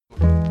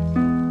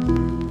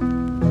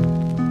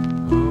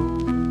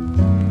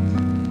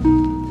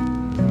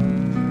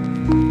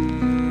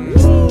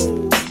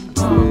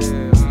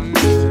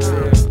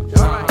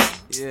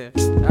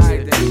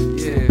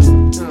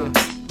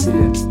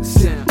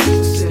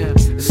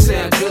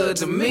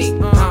to me.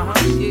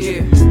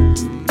 Yeah.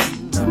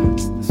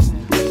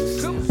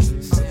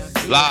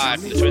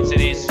 Live from the Twin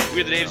Cities,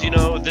 we're the Daves you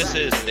know, this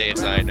is the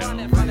Daves I know.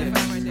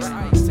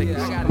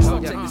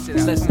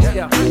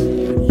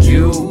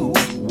 You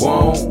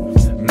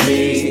want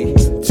me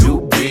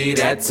to be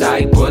that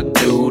type of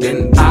dude,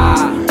 and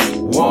I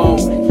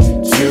want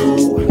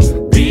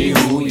to be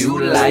who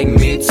you like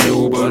me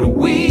to, but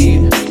we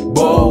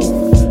both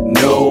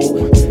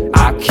know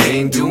I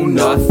can't do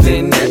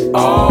nothing at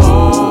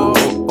all.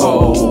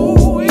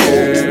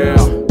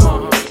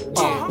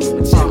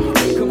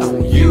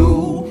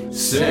 You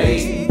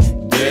say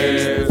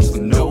there's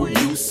no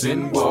use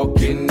in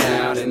walking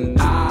out, and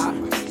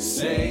I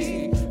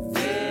say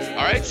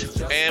All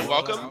right, and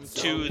welcome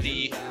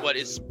to what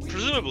is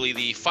presumably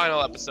the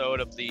final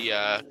episode of the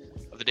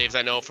Daves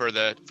I know for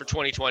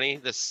 2020.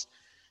 This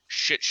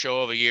shit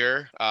show of a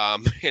year,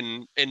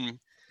 in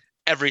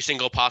every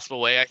single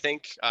possible way, I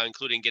think,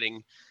 including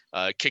getting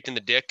kicked in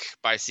the dick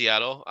by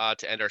Seattle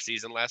to end our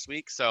season last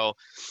week. So,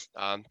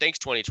 thanks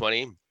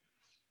 2020.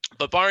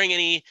 But barring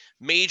any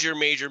major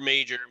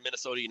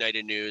Minnesota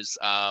United news,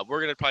 we're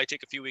going to probably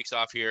take a few weeks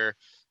off here,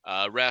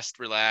 rest,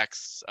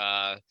 relax.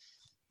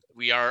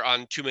 We are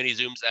on too many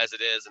Zooms as it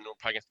is, and we're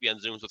probably going to be on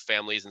Zooms with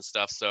families and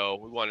stuff. So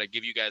we want to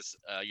give you guys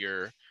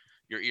your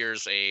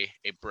ears a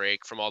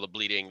break from all the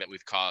bleeding that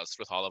we've caused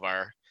with all of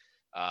our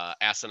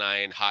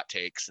asinine hot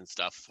takes and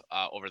stuff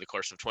over the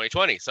course of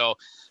 2020. So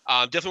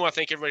definitely want to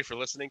thank everybody for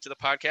listening to the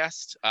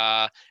podcast.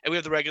 And we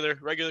have the regular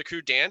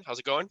crew. Dan, how's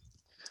it going?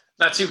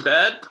 Not too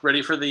bad.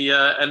 Ready for the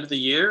end of the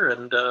year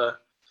and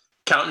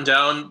counting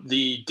down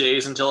the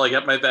days until I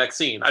get my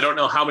vaccine. I don't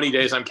know how many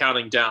days I'm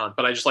counting down,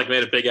 but I just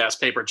made a big ass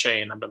paper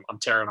chain. I'm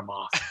tearing them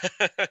off.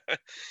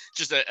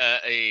 Just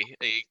a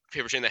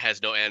paper chain that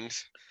has no end.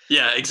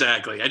 Yeah,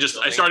 exactly. I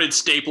started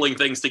stapling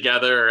things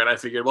together, and I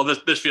figured, well,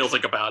 this feels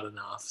like about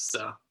enough.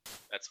 So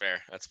that's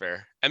fair.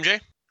 MJ,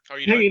 how are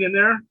you doing? Hanging in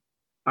there.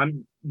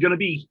 I'm gonna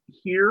be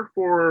here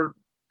for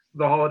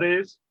the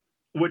holidays,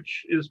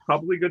 which is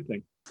probably a good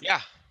thing.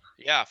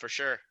 Yeah, for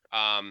sure.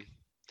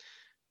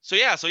 So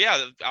yeah,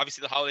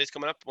 obviously the holidays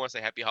coming up. I want to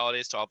say happy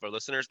holidays to all of our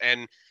listeners.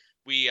 And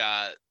we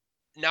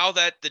now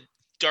that the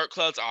Dark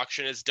Clouds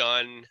auction is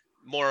done,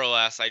 more or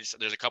less,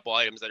 there's a couple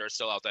items that are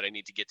still out that I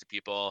need to get to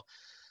people.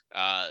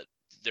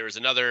 There's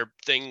another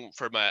thing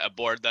for a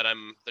board that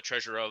I'm the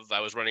treasurer of. I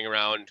was running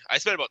around. I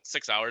spent about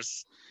 6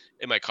 hours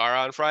in my car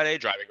on Friday,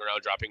 driving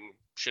around, dropping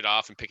shit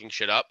off and picking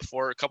shit up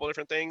for a couple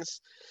different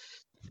things.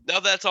 Now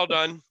that's all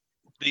done.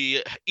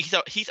 The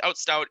Heath Out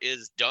Stout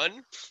is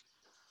done.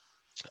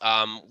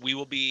 We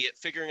will be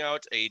figuring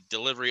out a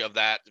delivery of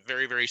that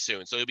very, very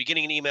soon. So you'll be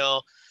getting an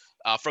email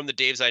from the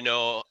Daves I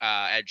know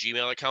at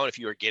Gmail account if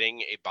you are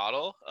getting a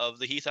bottle of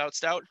the Heath Out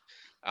Stout.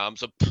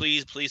 So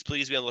please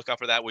be on the lookout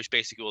for that, which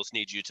basically will just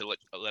need you to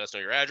let us know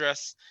your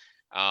address.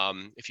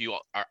 If you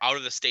are out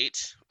of the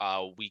state,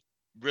 we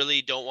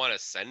really don't want to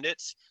send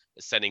it.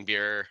 Sending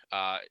beer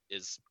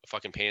is a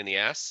fucking pain in the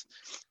ass,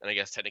 and I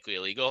guess technically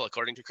illegal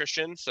according to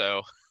Christian.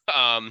 So,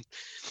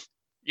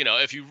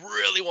 if you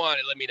really want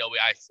it, let me know.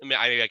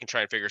 I can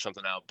try and figure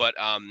something out. But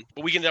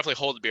we can definitely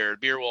hold the beer.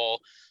 Beer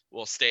will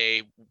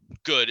stay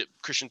good.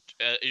 Christian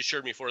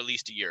assured me for at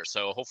least a year.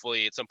 So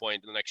hopefully at some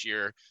point in the next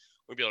year,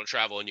 we'll be able to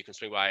travel and you can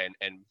swing by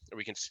and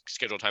we can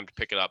schedule time to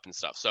pick it up and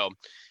stuff. So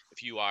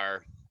if you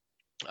are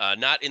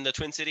not in the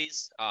Twin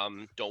Cities,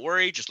 don't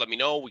worry. Just let me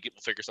know. We'll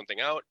figure something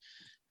out.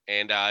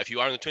 And if you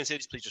are in the Twin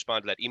Cities, please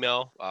respond to that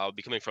email. I'll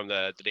be coming from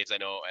the Daves I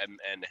know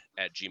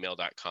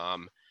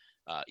mn@gmail.com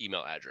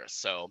email address.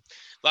 So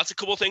lots of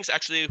cool things.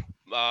 Actually,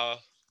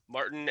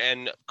 Martin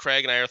and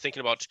Craig and I are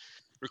thinking about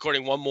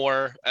recording one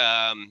more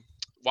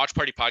watch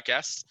party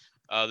podcast.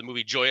 The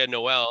movie Joya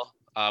Noel,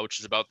 which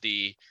is about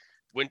the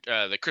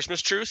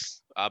Christmas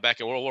truce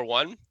back in World War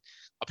I.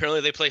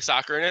 Apparently, they play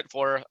soccer in it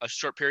for a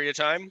short period of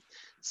time.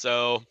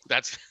 So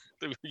that's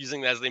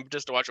using that as the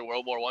impetus to watch a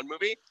World War I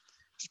movie,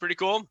 which is pretty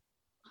cool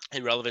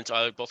and relevant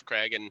to both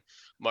Craig and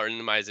Martin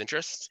and my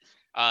interests.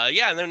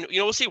 And then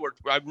we'll see.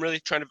 I'm really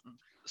trying to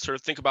sort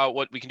of think about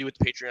what we can do with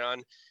the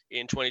Patreon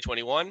in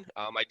 2021.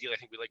 Ideally, I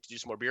think we'd like to do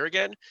some more beer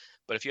again.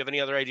 But if you have any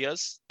other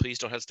ideas, please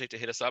don't hesitate to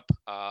hit us up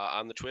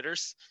on the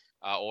Twitters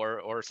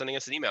or sending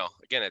us an email.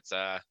 Again, it's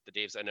the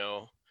Daves I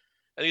know.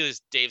 I think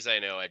it's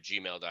davesIknow at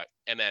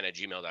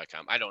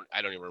gmail.com. I don't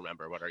even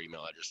remember what our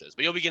email address is,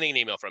 but you'll be getting an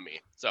email from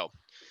me. So,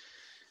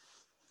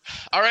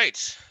 all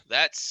right,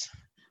 that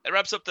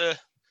wraps up the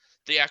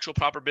actual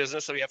proper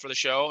business that we have for the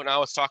show. Now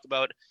let's talk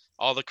about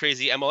all the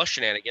crazy MLS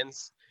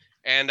shenanigans.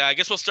 And I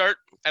guess we'll start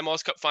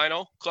MLS Cup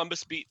final.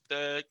 Columbus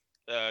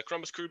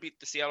Crew beat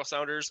the Seattle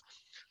Sounders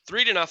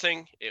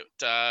 3-0.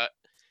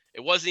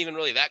 It wasn't even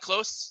really that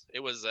close.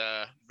 It was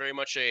very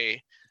much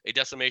a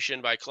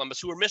decimation by Columbus,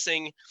 who were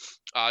missing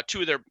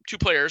two of their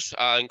players,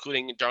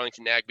 including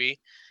Darlington Nagbe.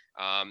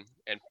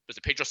 And was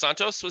it Pedro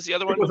Santos was the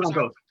other one?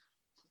 Santos.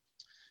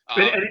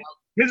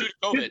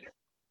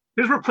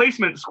 His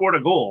replacement scored a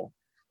goal.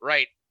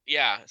 Right.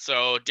 Yeah.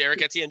 So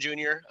Derek Etienne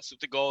Jr. with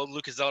the goal.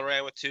 Lucas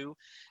Zelleran with 2.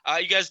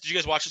 Did you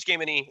guys watch this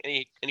game?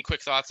 Any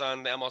quick thoughts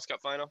on the MLS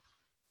Cup final?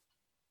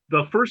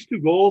 the first 2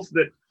 goals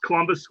that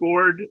Columbus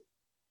scored,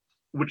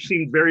 which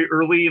seemed very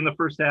early in the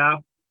first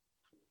half,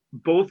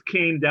 both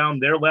came down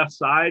their left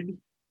side.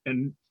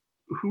 And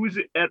who's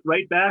at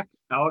right back?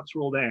 Alex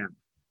Roldan.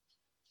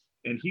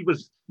 And he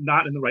was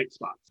not in the right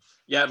spot.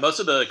 Yeah, most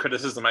of the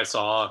criticism I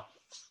saw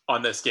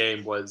on this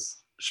game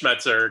was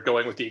Schmetzer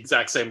going with the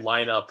exact same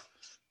lineup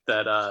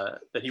that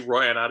he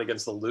ran out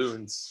against the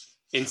Loons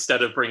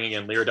instead of bringing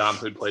in Leerdam,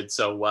 who'd played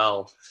so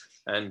well.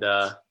 And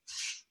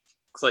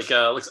looks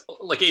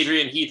like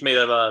Adrian Heath may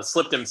have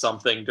slipped him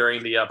something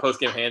during the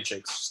post-game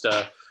handshakes.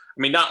 Just,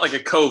 not like a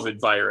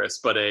COVID virus,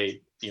 but a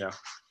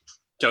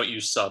don't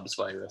use subs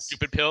virus.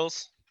 Stupid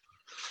pills.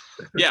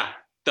 Yeah,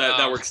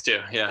 that works too.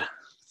 Yeah.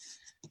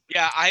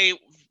 Yeah, I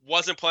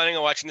wasn't planning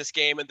on watching this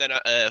game, and then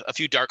a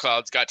few dark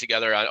clouds got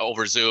together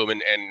over Zoom,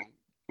 and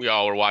we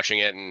all were watching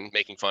it and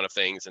making fun of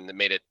things, and it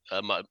made it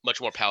a much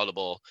more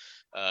palatable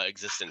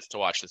existence to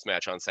watch this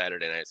match on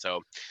Saturday night.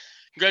 So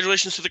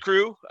congratulations to the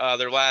Crew.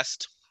 Their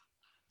last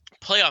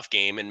playoff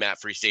game in Matt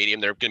Free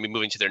Stadium. They're going to be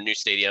moving to their new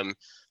stadium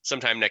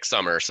sometime next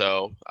summer.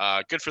 So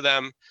good for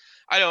them.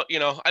 I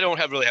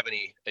don't really have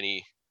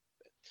any.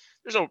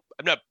 There's no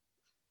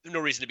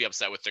reason to be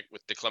upset with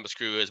the Columbus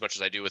Crew as much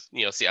as I do with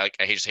Seattle.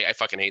 I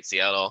fucking hate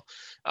Seattle.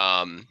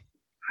 But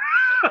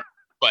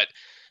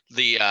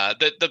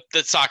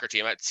the soccer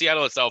team at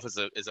Seattle itself is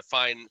a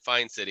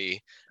fine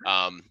city.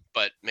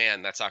 But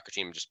man, that soccer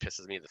team just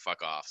pisses me the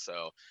fuck off.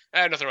 So I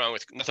have nothing wrong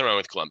with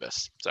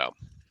Columbus. So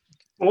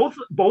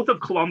both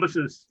of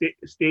Columbus's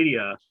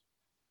stadia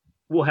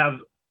will have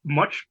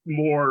much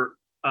more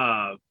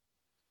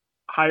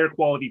higher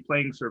quality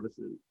playing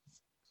services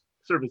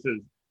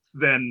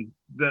than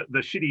the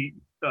shitty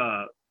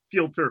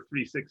Field Turf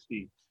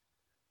 360.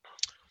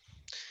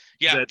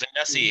 Yeah, the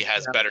Nessie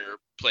has better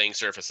playing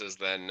surfaces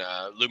than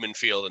Lumen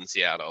Field in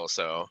Seattle.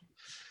 So,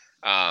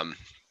 all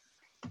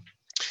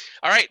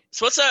right.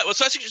 So let's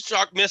actually just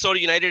talk Minnesota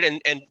United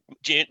and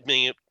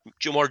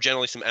more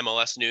generally some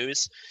MLS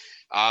news.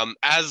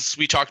 As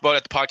we talked about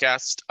at the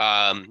podcast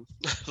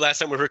last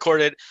time we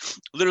recorded,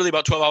 literally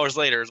about 12 hours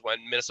later is when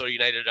Minnesota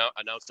United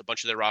announced a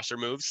bunch of their roster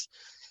moves.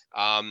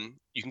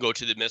 You can go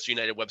to the Minnesota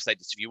United website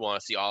if you want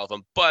to see all of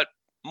them, but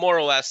more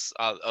or less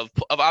of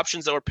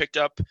options that were picked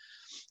up: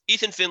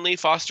 Ethan Finley,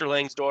 Foster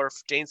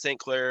Langsdorff, Dane St.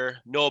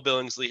 Clair, Noah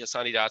Billingsley,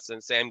 Hassani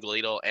Dotson, Sam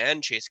Gladel,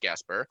 and Chase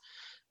Gasper.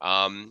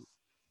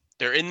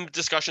 They're in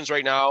discussions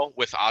right now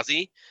with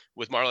Ozzy,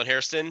 with Marlon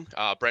Hairston,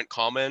 Brent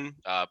Kallman,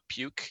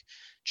 Puke,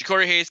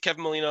 Ja'Cory Hayes,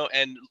 Kevin Molino,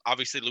 and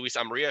obviously Luis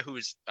Amarilla,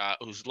 whose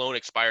loan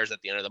expires at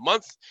the end of the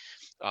month.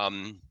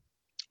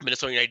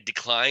 Minnesota United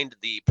declined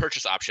the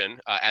purchase option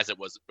as it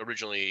was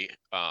originally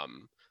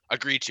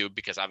agreed to,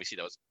 because obviously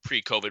that was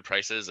pre-COVID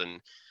prices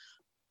and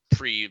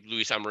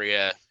pre-Luis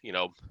Amarilla,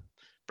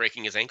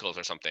 breaking his ankles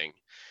or something.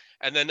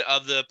 And then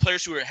the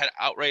players who had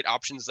outright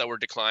options that were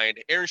declined: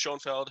 Aaron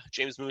Schoenfeld,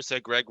 James Musa,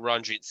 Greg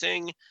Ranjit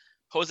Singh,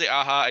 Jose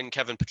Aja, and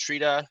Kevin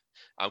Petrita.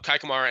 Kai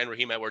Kamara and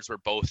Raheem Edwards were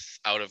both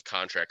out of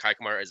contract. Kai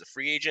Kamara is a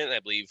free agent, and I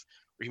believe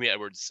Raheem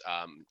Edwards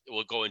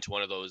will go into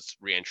one of those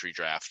re-entry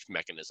draft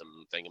mechanism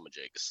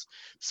thingamajigs.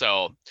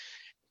 So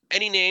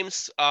any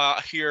names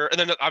here? And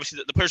then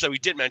obviously the players that we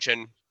did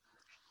mention,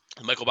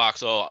 Michael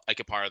Boxall,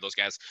 Ike Parra, those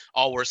guys,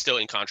 all were still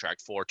in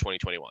contract for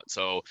 2021.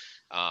 So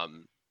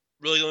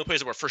really the only players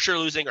that we're for sure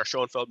losing are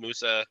Schoenfeld,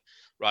 Musa,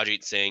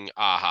 Rajit Singh,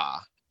 Aja,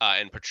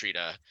 and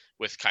Petrita,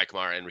 with Kai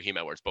Kamara and Raheem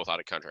Edwards both out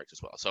of contract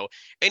as well. So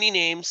any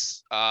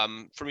names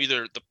from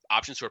either the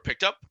options who were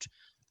picked up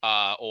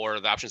or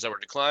the options that were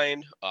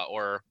declined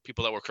or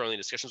people that were currently in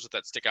discussions with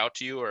that stick out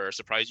to you or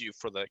surprise you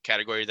for the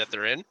category that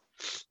they're in?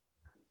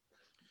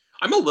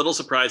 I'm a little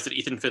surprised that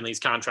Ethan Finley's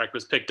contract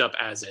was picked up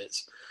as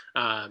is.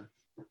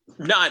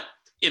 Not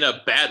in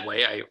a bad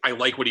way. I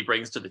like what he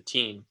brings to the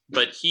team,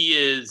 but he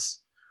is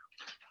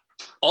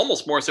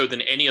almost more so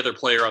than any other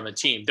player on the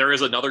team. There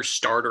is another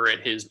starter at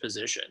his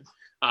position,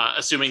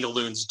 assuming the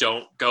Loons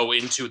don't go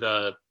into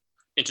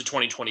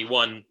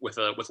 2021 with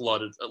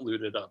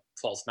looted up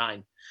false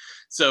 9.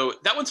 So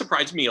that one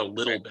surprised me a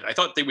little bit. I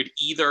thought they would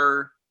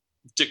either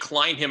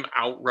decline him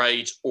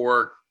outright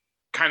or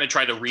kind of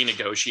try to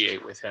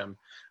renegotiate with him.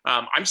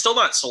 I'm still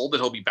not sold that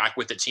he'll be back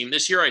with the team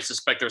this year. I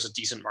suspect there's a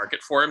decent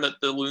market for him that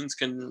the Loons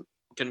can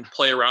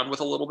play around with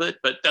a little bit,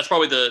 but that's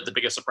probably the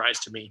biggest surprise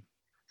to me.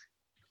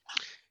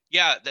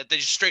 Yeah, that they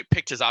just straight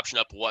picked his option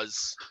up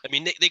was. I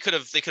mean, they could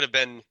have said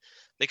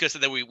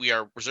that we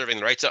are reserving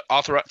the right to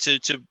authorize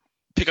to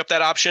pick up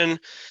that option,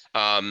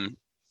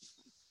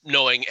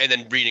 knowing and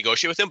then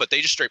renegotiate with him. But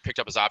they just straight picked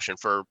up his option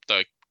for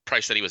the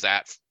price that he was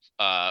at,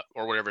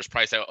 or whatever his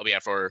price that will be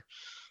at for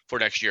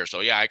next year. So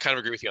yeah, I kind of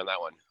agree with you on that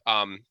one.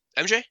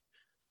 MJ,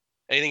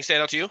 anything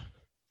stand out to you?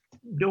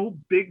 No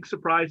big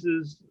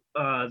surprises.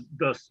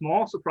 The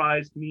small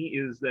surprise to me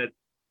is that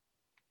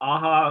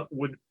Aja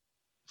would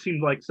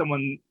seem like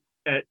someone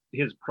at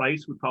his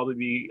price would probably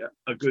be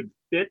a good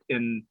fit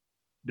and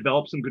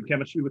develop some good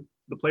chemistry with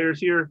the players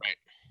here. Right.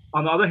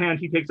 On the other hand,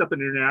 he takes up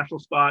an international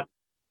spot.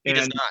 He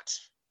does not.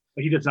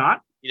 He does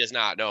not? He does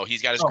not. No,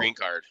 he's got his green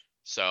card.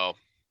 So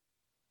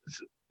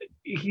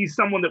he's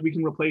someone that we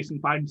can replace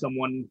and find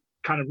someone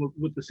kind of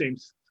with the same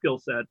skill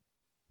set.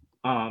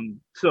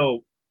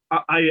 So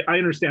I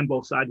understand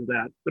both sides of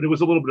that, but it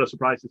was a little bit of a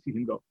surprise to see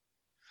him go.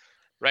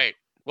 Right.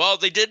 Well,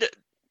 they did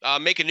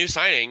make a new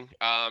signing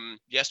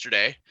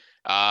yesterday.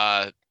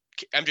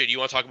 MJ, do you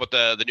want to talk about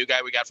the new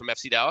guy we got from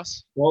FC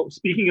Dallas? Well,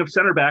 speaking of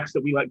center backs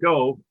that we let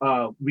go,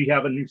 we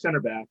have a new center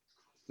back.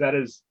 That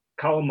is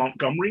Colin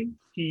Montgomery.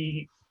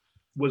 He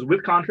was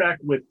with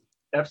contract with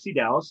FC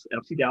Dallas.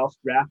 FC Dallas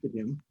drafted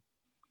him.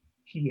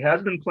 He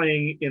has been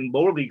playing in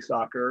lower league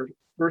soccer,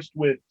 first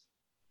with,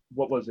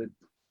 what was it,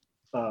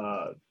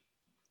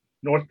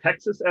 North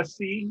Texas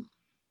SC,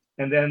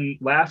 and then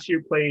last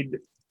year played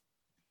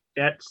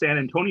at San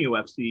Antonio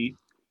FC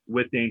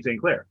with Dane St.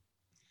 Clair.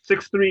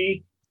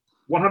 6'3",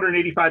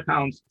 185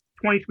 pounds,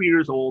 23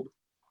 years old.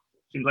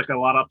 Seems like a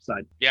lot of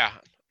upside. Yeah,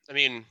 I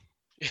mean,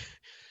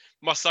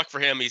 must suck for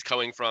him. He's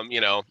coming from,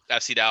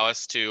 FC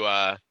Dallas to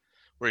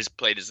where he's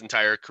played his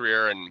entire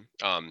career, and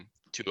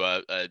to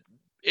a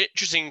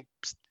interesting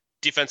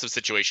defensive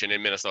situation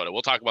in Minnesota.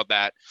 We'll talk about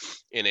that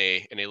in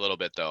a little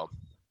bit, though.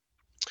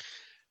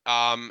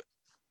 And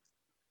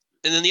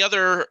then the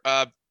other,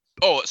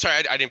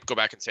 sorry, I didn't go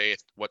back and say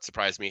what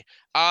surprised me.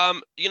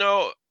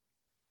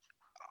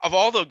 Of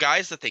all the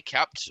guys that they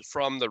kept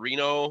from the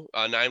Reno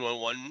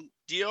 911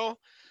 deal,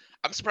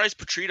 I'm surprised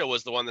Petrito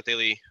was the one that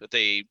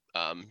they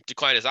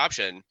declined his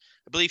option.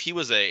 I believe he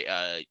was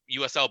a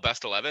USL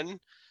Best 11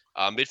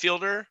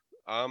 midfielder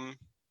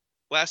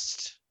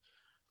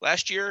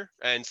last year,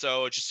 and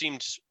so it just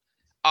seemed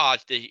odd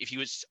that if he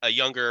was a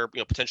younger,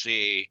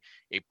 potentially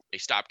a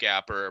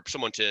stopgap or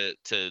someone to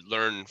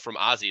learn from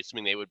Ozzy,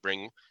 assuming they would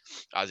bring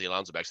Ozzy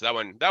Alonso back. So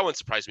that one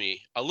surprised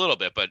me a little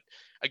bit, but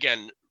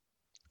again,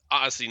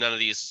 honestly, none of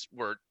these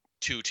were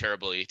too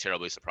terribly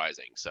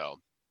surprising. So.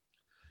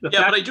 But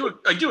I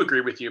do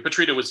agree with you.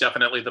 Petrito was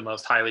definitely the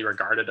most highly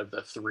regarded of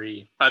the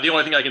three. The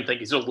only thing I can think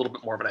he's a little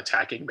bit more of an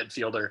attacking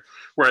midfielder,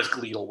 whereas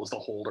Gleedle was the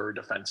holder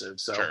defensive.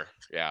 So sure,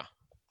 yeah.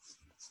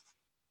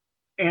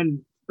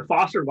 And the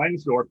Foster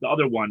Langsdorff, the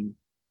other one,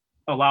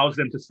 allows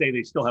them to say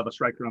they still have a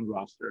striker on the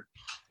roster.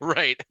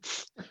 Right.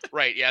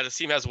 Yeah, this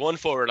team has one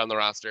forward on the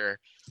roster,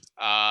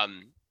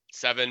 7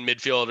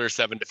 midfielders,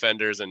 7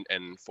 defenders,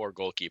 and 4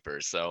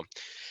 goalkeepers. So,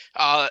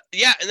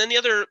 yeah. And then the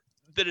other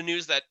bit of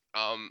news that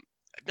I'm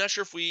not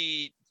sure if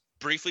we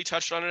briefly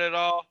touched on it at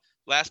all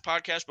last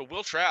podcast, but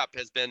Will Trapp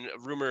has been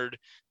rumored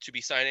to be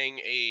signing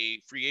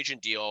a free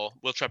agent deal.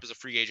 Will Trapp is a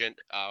free agent,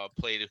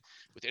 played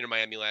with Inter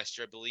Miami last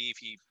year. I believe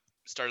he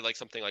started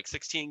something like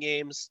 16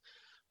 games,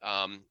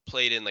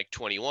 played in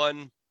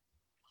 21.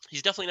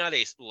 He's definitely not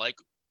he's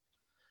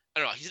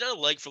not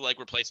a for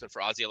replacement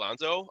for Ozzy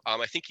Alonso.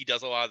 I think he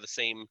does a lot of the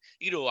same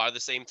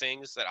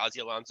things that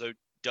Ozzy Alonso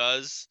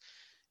does,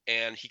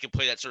 and he can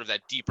play that sort of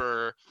that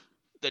deeper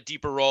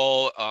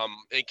role.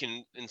 It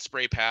can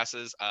spray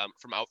passes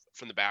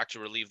from the back to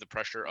relieve the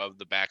pressure of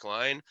the back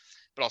line,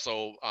 but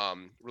also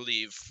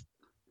relieve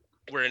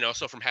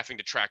also from having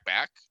to track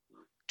back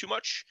too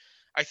much,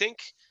 I think.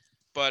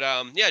 But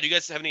yeah, do you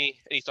guys have any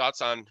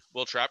thoughts on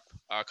Will Trapp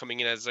coming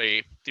in as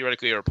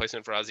theoretically a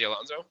replacement for Ozzy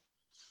Alonso?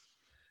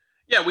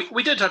 Yeah,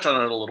 we did touch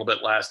on it a little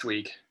bit last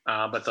week,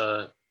 but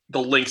the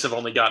links have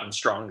only gotten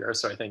stronger,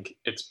 so I think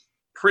it's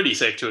pretty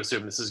safe to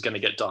assume this is going to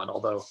get done,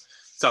 although it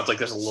sounds like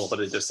there's a little bit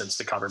of distance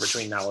to cover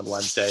between now and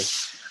Wednesday.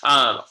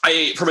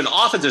 From an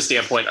offensive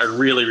standpoint, I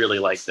really, really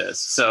like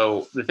this.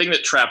 So the thing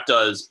that Trapp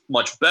does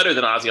much better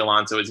than Ozzy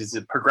Alonso is he's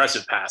a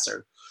progressive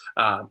passer.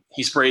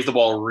 He sprays the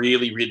ball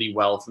really, really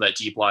well from that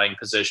deep lying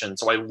position.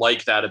 So I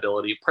like that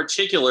ability,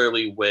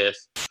 particularly with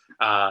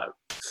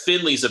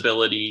Finley's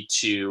ability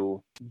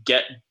to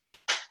get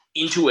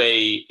into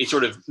a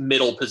sort of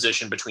middle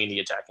position between the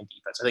attack and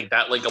defense. I think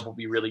that link up will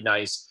be really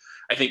nice.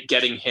 I think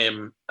getting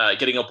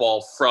a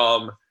ball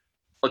from,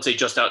 let's say,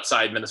 just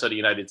outside Minnesota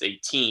United's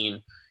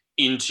 18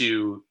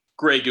 into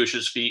Grey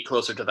Goose's feet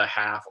closer to the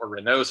half or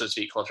Reynoso's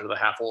feet closer to the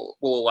half will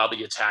allow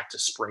the attack to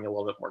spring a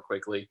little bit more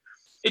quickly.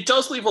 It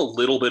does leave a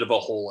little bit of a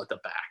hole at the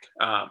back.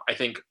 I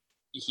think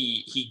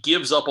he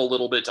gives up a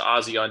little bit to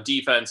Ozzy on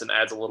defense and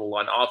adds a little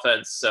on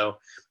offense. So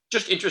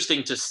just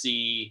interesting to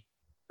see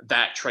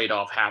that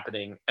trade-off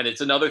happening. And it's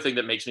another thing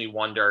that makes me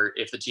wonder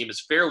if the team is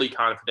fairly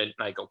confident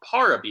in Ike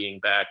Opara being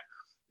back,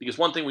 because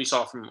one thing we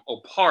saw from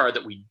Opara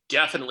that we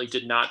definitely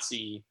did not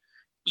see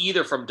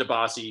either from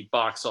Dabasi,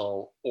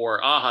 Boxall,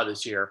 or Aja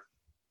this year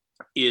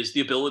is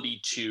the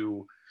ability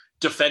to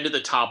defend at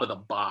the top of the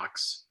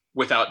box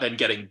without then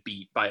getting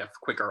beat by a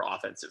quicker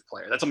offensive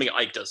player. That's something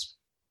Ike does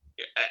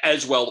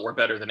as well or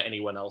better than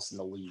anyone else in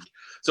the league.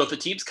 So if the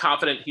team's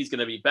confident he's going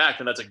to be back,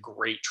 then that's a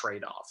great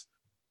trade-off.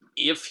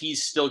 If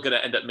he's still going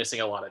to end up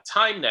missing a lot of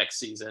time next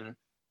season,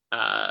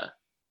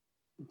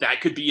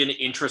 that could be an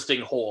interesting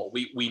hole.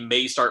 We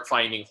may start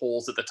finding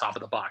holes at the top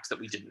of the box that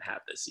we didn't have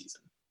this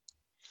season.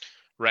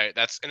 Right.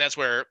 That's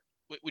where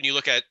when you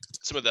look at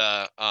some of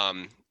the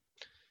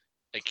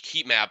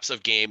heat maps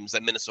of games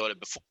that Minnesota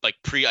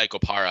pre-Ike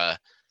Opara,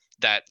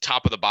 that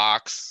top of the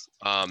box,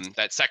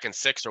 that second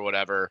 6 or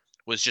whatever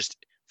was just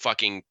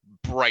fucking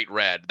bright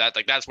red.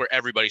 That's where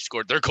everybody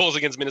scored their goals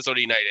against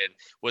Minnesota United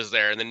was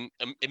there. And then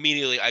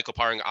immediately Ike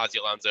Opara and Ozzy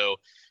Alonso,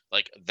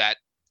 like that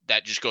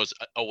just goes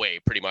away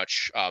pretty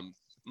much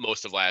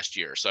most of last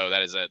year. So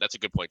that's a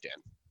good point, Dan.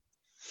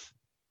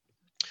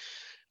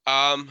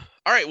 All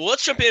right, well,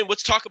 let's jump in.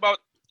 Let's talk about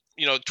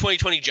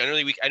 2020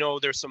 generally. I know we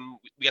got some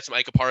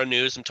Ike Opara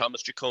news, some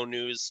Thomas Chacon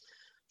news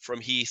from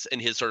Heath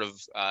and his sort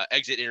of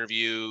exit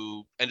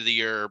interview, end of the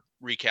year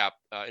recap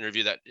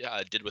interview that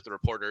did with the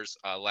reporters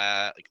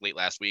late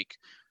last week.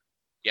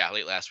 Yeah,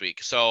 late last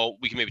week. So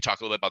we can maybe talk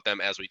a little bit about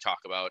them as we talk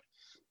about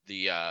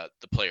the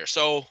players.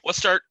 So let's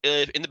start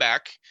in the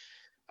back.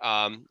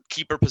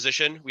 Keeper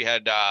position. We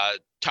had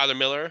Tyler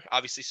Miller,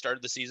 obviously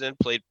started the season,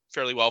 played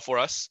fairly well for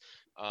us.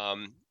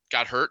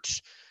 Got hurt,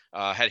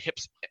 had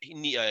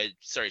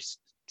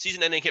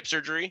season-ending hip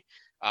surgery.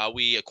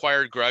 We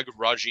acquired Greg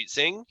Rajit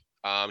Singh.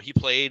 He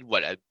played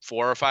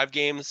 4 or 5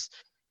 games,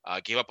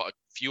 gave up a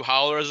few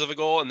howlers of a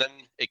goal, and then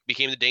it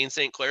became the Dane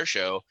St. Clair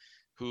show,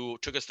 who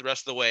took us the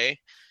rest of the way.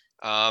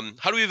 How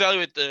do we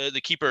evaluate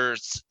the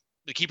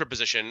keeper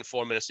position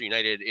for Minnesota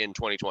United in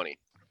 2020?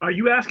 Are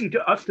you asking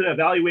us to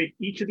evaluate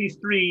each of these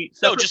three?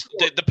 No, just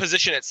the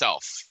position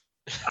itself.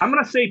 I'm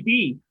gonna say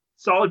B,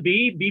 solid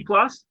B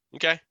plus.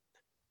 Okay,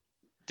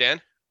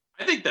 Dan.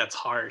 I think that's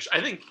harsh.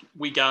 I think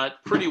we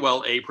got pretty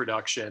well A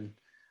production.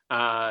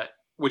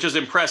 Which is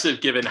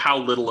impressive given how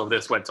little of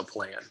this went to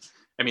plan.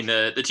 I mean,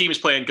 the team's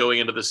plan going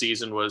into the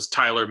season was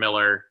Tyler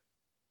Miller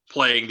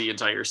playing the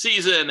entire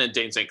season and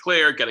Dane St.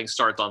 Clair getting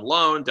starts on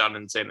loan down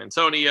in San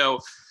Antonio.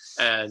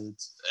 And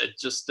it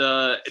just,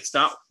 it's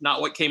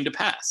not what came to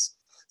pass.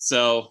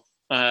 So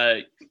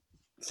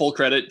full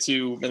credit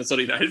to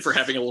Minnesota United for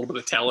having a little bit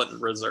of talent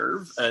in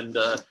reserve. And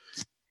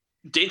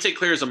Dane St.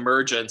 Clair's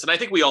emergence, and I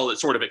think we all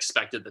sort of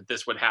expected that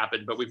this would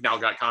happen, but we've now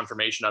got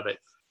confirmation of it,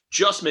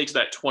 just makes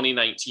that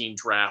 2019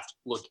 draft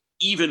look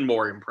even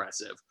more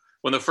impressive.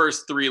 When the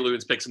first 3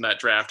 Loons picks in that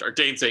draft are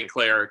Dane St.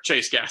 Clair,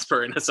 Chase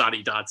Gasper, and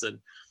Hassani Dotson,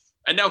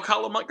 and now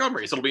Colin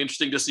Montgomery. So it'll be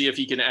interesting to see if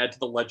he can add to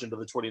the legend of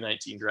the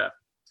 2019 draft.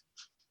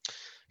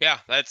 Yeah,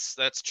 that's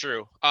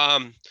true.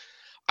 I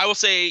will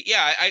say,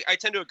 yeah, I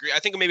tend to agree. I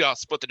think maybe I'll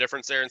split the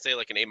difference there and say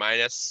like an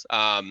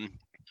A-.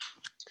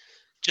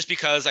 Just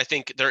because I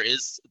think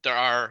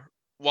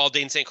while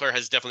Dane St. Clair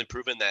has definitely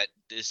proven that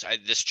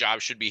this job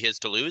should be his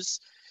to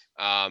lose,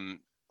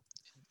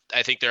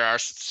 I think there are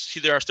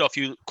still a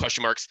few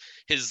question marks.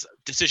 His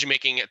decision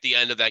making at the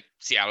end of that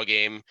Seattle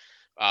game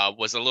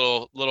was a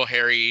little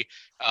hairy.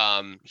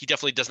 He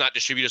definitely does not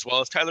distribute as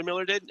well as Tyler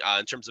Miller did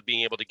in terms of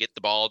being able to get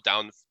the ball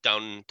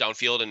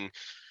downfield. And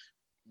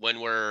when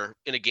we're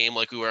in a game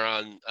like we were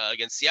on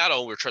against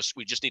Seattle, we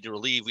just need to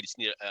relieve. We just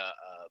need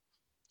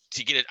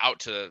to get it out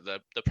to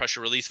the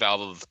pressure release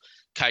valve of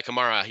Kai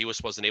Kamara. He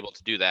wasn't able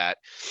to do that.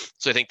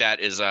 So I think that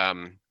is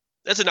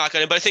that's a knock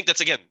on him, but I think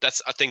that's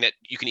a thing that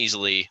you can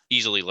easily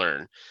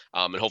learn.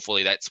 And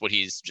hopefully that's what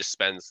he's just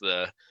spends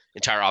the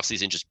entire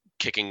offseason just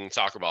kicking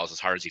soccer balls as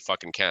hard as he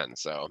fucking can.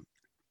 So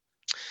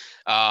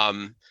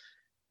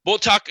we'll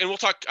talk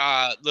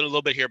a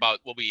little bit here about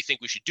what we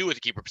think we should do with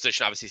the keeper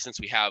position, obviously, since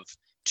we have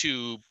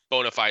 2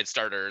 bona fide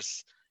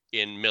starters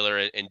in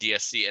Miller and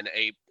DSC, and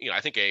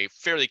I think a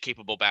fairly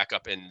capable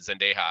backup in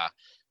Zendeja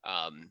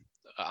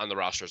on the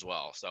roster as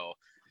well. So, all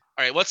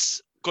right,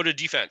 let's go to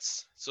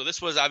defense. So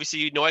this was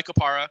obviously no Ike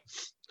Opara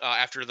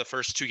after the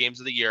first 2 games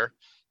of the year.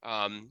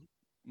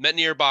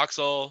 Metnier,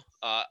 Boxall,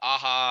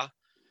 Aha,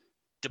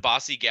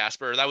 Debasi,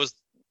 Gasper. That was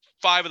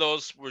 5 of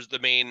those was the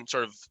main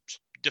sort of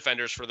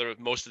defenders for the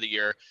most of the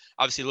year.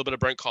 Obviously a little bit of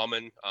Brent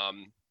Coleman,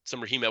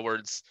 some Raheem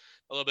Edwards,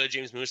 a little bit of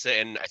James Musa,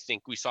 and I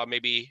think we saw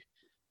maybe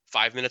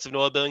 5 minutes of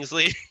Noah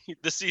Billingsley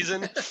this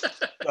season.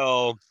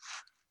 So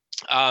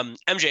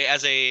MJ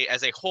as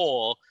a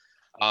whole,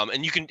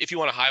 and you can, if you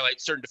want to highlight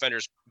certain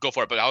defenders, go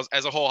for it. But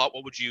as a whole,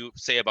 what would you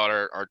say about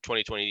our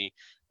 2020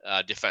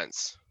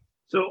 defense?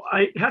 So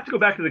I have to go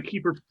back to the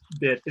keeper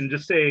bit and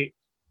just say,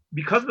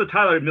 because of the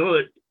Tyler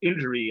Miller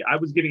injury, I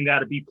was giving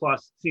that a B+,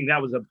 seeing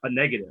that was a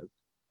negative.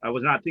 I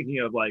was not thinking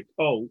of like,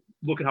 oh,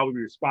 look at how we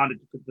responded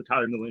to the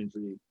Tyler Miller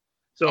injury.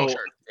 So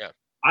sure. Yeah.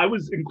 I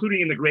was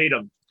including in the grade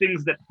of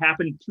things that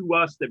happened to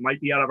us that might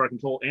be out of our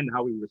control and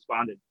how we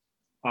responded.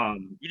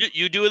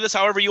 You do this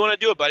however you want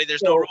to do it, buddy.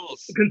 There's no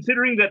rules.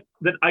 Considering that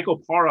Ike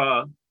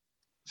Opara,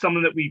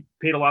 someone that we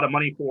paid a lot of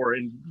money for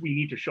and we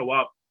need to show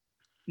up,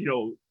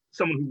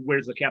 someone who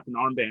wears the captain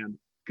armband,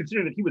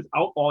 considering that he was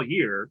out all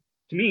year,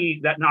 to me,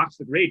 that knocks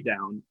the grade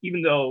down,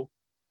 even though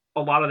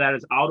a lot of that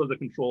is out of the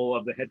control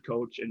of the head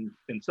coach and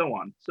so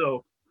on.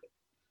 So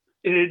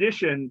in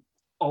addition,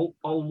 a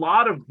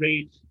lot of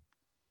great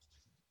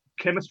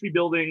chemistry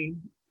building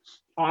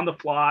on the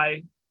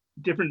fly,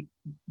 different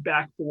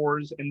back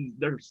fours, and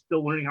they're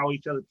still learning how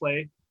each other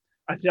play.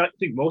 I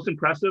think most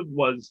impressive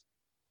was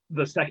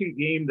the second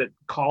game that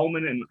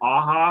Coleman and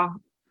Aha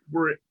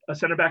were a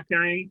center back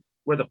pairing,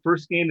 where the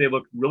first game they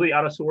looked really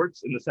out of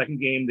sorts, and the second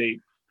game they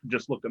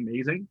just looked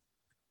amazing.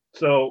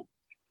 So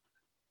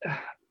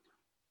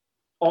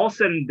all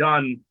said and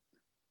done,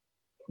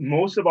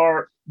 most of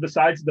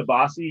besides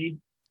Debasi,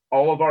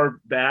 all of our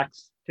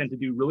backs tend to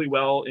do really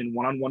well in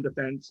one-on-one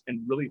defense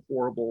and really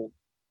horrible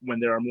when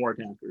there are more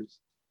attackers.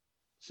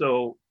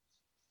 So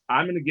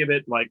I'm going to give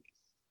it like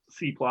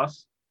C+.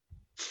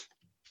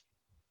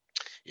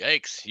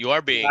 Yikes! You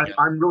are being.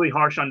 I'm really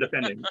harsh on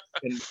defending.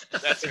 And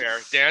That's fair,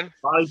 Dan.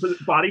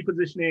 Body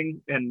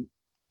positioning, and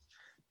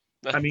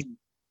I mean,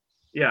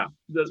 yeah,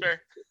 That's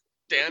fair,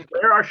 Dan.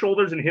 Where our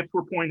shoulders and hips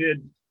were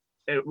pointed,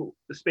 the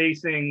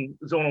spacing,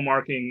 zonal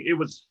marking, it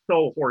was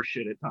so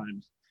horseshit at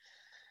times.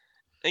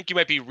 I think you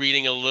might be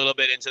reading a little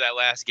bit into that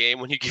last game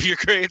when you give your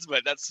grades,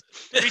 but that's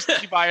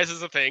recency bias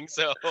is a thing.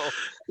 So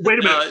wait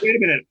a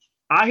minute.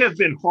 I have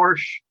been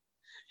harsh.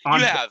 You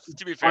have,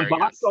 to be fair. On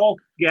Boxall,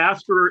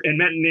 Gasper, and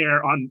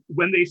Metanair on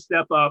when they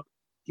step up,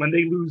 when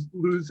they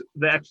lose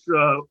the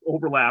extra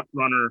overlap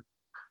runner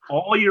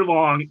all year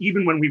long,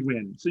 even when we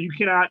win. So you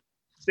cannot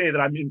say that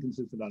I'm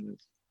inconsistent on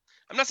this.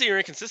 I'm not saying you're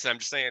inconsistent. I'm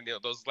just saying,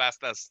 those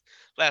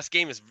last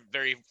game is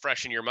very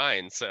fresh in your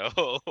mind. So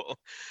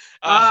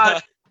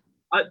I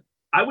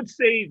would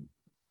say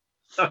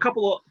a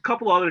couple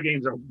other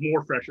games are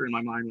more fresher in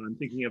my mind when I'm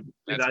thinking of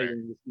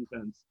evaluating this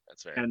defense.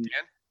 That's fair. And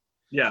Dan?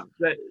 yeah,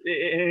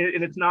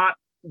 and it's not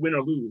win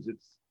or lose.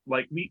 It's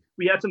like we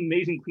had some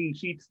amazing clean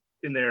sheets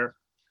in there,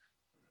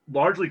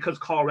 largely because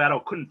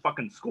Colorado couldn't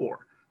fucking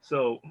score.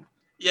 So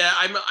yeah,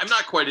 I'm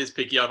not quite as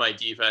picky on my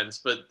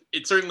defense, but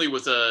it certainly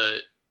was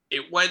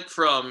it went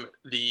from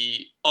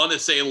the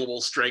unassailable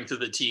strength of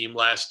the team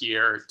last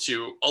year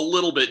to a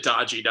little bit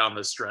dodgy down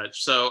the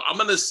stretch. So I'm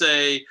gonna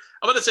say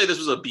this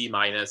was a B-.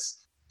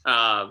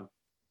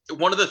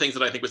 One of the things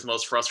that I think was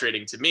most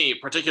frustrating to me,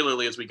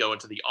 particularly as we go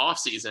into the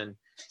offseason,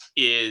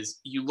 is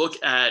you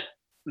look at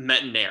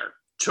Metanair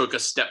took a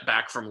step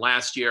back from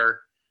last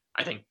year.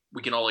 I think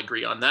we can all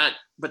agree on that.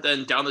 But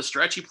then down the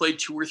stretch, he played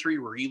 2 or 3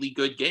 really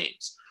good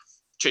games.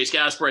 Chase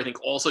Gasper, I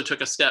think, also took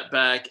a step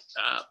back.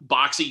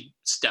 Boxy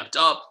stepped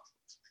up,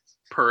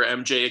 per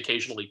MJ,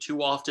 occasionally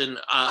too often.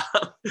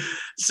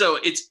 So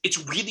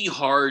it's really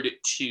hard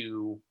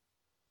to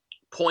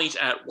point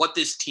at what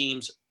this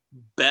team's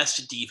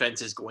best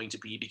defense is going to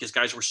be because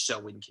guys were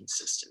so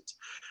inconsistent.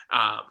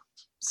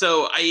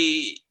 So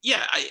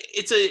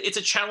it's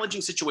a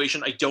challenging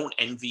situation. I don't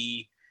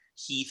envy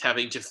Heath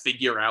having to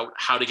figure out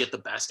how to get the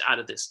best out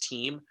of this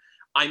team.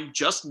 I'm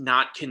just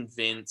not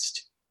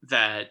convinced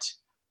that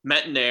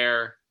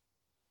Metanair,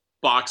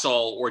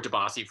 Boxall, or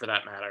Dabasi for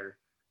that matter,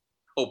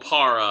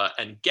 Opara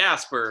and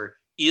Gasper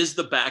is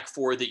the back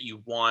four that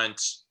you want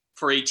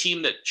for a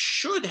team that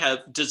should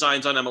have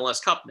designs on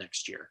MLS Cup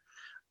next year.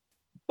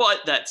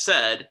 But that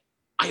said,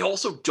 I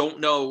also don't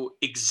know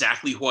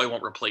exactly who I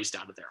want replaced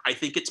out of there. I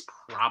think it's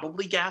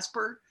probably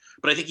Gasper,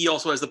 but I think he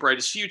also has the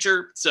brightest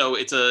future. So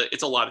it's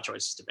a lot of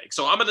choices to make.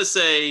 So I'm gonna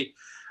say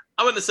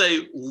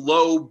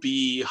low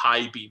B,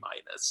 high B-.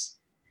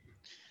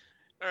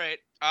 All right,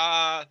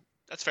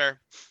 that's fair.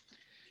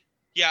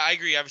 Yeah, I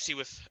agree. Obviously,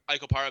 with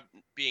Ike Opara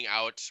being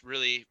out,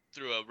 really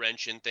threw a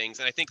wrench in things.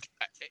 And I think,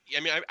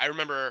 I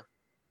remember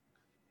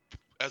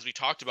as we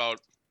talked about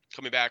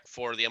coming back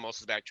for the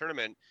MLS Back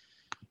tournament,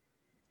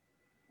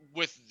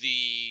 with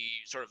the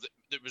sort of,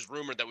 it was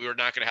rumored that we were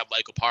not going to have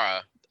Ike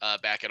Opara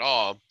back at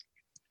all.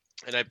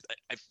 And I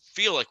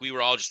feel like we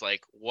were all just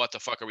like, what the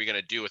fuck are we going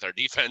to do with our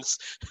defense?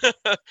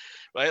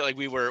 Right? Like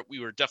we were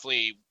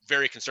definitely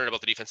very concerned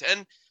about the defense.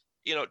 And,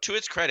 to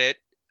its credit,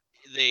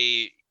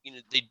 they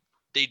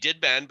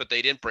did bend, but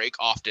they didn't break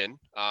often.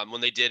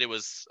 When they did, it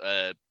was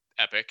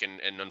epic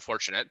and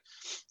unfortunate.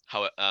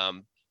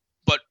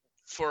 But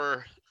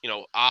for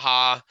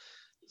Aha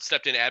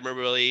stepped in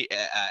admirably,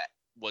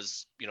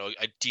 was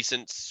a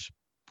decent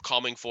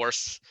calming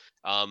force.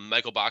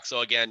 Michael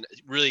Boxall again,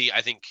 really,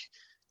 I think,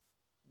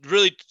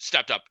 really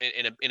stepped up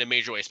in a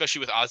major way, especially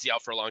with Ozzy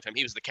out for a long time.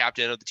 He was the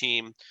captain of the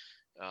team.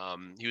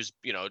 He was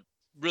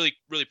really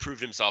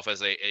proved himself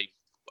as a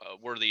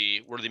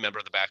worthy member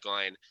of the back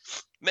line.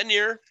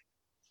 Metanair,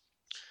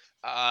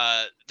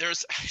 I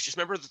just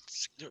remember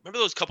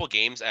those couple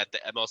games at the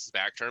MLS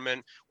Back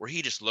tournament where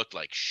he just looked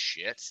like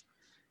shit.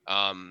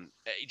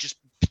 Just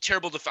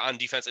terrible on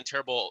defense and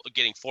terrible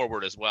getting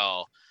forward as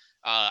well.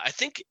 I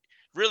think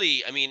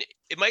really,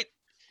 it might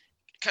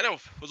kind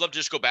of would love to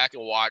just go back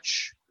and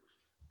watch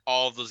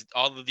all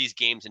of these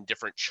games in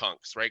different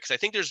chunks, right? Because I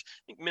think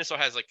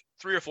Minnesota has like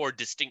 3 or 4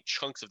 distinct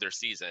chunks of their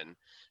season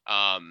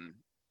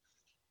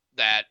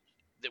that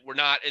were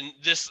not, in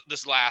this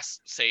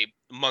last, say,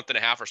 month and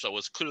a half or so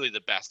was clearly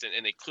the best,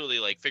 and they clearly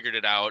like figured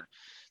it out,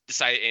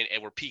 decided,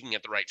 and were peaking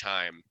at the right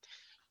time.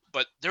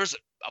 But there's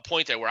a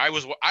point there where I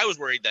was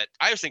worried that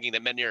I was thinking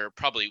that Metanair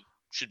probably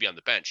should be on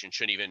the bench and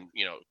shouldn't even,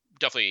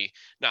 definitely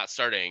not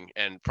starting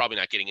and probably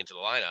not getting into the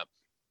lineup.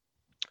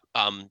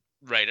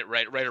 Right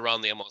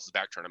around the MLS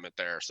Back tournament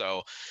there.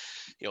 So,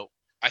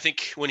 I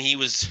think when he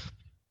was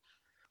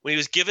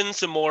given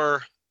some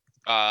more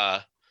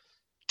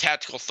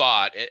tactical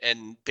thought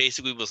and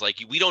basically was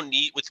like, we don't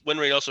need, when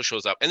Reynoso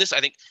shows up, and this I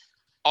think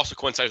also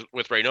coincides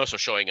with Reynoso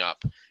showing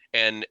up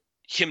and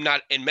him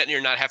not, and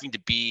Metanair not having to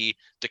be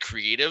the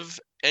creative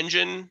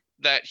engine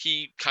that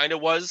he kind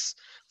of was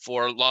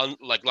for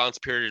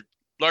large periods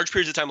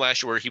of time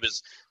last year, where he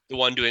was the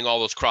one doing all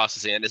those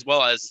crosses in, as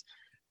well as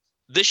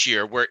this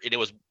year where it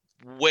was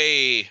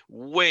way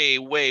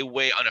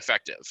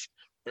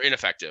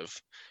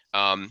ineffective.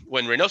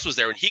 When Reynoso was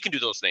there and he can do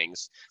those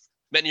things,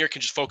 Metnier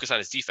can just focus on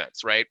his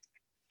defense, right?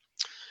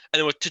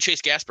 And then to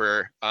Chase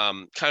Gasper,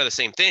 kind of the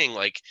same thing.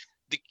 Like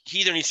he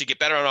either needs to get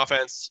better on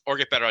offense or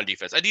get better on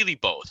defense. Ideally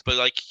both, but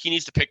like he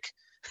needs to pick.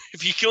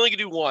 If you can only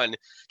do one,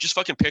 just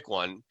fucking pick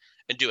one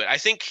and do it. I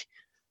think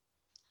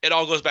it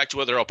all goes back to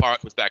whether Opara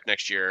comes back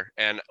next year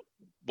and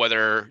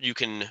whether you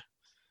can,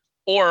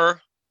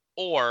 or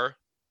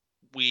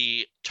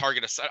we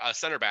target a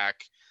center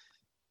back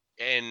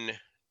in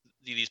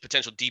these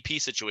potential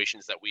DP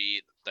situations that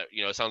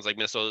it sounds like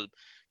Minnesota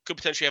could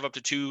potentially have up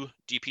to 2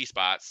 DP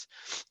spots.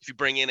 If you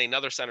bring in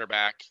another center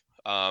back,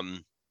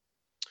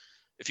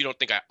 if you don't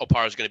think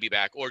Opara is going to be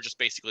back, or just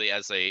basically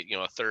as a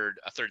third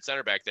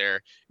center back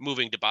there,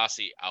 moving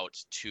Debasi out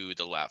to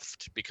the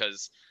left,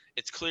 because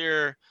it's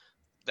clear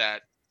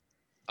that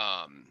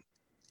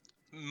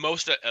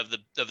most of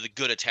the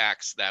good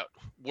attacks that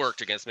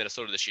worked against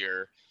Minnesota this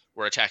year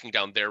were attacking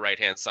down their right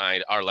hand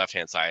side, our left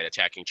hand side,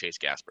 attacking Chase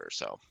Gasper.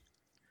 So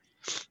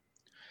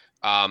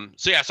I'm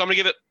gonna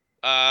give it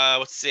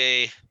let's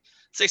say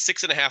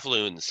 6.5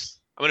 loons.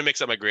 I'm gonna mix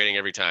up my grading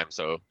every time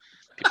so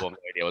people have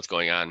no idea what's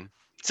going on.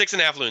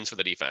 6.5 loons for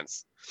the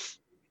defense.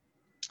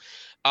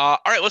 All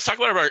right, let's talk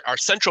about our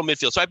central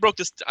midfield. So I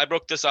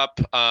broke this up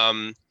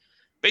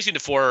basically into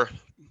four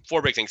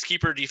big things: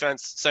 keeper,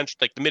 defense,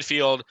 like the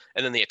midfield,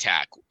 and then the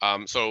attack.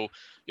 So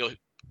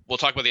we'll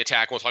talk about the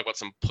attack. We'll talk about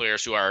some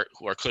players who are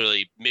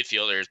clearly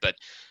midfielders, but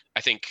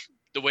I think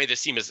the way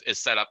this team is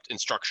set up and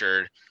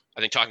structured,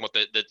 I think talking about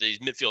the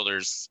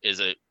midfielders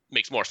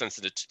makes more sense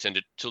to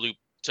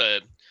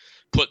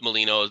put the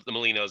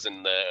Molinos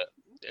and the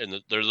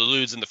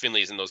Ludes and the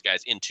Finleys and those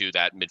guys into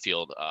that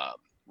midfield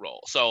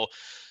role. So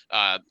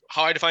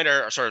how I defined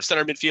our sort of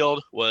center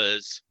midfield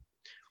was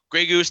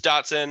Grey Goose,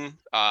 Dotson,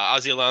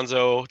 Ozzy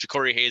Alonso,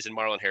 Ja'Cory Hayes, and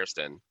Marlon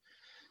Hairston.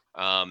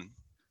 Dan,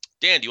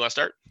 do you want to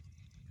start?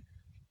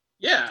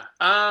 Yeah.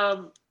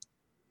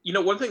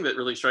 One thing that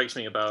really strikes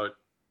me about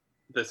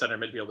the center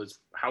midfield is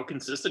how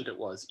consistent it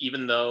was.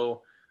 Even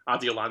though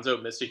Ozzy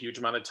Alonso missed a huge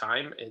amount of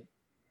time,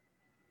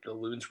 the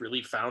Loons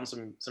really found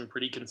some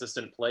pretty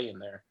consistent play in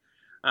there.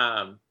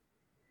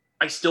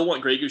 I still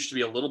want Grey Goose to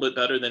be a little bit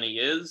better than he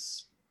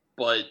is,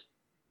 but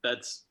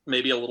that's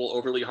maybe a little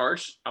overly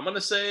harsh. I'm going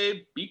to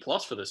say B+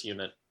 for this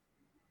unit.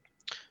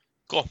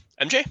 Cool.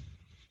 MJ?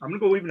 I'm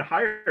going to go even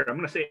higher. I'm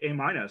going to say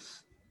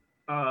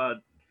A-.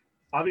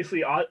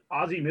 Obviously,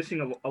 Ozzy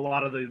missing a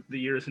lot of the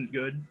year isn't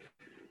good,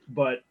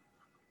 but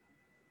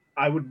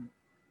I would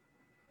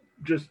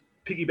just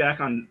piggyback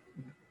on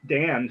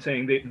Dan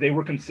saying they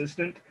were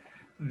consistent.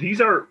 These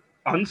are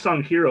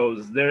unsung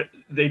heroes.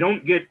 They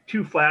don't get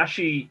too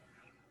flashy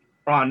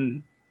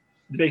on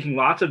making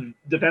lots of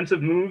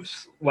defensive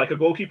moves like a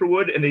goalkeeper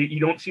would, and you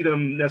don't see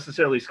them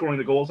necessarily scoring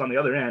the goals on the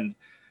other end,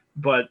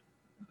 but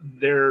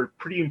they're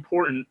pretty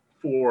important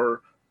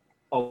for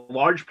a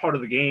large part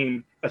of the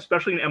game,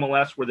 especially in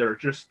MLS where there are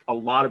just a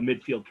lot of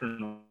midfield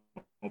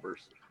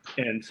turnovers.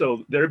 And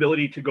so their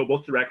ability to go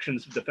both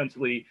directions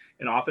defensively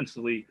and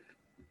offensively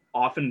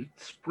often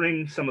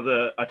spring some of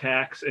the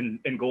attacks and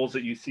goals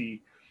that you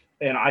see.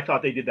 And I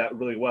thought they did that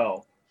really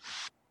well.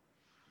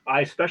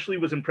 I especially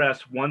was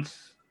impressed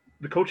once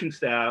the coaching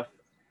staff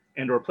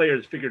and or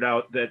players figured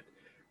out that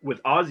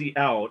with Ozzy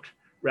out,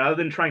 rather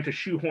than trying to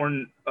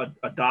shoehorn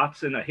a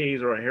Dotson, a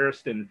Hayes, or a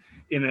Hairston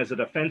in as a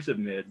defensive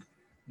mid,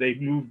 they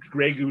moved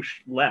Grey Goose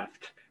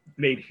left,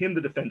 made him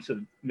the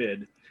defensive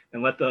mid,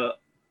 and let the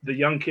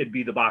young kid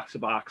be the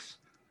box-to-box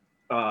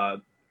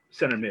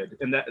center mid.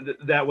 And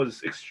that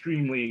was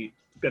extremely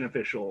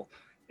beneficial.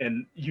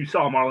 And you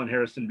saw Marlon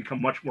Hairston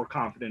become much more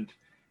confident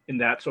in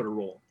that sort of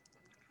role.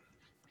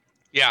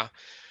 Yeah,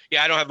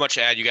 I don't have much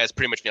to add. You guys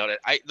pretty much nailed it.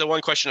 The one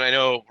question, I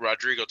know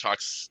Rodrigo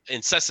talks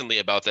incessantly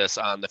about this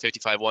on the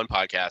 55-1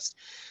 podcast,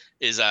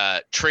 is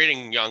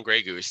trading young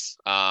Grey Goose.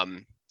 I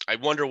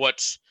wonder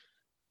what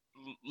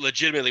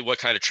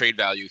kind of trade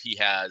value he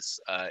has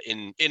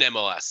in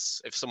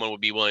MLS, if someone would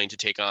be willing to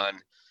take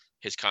on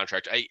his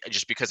contract.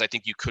 Just because I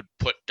think you could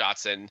put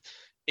Dotson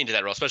into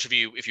that role,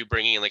 especially if you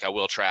bring in like a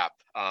Will Trapp.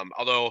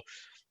 Although,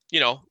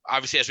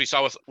 obviously as we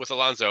saw with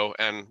Alonso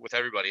and with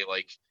everybody,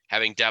 like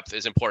having depth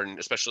is important,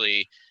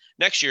 especially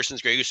next year since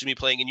Grey Goose will be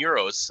playing in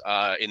Euros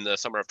in the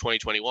summer of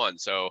 2021.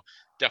 So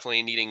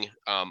definitely needing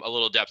a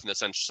little depth in the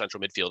central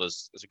midfield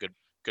is a good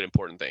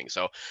important thing.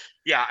 So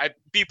yeah,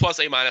 B+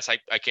 A-.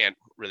 I can't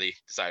really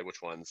decide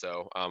which one.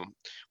 So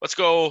let's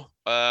go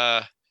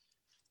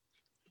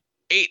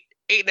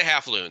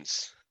 8.5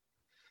 loons.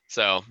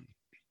 So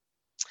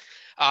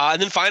and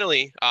then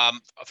finally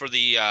for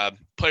the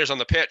players on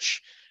the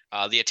pitch,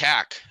 the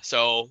attack.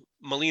 So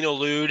Molino,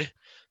 Lude,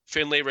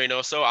 Finlay,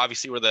 Reynoso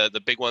obviously were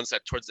the big ones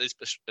that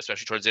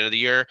especially towards the end of the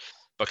year.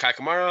 But Kai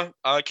Kamara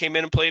came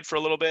in and played for a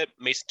little bit.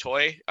 Mason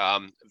Toy,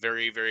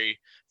 very, very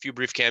few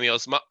brief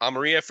cameos.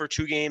 Maria for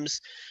 2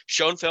 games.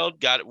 Schoenfeld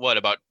got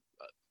about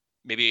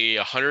maybe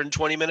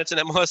 120 minutes in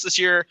MLS this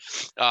year.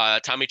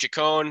 Tommy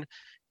Chacon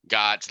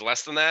got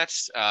less than that,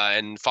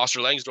 and Foster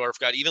Langsdorff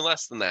got even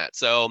less than that.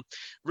 So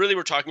really,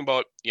 we're talking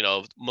about,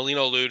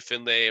 Molino, Lude,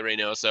 Finlay,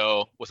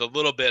 Reynoso, with a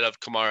little bit of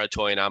Kamara,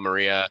 Toy, and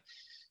Amaria.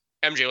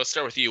 MJ, let's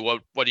start with you.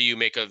 What do you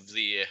make of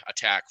the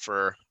attack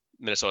for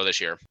Minnesota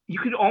this year? You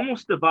could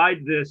almost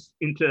divide this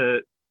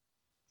into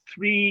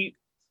 3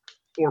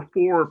 or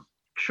 4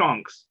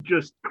 chunks,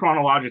 just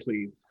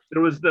chronologically.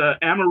 There was the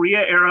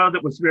Amaria era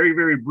that was very,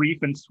 very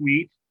brief and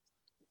sweet.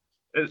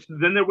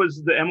 Then there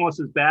was the MLS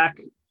is back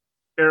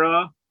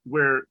era,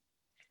 where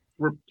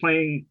we're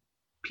playing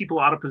people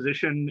out of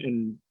position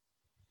and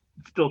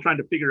still trying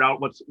to figure out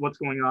what's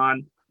going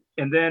on.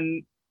 And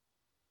then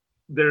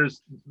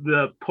there's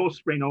the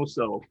post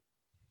Reynoso,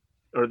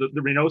 or the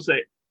Reynoso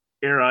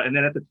era. And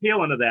then at the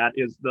tail end of that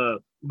is the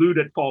Lude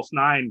at false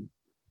 9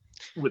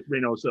 with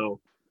Reynoso.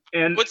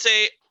 And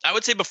I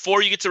would say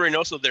before you get to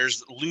Reynoso,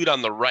 there's Lude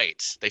on the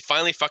right. They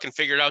finally fucking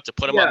figured out to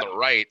put him on the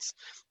right,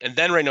 and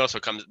then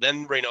Reynoso comes.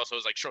 Then Reynoso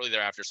is like shortly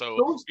thereafter. So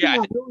those two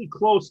are really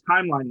close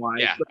timeline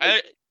wise. Yeah,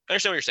 I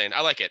understand what you're saying.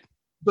 I like it.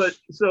 But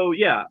so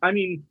yeah, I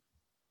mean,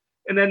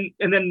 and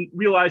then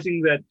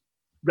realizing that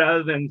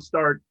rather than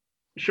start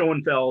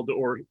Schoenfeld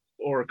or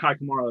Kai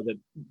Kamara, that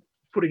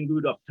putting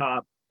Lude up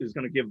top is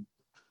going to give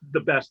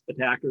the best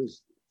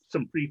attackers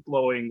some free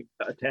flowing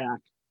attack,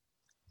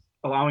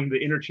 allowing the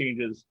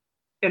interchanges.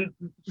 And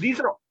these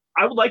are,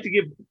 I would like to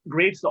give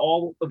grades to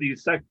all of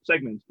these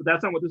segments, but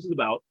that's not what this is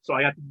about. So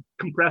I have to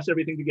compress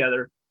everything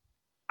together.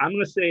 I'm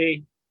going to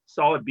say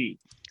solid B.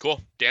 Cool.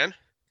 Dan?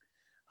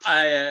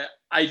 I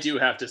do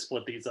have to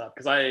split these up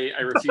because I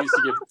refuse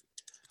to give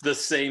the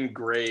same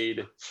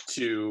grade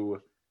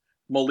to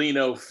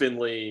Molino,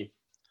 Finley,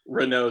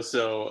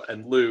 Reynoso,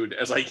 and Lude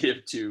as I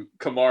give to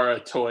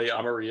Kamara, Toy,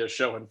 Amaria,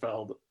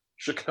 Schoenfeld,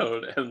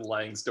 Chacon, and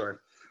Langsdorff.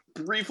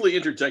 Briefly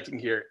interjecting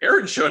here,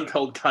 Aaron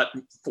Schoenfeld got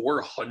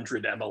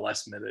 400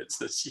 MLS minutes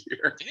this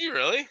year. Did he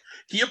really?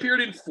 He appeared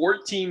in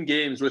 14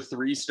 games with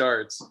 3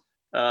 starts.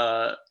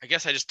 I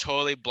guess I just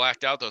totally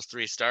blacked out those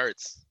 3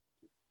 starts.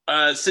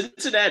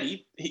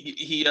 Cincinnati,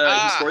 he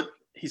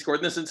scored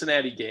in the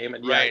Cincinnati game,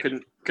 and right. I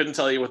couldn't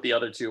tell you what the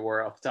other 2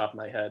 were off the top of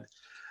my head.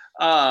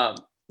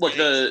 Look,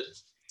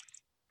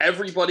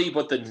 everybody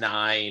but the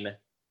 9,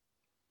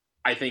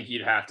 I think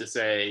you'd have to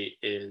say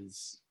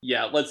is,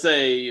 let's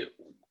say,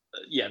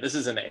 this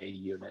is an A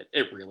unit.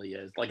 It really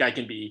is. Like I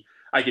can be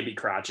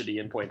crotchety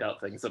and point out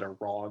things that are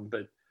wrong,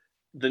 but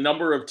the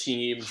number of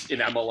teams in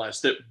MLS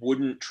that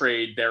wouldn't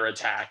trade their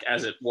attack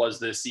as it was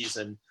this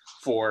season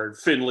for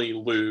Finley,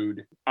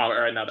 Lude,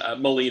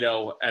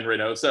 Molino, and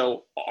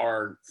Reynoso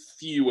are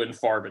few and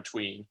far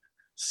between.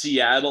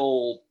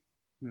 Seattle,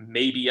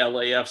 maybe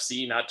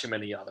LAFC, not too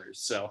many others.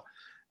 So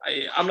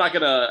I'm not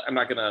gonna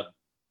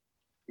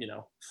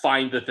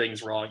find the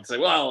things wrong and say,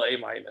 well, A-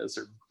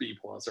 or B+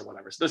 or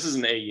whatever. So this is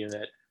an A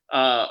unit.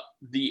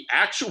 The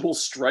actual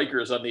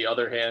strikers, on the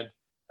other hand,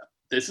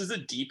 this is a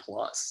D+.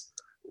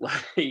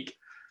 Like,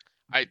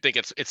 I think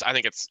it's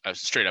a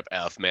straight up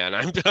F, man.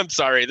 I'm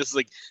sorry. This is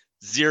like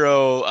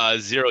zero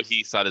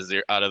Heaths out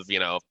of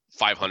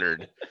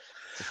 500.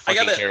 I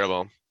got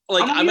terrible.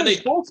 Like I'm gonna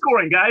goal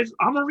scoring, guys.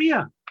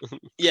 Amaria.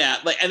 Yeah,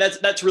 and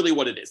that's really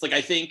what it is. Like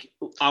I think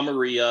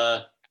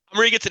Amaria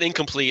gets an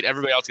incomplete.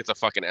 Everybody else gets a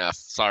fucking F.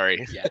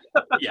 Sorry.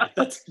 Yeah,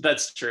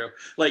 that's true.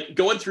 Like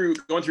going through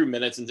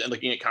minutes and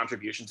looking at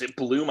contributions, it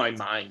blew my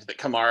mind that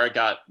Kamara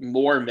got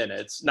more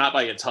minutes, not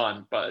by a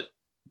ton, but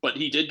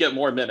he did get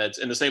more minutes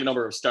in the same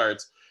number of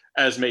starts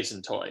as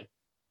Mason Toy,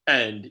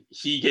 and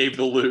he gave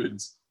the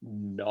Ludes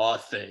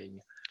nothing.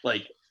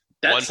 Like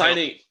that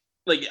signing.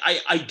 Like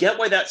I get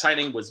why that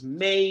signing was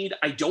made.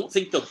 I don't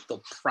think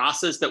the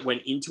process that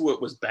went into it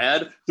was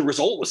bad. The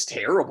result was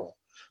terrible.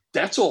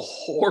 That's a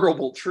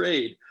horrible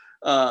trade.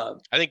 I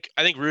think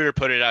Reuter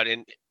put it out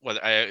in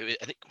what I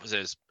think was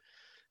his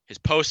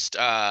post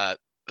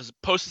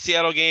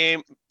Seattle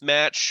game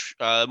match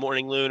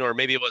Morning Loon, or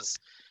maybe it was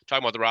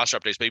talking about the roster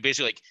updates. But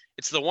basically,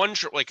 it's the one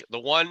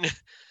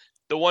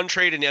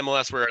trade in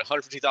MLS where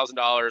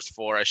 $150,000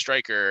 for a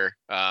striker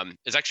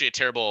is actually a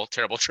terrible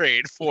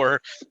trade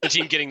for the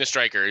team getting the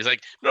striker. He's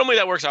like, normally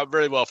that works out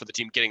very well for the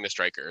team getting the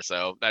striker.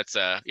 So that's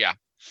yeah.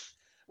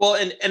 Well,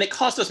 and it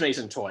cost us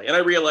Mason Toy, and I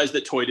realized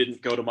that Toy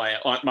didn't go to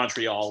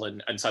Montreal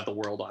and set the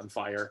world on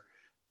fire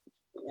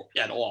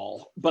at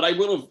all. But I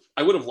would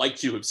have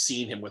liked to have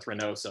seen him with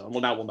Reynoso, and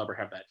now we'll never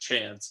have that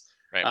chance.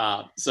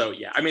 Right. So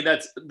yeah, I mean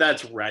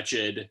that's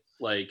wretched.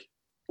 Like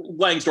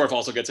Langsdorff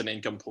also gets an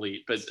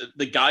incomplete, but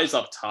the guys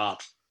up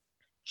top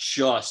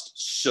just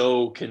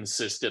so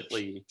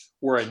consistently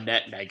were a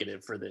net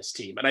negative for this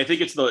team, and I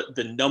think it's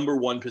the number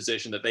one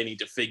position that they need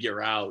to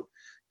figure out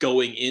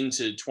going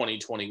into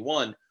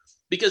 2021.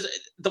 Because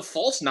the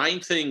false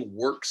 9 thing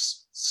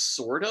works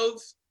sort of,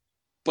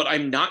 but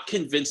I'm not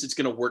convinced it's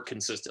going to work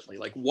consistently.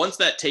 Like once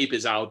that tape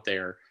is out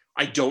there,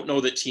 I don't know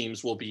that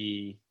teams will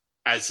be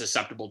as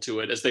susceptible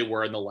to it as they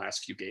were in the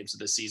last few games of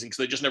this season because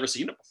they just never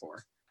seen it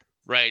before.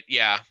 Right.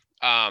 Yeah.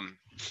 I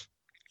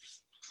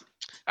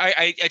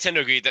tend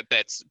to agree that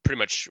that's pretty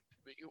much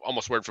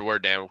almost word for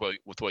word, Dan,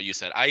 with what you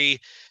said.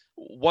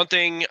 One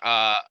thing,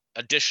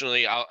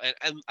 additionally,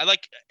 and I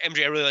like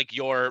MJ. I really like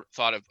your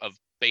thought of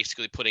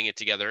basically putting it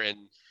together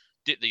in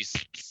these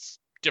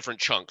different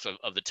chunks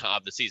of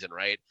the season,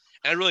 right?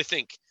 And I really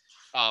think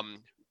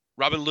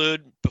Robin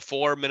Lod,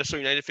 before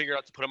Minnesota United figured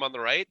out to put him on the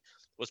right,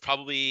 was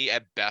probably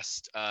at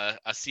best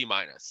a C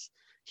minus.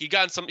 He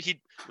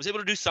was able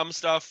to do some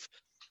stuff,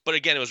 but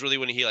again, it was really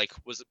when he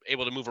was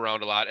able to move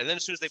around a lot. And then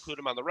as soon as they put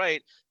him on the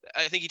right,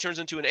 I think he turns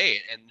into an A.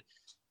 And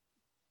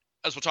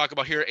as we'll talk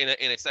about here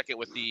in a second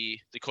with the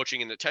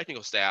coaching and the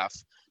technical staff,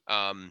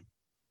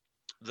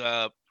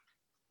 the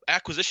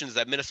acquisitions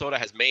that Minnesota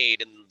has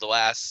made in the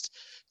last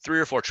 3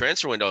 or 4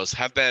 transfer windows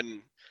have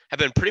been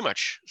pretty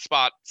much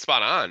spot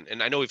on.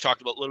 And I know we've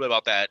talked a little bit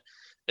about that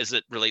as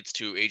it relates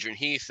to Adrian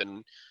Heath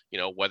and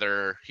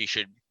whether he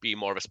should be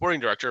more of a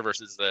sporting director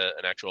versus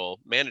an actual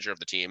manager of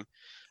the team.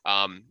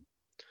 That's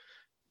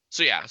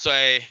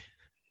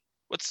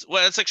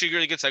actually a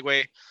really good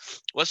segue.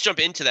 Let's jump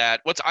into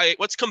that.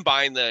 Let's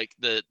combine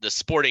the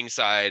sporting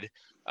side,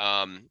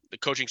 the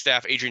coaching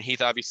staff, Adrian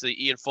Heath, obviously,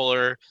 Ian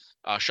Fuller,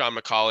 Sean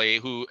McCauley,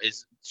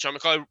 Sean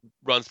McCauley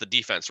runs the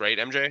defense, right,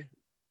 MJ?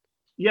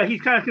 Yeah,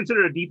 he's kind of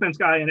considered a defense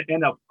guy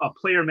and a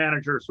player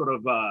manager, sort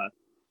of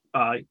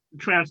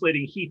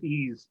translating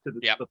Heathies to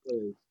the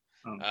players.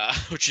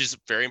 Which is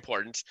very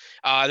important.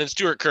 Then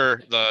Stuart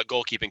Kerr, the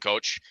goalkeeping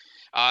coach.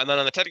 And then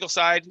on the technical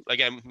side,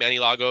 again, Manny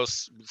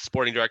Lagos,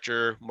 sporting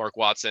director, Mark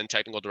Watson,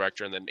 technical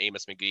director, and then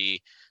Amos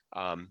McGee,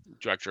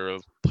 director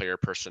of player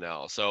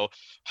personnel. So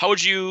how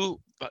would you,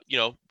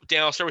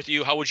 Dan, I'll start with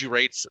you. How would you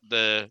rate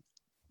the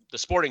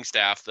sporting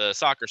staff, the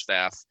soccer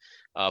staff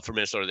for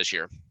Minnesota this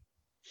year?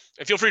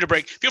 And feel free to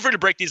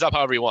break these up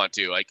however you want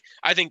to.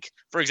 I think,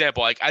 for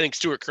example, I think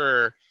Stuart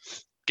Kerr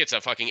gets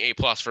a fucking A+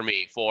 for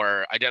me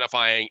for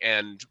identifying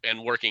and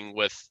working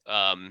with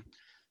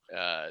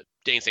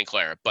Dane St.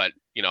 Clair, but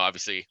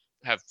obviously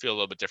feel a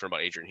little bit different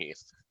about Adrian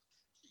Heath.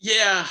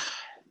 Yeah.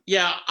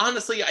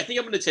 Honestly, I think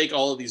I'm going to take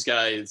all of these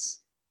guys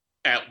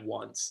at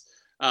once.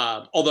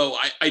 Although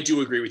I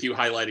do agree with you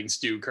highlighting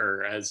Stu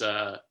Kerr as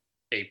a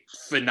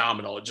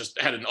phenomenal, just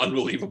had an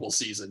unbelievable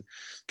season.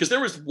 Because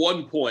there was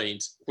one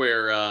point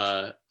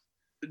where,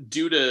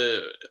 due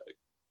to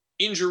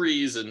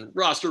injuries and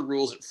roster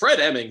rules, Fred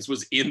Emmings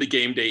was in the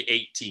game day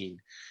 18.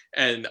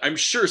 And I'm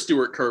sure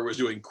Stuart Kerr was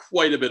doing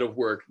quite a bit of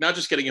work, not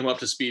just getting him up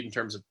to speed in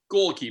terms of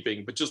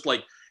goalkeeping, but just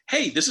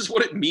hey, this is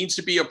what it means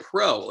to be a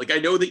pro. I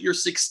know that you're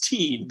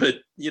 16, but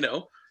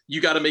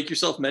you got to make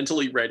yourself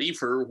mentally ready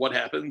for what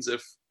happens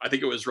if, I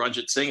think it was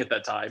Ranjit Singh at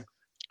that time,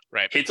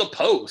 right, hits a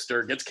post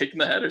or gets kicked in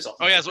the head or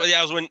something. Oh yeah,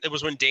 it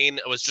was when Dane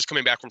was just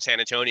coming back from San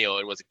Antonio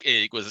and was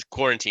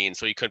quarantined,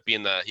 so he couldn't be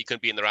in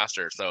the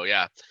roster. So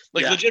yeah,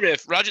 legit,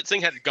 if Ranjit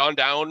Singh had gone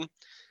down,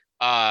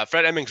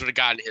 Fred Emmings would have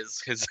gotten his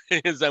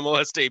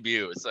MLS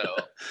debut.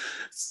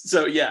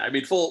 So yeah, I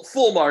mean,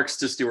 full marks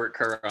to Stuart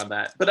Kerr on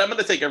that. But I'm going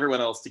to take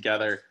everyone else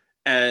together.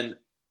 And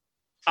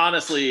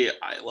honestly,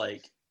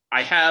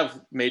 I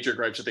have major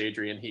gripes with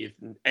Adrian Heath.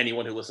 And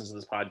anyone who listens to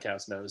this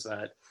podcast knows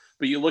that.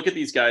 But you look at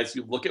these guys,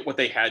 you look at what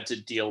they had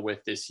to deal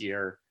with this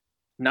year,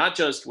 not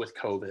just with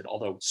COVID,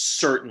 although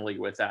certainly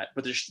with that,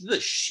 but the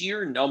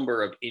sheer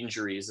number of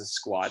injuries the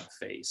squad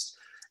faced.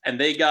 And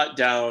they got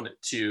down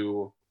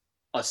to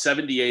a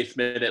 78th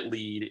minute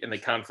lead in the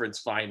conference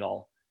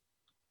final.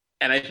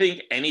 And I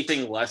think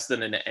anything less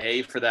than an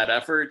A for that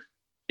effort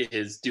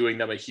is doing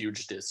them a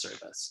huge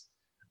disservice.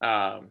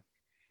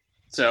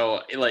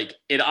 So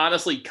it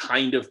honestly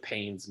kind of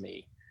pains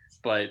me,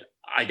 but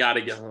I got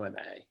to give them an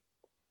A.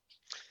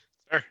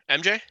 Sure.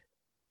 MJ?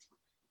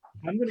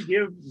 I'm going to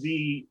give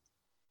the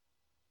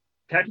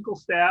technical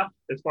staff,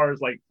 as far as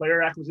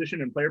player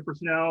acquisition and player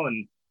personnel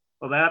and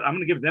all that, I'm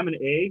going to give them an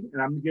A,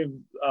 and I'm going to give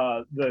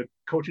the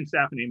coaching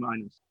staff an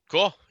A-.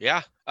 Cool.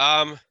 Yeah.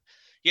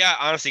 Yeah.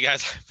 Honestly,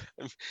 guys,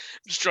 I'm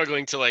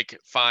struggling to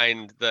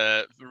find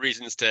the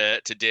reasons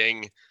to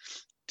ding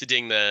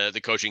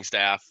the coaching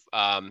staff,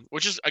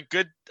 which is a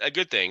good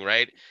thing,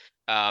 right?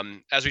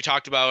 As we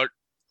talked about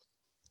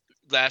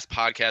last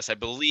podcast, I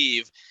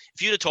believe,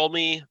 if you'd have told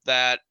me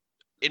that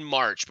in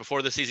March,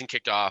 before the season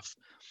kicked off,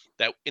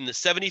 that in the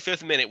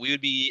 75th minute we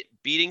would be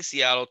beating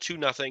Seattle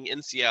 2-0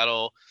 in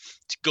Seattle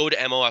to go to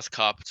MLS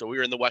Cup. So we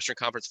were in the Western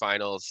Conference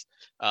Finals.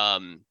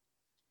 Even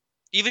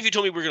if you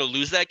told me we were going to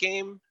lose that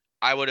game,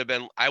 I would have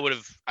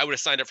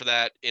signed up for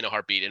that in a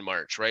heartbeat in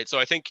March, right? So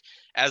I think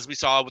as we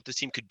saw what this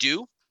team could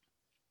do,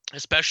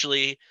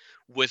 especially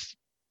with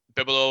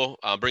Bibolo,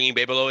 bringing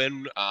Bibolo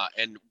in,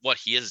 and what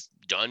he has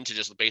done to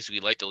just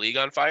basically light the league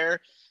on fire,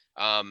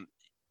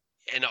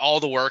 and all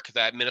the work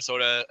that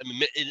Minnesota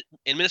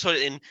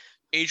in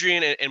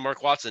Adrian and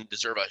Mark Watson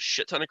deserve a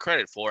shit ton of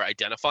credit for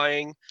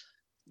identifying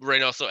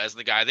Reynoso as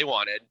the guy they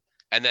wanted,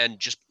 and then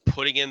just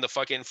putting in the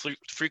fucking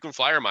frequent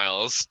flyer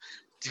miles,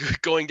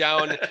 going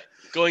down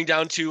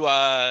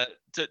to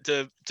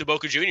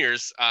Boca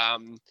Juniors,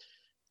 to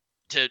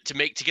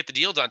get the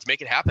deal done, to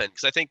make it happen.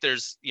 Because I think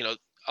there's,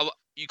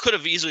 you could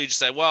have easily just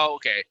said, well,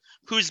 okay,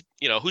 who's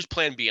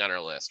plan B on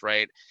our list,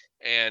 right?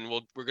 And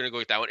we're gonna go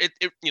with that one.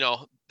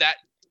 That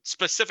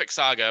specific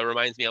saga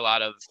reminds me a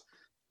lot of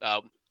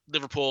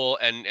Liverpool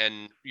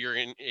and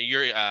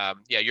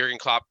Jurgen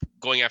Klopp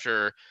going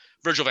after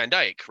Virgil van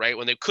Dijk, right?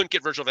 When they couldn't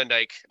get Virgil van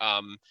Dijk,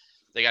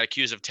 they got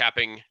accused of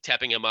tapping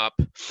him up,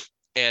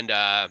 and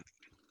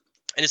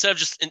instead of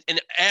just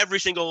and every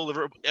single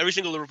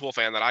Liverpool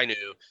fan that I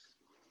knew,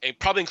 and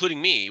probably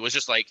including me, was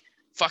just like,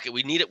 fuck it,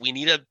 we need a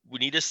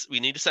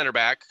center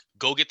back.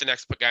 Go get the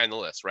next guy on the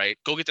list, right?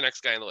 Go get the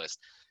next guy on the list.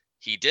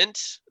 He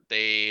didn't.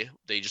 They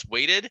just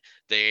waited.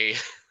 They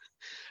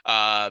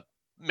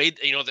made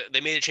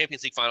a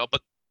Champions League final,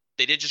 but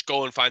they did just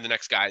go and find the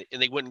next guy,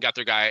 and they went and got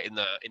their guy in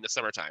the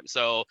summertime.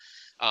 So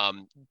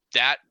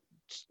that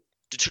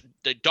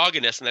the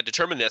doggedness and that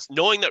determinedness,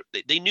 knowing that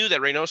they knew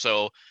that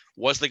Reynoso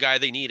was the guy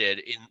they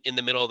needed in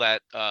the middle of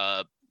that,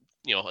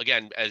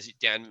 again, as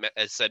Dan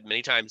has said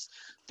many times,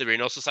 the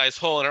Reynoso-sized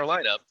hole in our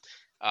lineup,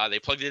 they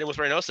plugged it in with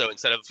Reynoso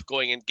instead of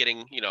going and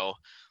getting,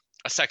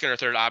 a second or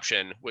third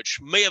option, which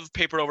may have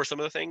papered over some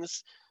of the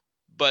things,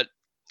 but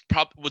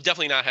would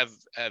definitely not have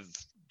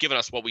given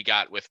us what we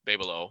got with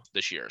Babelo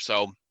this year.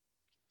 So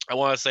I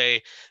want to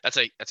say that's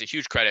a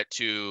huge credit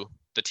to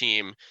the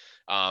team,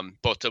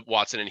 both to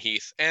Watson and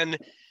Heath. And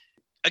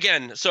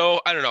again, so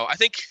I don't know. I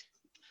think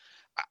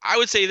I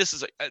would say this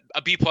is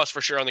a B+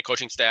 for sure on the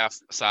coaching staff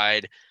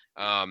side.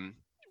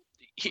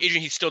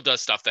 Adrian Heath still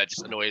does stuff that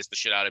just annoys the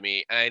shit out of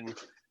me, and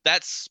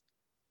that's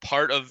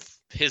part of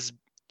his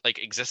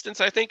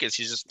existence. I think is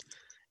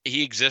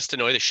he exists to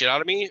annoy the shit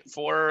out of me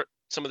for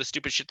some of the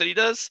stupid shit that he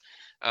does.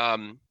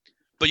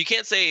 But you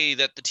can't say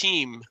that the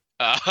team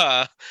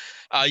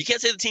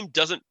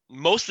doesn't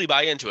mostly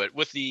buy into it,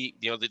 with the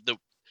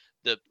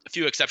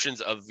few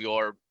exceptions of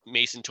your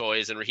Mason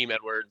Toys and Raheem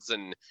Edwards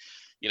and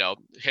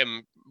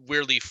him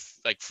weirdly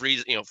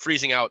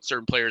freezing out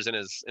certain players in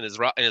his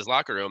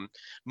locker room.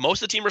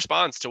 Most of the team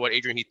responds to what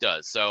Adrian Heath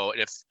does. So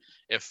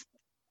if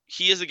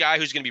he is a guy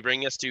who's going to be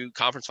bringing us to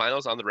conference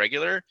finals on the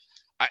regular,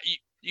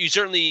 there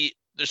certainly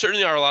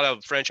are a lot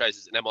of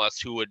franchises in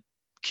MLS who would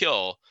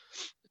kill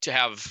to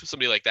have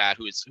somebody like that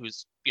who's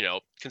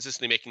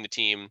consistently making the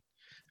team.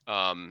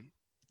 Now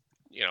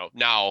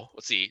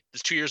let's see,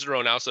 it's 2 years in a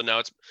row now, so now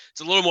it's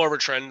a little more of a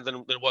trend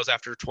than it was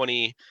after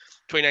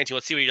 2019.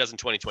 Let's see what he does in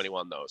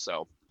 2021 though.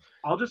 So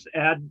I'll just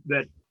add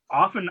that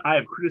often I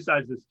have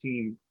criticized this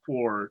team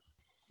for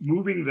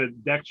moving the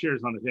deck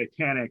chairs on the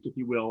Titanic, if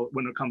you will,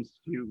 when it comes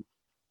to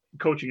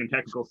coaching and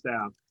technical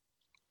staff.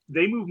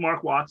 They moved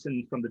Mark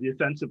Watson from the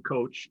defensive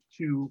coach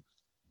to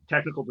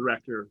technical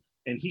director,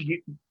 and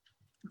he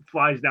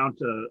flies down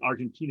to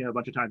Argentina a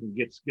bunch of times and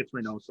gets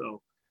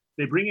Reynoso.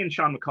 They bring in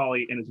Sean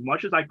McCauley, and as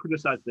much as I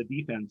criticize the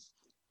defense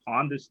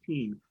on this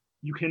team,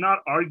 you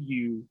cannot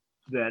argue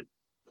that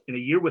in a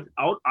year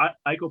without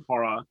Iko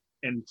Para,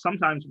 and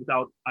sometimes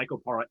without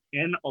Iko Para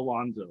and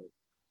Alonso,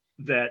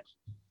 that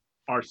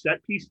our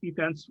set piece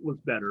defense was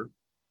better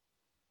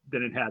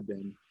than it had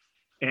been.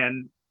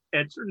 And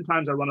at certain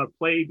times, our run of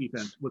play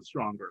defense was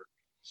stronger.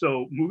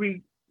 So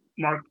moving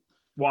Mark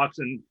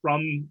Watson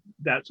from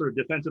that sort of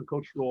defensive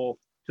coach role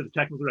to the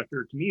technical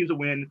director, to me, is a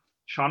win.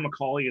 Sean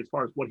McCauley, as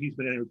far as what he's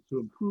been able to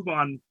improve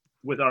on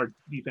with our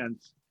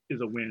defense, is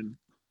a win.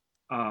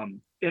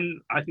 And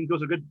I think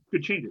those are good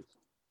changes.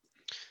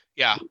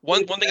 Yeah,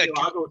 one thing I do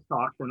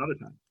talk for another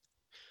time.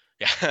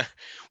 Yeah,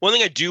 one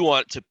thing I do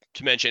want to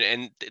mention,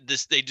 and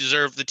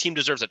the team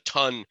deserves a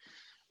ton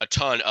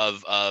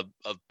of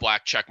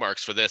black check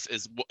marks for this,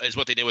 is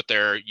what they did with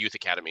their youth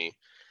academy,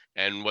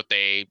 and what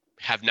they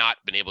have not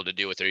been able to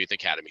do with their youth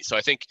academy. So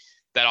I think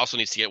that also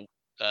needs to get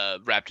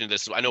wrapped into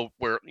this. I know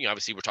we're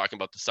obviously we're talking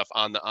about the stuff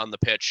on the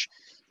pitch,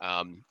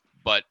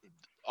 but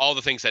all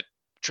the things that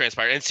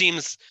transpired, and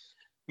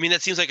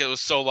that seems like it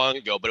was so long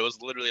ago, but it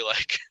was literally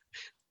like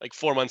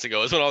 4 months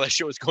ago is when all that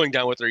shit was going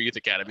down with their youth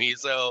academy.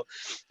 So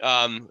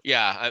again,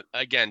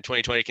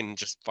 2020 can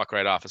just fuck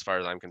right off as far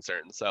as I'm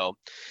concerned. So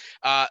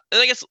and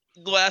I guess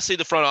lastly,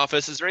 the front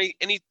office, is there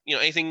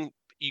anything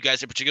you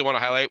guys in particular want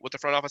to highlight with the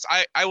front office?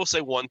 I will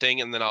say one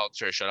thing, and then I'll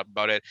sort of shut up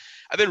about it.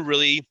 I've been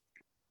really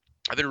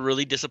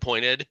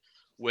disappointed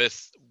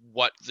with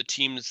what the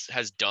teams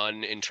has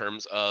done in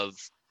terms of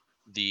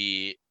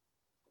the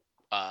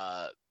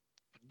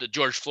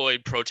George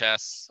Floyd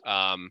protests,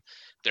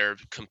 their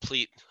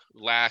complete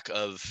lack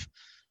of,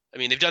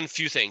 they've done a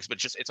few things, but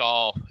just it's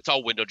all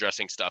window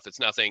dressing stuff. It's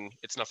nothing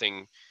it's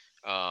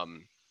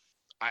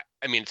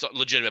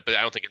legitimate, but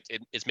I don't think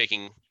it's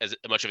making as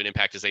much of an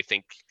impact as they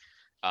think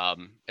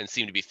and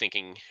seem to be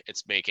thinking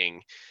it's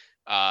making.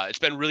 It's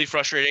been really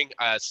frustrating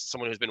as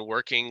someone who's been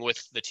working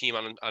with the team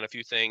on a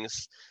few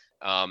things.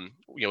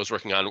 Was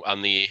working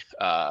on the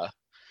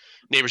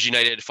Neighbors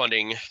United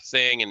funding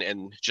thing,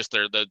 and just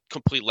the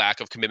complete lack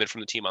of commitment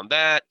from the team on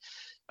that.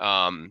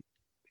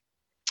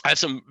 I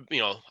have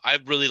I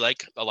really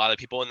like a lot of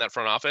people in that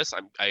front office.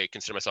 I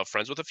consider myself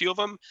friends with a few of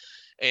them,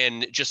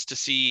 and just to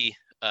see,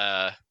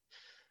 I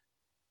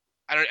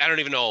don't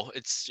even know.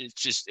 It's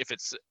just if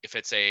it's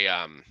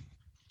a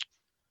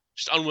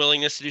just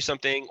unwillingness to do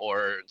something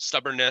or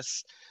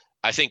stubbornness.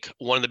 I think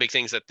one of the big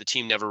things that the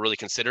team never really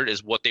considered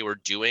is what they were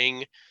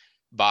doing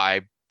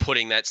by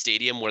putting that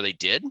stadium where they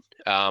did.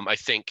 I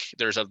think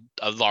there's a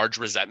large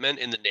resentment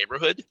in the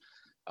neighborhood,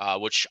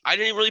 which I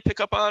didn't really pick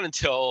up on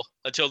until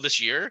this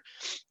year.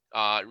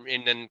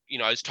 And then,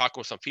 I was talking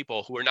with some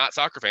people who are not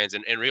soccer fans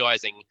and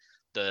realizing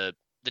the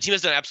team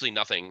has done absolutely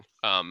nothing,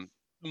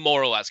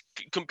 more or less,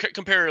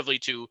 comparatively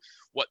to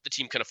what the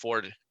team can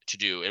afford to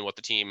do and what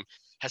the team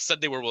has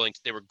said they were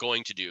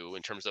going to do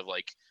in terms of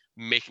like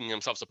making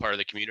themselves a part of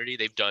the community.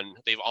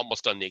 They've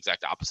almost done the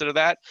exact opposite of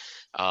that.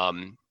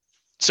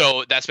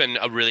 So that's been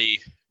a really,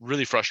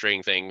 really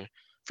frustrating thing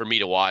for me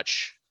to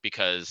watch,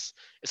 because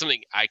it's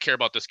something I care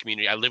about. This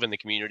community, I live in the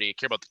community, I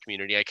care about the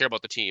community, I care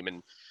about the team,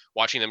 and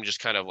watching them just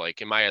kind of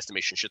like, in my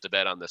estimation, shit the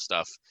bed on this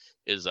stuff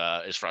is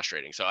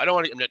frustrating. So I don't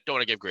want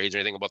to give grades or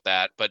anything about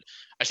that, but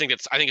I think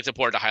it's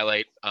important to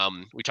highlight.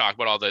 We talk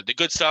about all the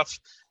good stuff.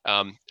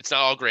 It's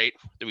not all great.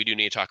 That we do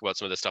need to talk about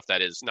some of the stuff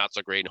that is not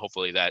so great, and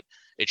hopefully that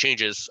it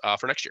changes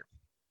for next year.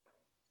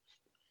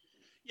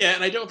 Yeah,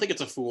 and I don't think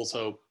it's a fool's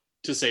hope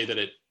to say that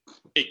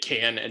it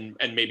can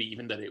and maybe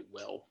even that it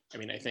will. I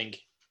mean, I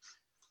think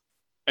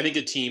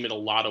the team in a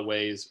lot of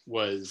ways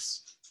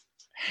was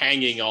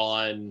hanging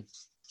on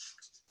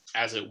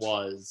as it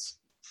was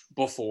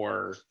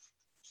before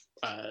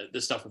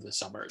the stuff of the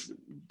summer,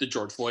 the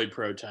George Floyd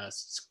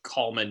protests,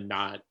 Coleman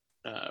not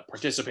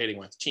participating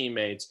with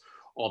teammates,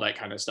 all that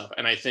kind of stuff.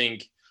 And I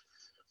think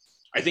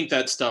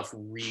that stuff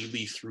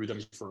really threw them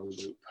for a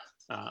loop.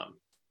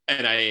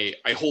 And I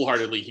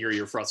wholeheartedly hear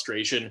your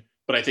frustration,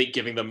 but I think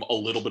giving them a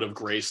little bit of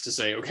grace to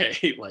say,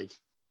 okay, like,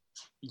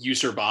 you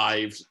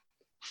survived,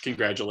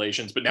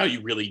 congratulations, but now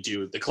you really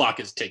do. The clock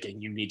is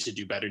ticking. You need to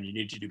do better, and you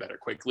need to do better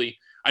quickly.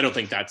 I don't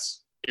think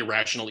that's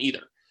irrational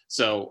either.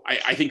 So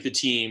I think the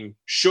team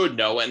should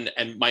know, and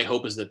my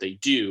hope is that they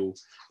do,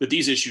 that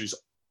these issues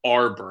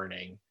are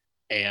burning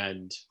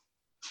and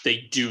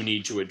they do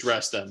need to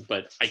address them.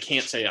 But I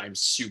can't say I'm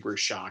super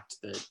shocked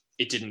that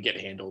it didn't get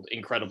handled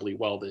incredibly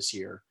well this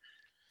year,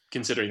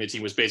 considering the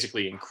team was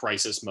basically in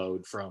crisis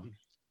mode from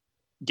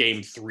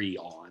game 3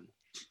 on.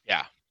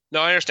 Yeah,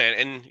 no, I understand.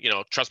 And,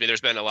 trust me, there's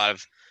been a lot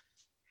of,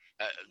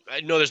 I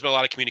know there's been a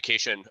lot of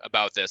communication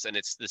about this, and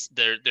it's this,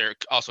 they're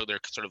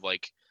sort of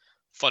like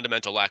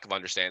fundamental lack of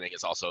understanding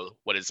is also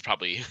what is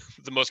probably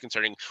the most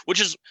concerning,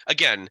 which is,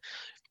 again,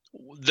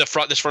 this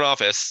front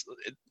office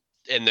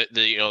and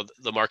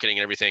the marketing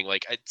and everything.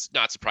 Like, it's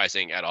not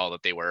surprising at all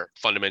that they were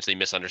fundamentally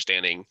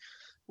misunderstanding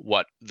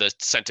what the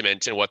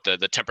sentiment and what the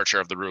temperature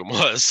of the room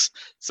was.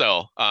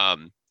 So,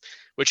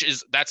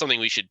 that's something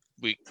we should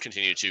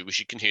continue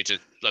to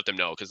let them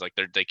know, because like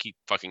they keep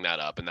fucking that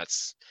up, and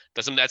that's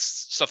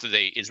stuff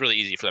that is really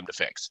easy for them to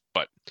fix.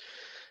 But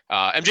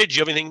MJ, do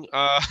you have anything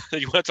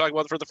that you want to talk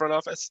about for the front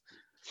office?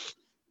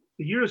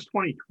 The year is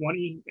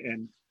 2020,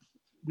 and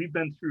we've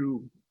been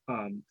through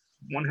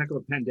one heck of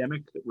a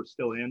pandemic that we're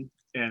still in.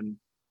 And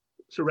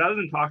so rather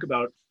than talk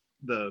about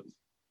the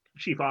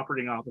chief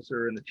operating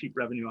officer and the chief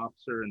revenue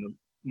officer and the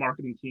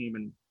marketing team,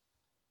 and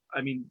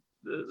I mean,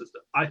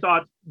 I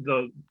thought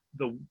the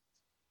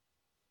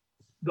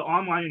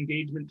online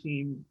engagement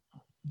team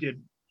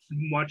did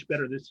much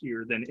better this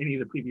year than any of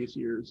the previous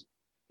years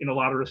in a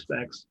lot of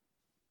respects.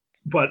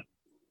 But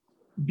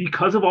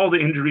because of all the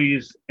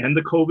injuries and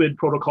the COVID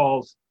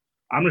protocols,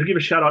 I'm going to give a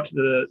shout out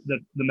to the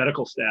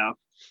medical staff.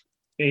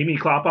 Amy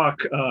Kloppach,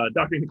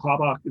 Dr. Amy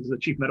Kloppach is the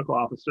chief medical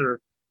officer.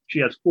 She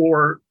has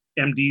 4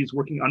 MDs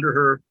working under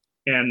her,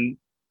 and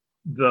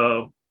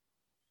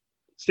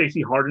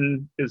Stacy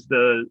Harden is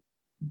the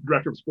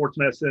director of sports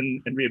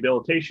medicine and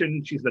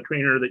rehabilitation. She's the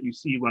trainer that you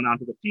see run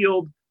onto the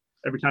field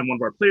every time one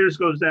of our players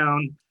goes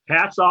down.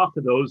 Hats off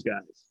to those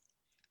guys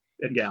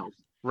and gals.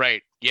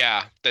 Right.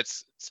 Yeah.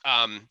 That's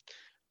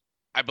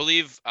I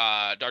believe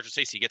Dr.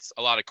 Stacy gets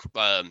a lot of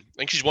I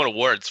think she's won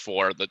awards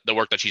for the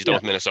work that she's done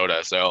with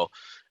Minnesota. So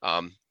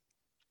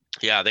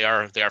yeah, they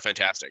are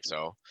fantastic.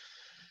 So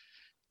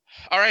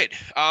all right.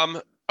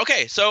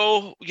 Okay,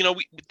 so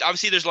we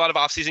obviously there's a lot of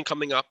offseason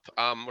coming up.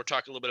 We're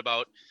talking a little bit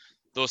about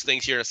those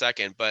things here in a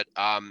second, but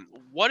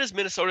what does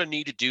Minnesota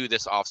need to do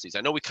this offseason?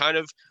 I know we kind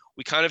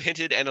of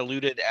hinted and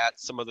alluded at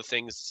some of the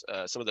things,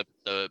 some of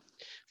the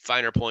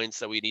finer points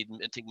that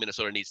I think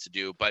Minnesota needs to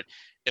do. But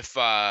if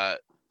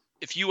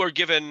you are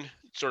given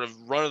sort of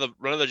run of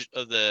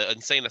the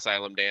insane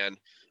asylum, Dan,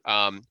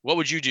 what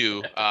would you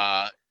do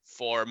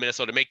for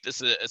Minnesota to make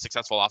this a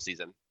successful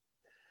offseason?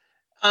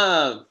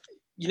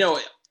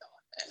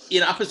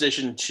 In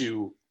opposition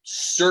to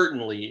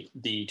certainly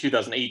the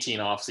 2018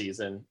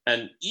 offseason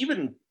and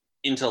even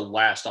into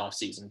last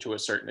offseason to a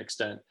certain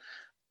extent,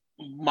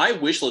 my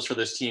wish list for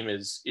this team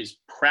is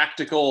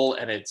practical,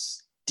 and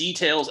it's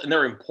details, and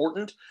they're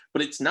important,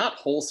 but it's not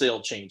wholesale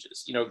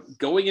changes.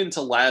 Going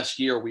into this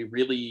year, we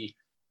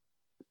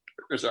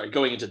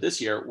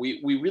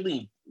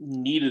really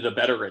needed a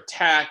better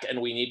attack, and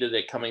we needed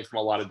it coming from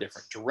a lot of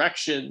different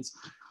directions.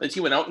 The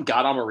team went out and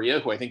got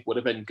Amaria, who I think would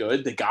have been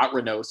good. They got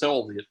Reynoso,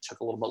 although it took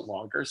a little bit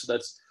longer. So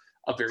that's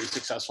a very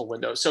successful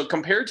window. So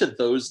compared to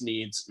those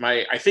needs,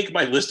 I think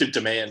my list of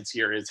demands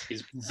here is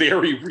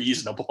very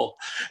reasonable,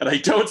 and I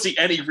don't see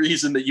any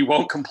reason that you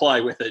won't comply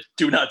with it.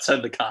 Do not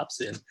send the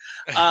cops in.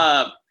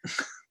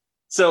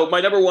 So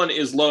my number one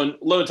is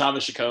loan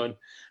Thomas Chacon.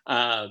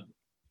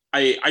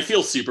 I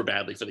feel super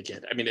badly for the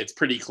kid. I mean, it's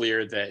pretty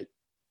clear that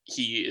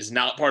he is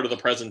not part of the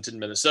present in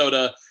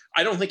Minnesota.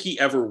 I don't think he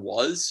ever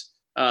was.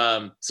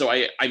 So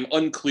I'm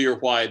unclear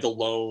why the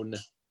loan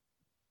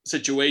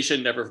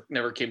situation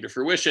never came to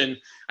fruition.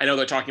 I know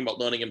they're talking about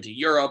loaning him to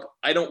Europe.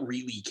 I don't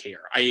really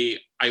care. I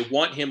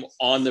want him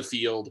on the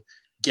field,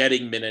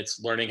 getting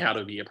minutes, learning how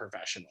to be a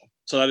professional.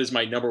 So that is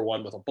my number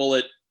one with a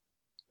bullet.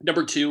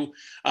 Number two,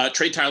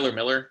 trade Tyler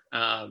Miller.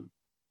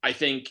 I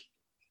think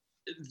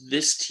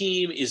this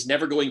team is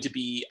never going to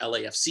be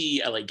LAFC,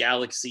 LA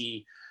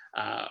Galaxy,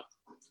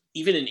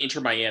 even in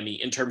Inter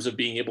Miami in terms of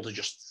being able to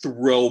just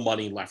throw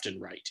money left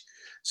and right.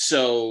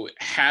 So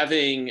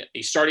having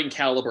a starting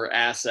caliber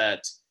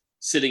asset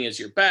sitting as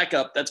your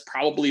backup, that's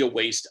probably a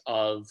waste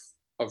of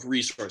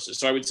resources.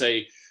 So I would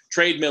say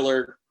trade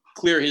Miller,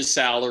 clear his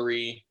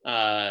salary.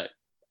 I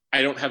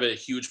don't have a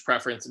huge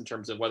preference in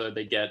terms of whether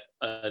they get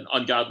an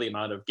ungodly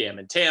amount of Gam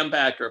and Tam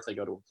back or if they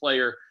go to a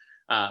player,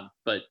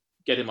 but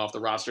get him off the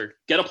roster.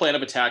 Get a plan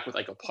of attack with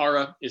Ike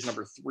Opara is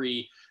number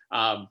three.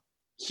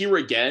 Here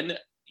again,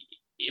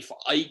 if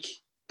Ike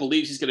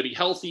believes he's going to be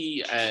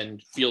healthy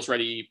and feels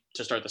ready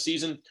to start the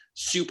season,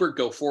 super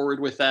go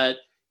forward with that.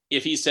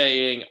 If he's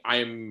saying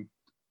I'm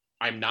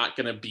not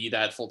going to be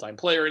that full-time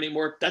player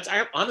anymore, that's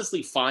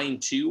honestly fine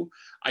too.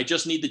 I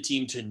just need the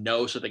team to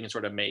know so they can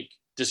sort of make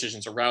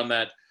decisions around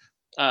that.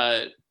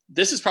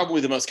 This is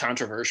probably the most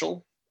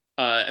controversial,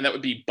 and that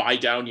would be buy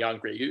down Jan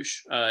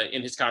Gregush.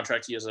 In his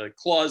contract, he has a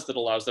clause that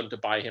allows them to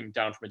buy him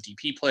down from a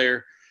DP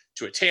player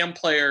to a TAM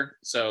player.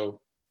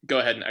 So go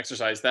ahead and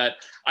exercise that.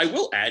 I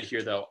will add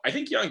here, though, I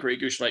think Jan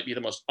Gregush might be the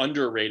most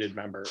underrated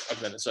member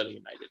of Minnesota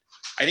United.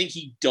 I think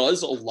he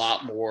does a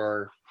lot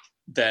more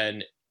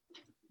than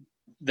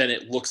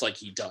it looks like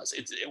he does.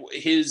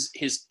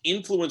 His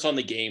influence on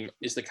the game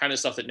is the kind of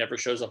stuff that never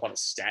shows up on a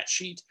stat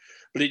sheet,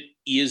 but it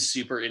is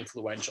super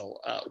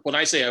influential. When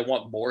I say I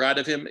want more out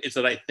of him, it's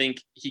that I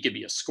think he could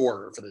be a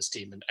scorer for this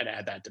team and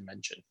add that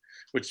dimension,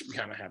 which we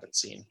kind of haven't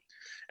seen.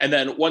 And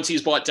then once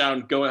he's bought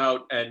down, go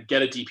out and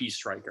get a DP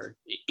striker.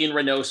 In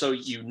Reynoso,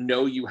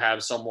 you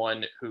have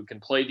someone who can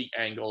play the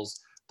angles,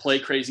 play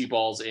crazy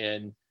balls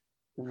in,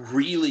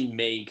 really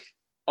make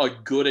a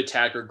good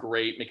attacker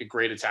great, make a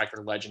great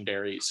attacker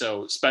legendary.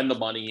 So spend the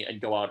money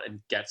and go out and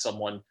get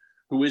someone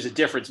who is a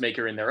difference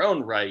maker in their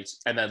own right,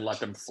 and then let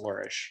them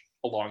flourish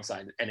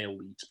alongside an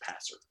elite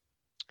passer.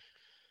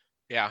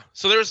 Yeah.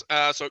 So there's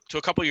so to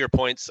a couple of your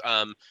points,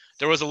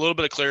 there was a little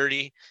bit of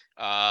clarity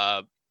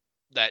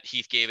that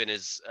Heath gave in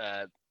his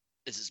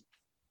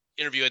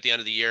interview at the end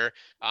of the year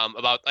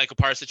about Ike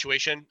Opara's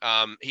situation.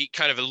 He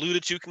kind of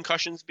alluded to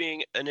concussions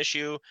being an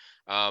issue.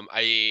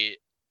 I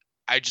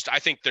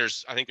think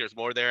there's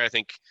more there. I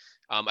think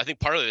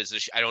part of it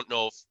is I don't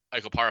know if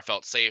Ike Opara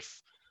felt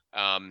safe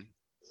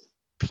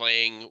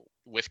playing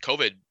with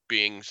COVID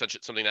being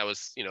something that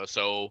was,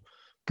 so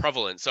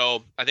prevalent.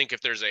 So I think if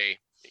there's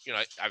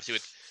obviously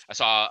I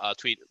saw a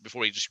tweet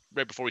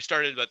right before we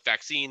started, but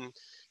vaccine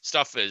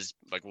stuff is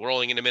like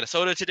rolling into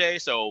Minnesota today.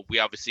 So we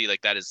obviously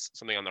that is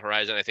something on the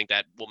horizon. I think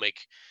that will make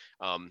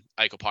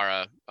Ike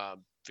Opara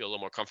feel a little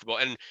more comfortable.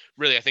 And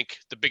really, I think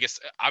the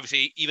biggest,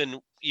 obviously, even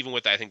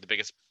with that, I think the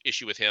biggest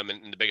issue with him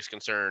and the biggest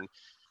concern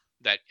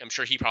that I'm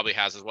sure he probably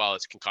has as well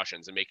is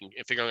concussions and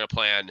figuring a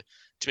plan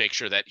to make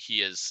sure that he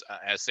is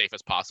as safe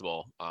as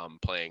possible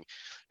playing.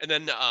 And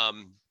then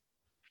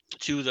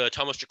to the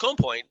Thomas Chacon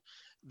point,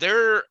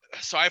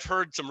 so I've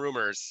heard some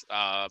rumors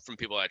from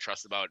people I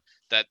trust about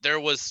that there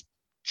was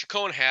a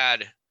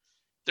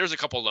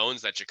couple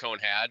loans that Chacon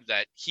had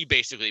that he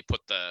basically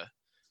put the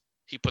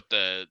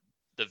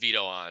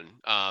veto on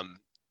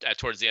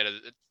towards the end of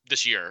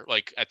this year,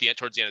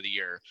 towards the end of the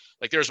year.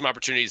 There were some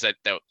opportunities that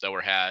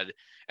were had,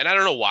 and I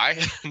don't know why.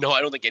 No,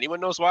 I don't think anyone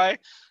knows why.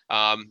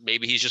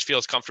 Maybe he just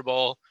feels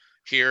comfortable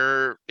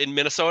here in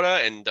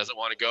Minnesota and doesn't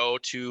want to go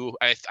to.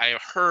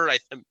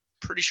 I'm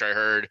pretty sure I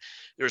heard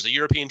there was a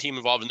European team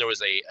involved and there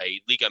was a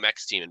Liga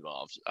MX team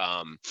involved.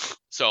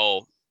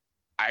 So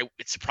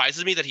it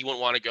surprises me that he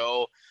wouldn't want to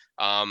go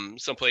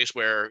someplace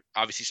where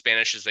obviously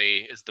Spanish is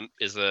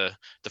the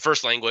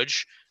first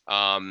language,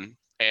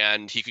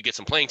 and he could get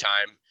some playing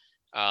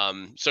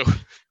time. So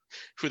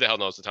who the hell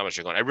knows the Thomas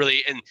Chacon?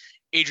 And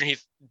Adrian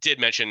Heath did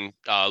mention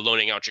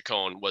loaning out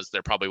Chacon was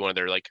probably one of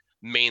their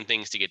main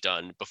things to get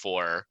done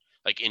before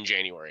in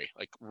January,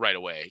 right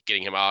away,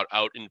 getting him out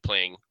and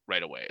playing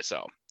right away.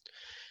 So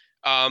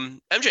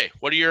MJ,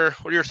 what are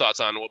your thoughts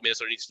on what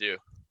Minnesota needs to do?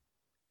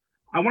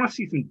 I want to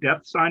see some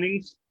depth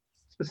signings,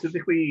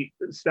 specifically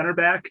center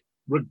back,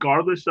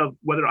 regardless of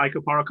whether Ike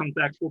Opara comes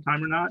back full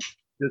time or not.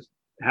 Just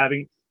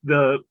having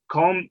the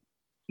Colm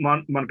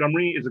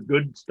Montgomery is a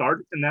good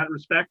start in that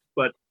respect,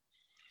 but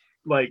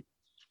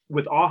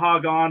with Aha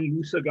gone,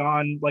 Musa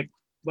gone,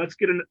 let's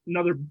get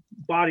another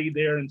body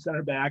there in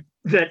center back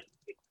that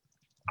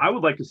I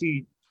would like to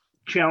see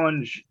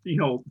challenge,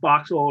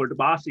 Boxall or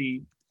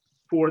Dabasi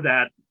for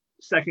that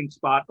second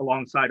spot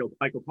alongside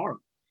Iko Para.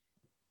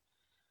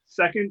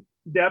 Second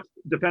depth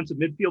defensive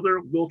midfielder,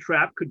 Will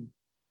Trapp could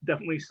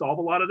definitely solve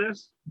a lot of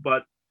this,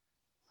 but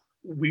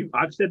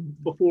I've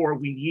said before,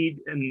 we need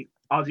an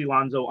Ozzy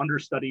Alonso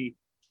understudy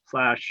 /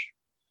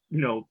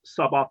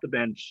 sub off the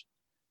bench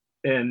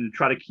and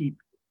try to keep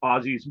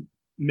Ozzy's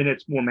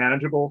minutes more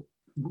manageable.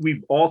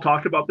 We've all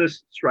talked about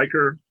this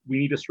striker. We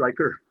need a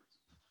striker.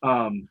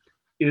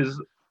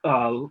 Is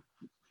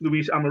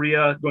Luis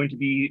Amaria going to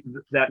be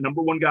that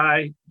number one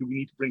guy? Do we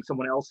need to bring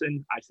someone else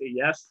in? I say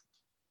yes.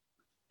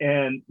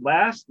 And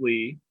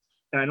lastly,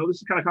 and I know this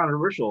is kind of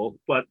controversial,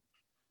 but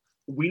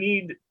we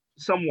need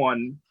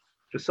someone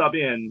to sub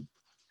in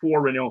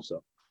for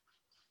Reynoso.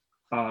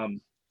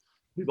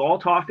 We've all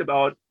talked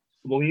about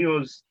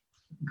Molino's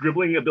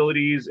dribbling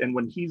abilities, and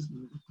when he's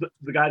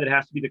the guy that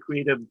has to be the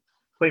creative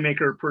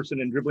playmaker person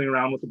and dribbling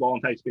around with the ball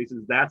in tight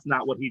spaces, that's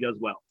not what he does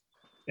well.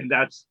 And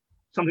that's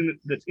something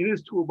that's in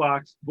his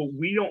toolbox, but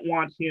we don't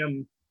want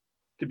him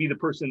to be the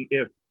person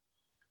if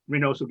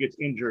Reynoso gets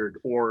injured,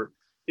 or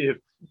if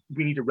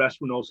we need to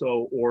rest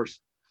Reynoso, or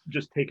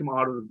just take him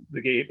out of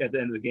the game at the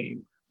end of the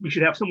game. We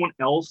should have someone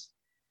else,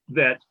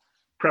 that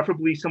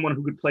preferably someone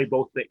who could play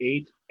both the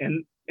 8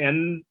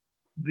 and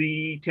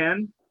the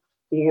 10,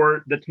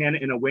 or the 10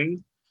 in a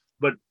wing,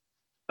 but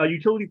a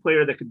utility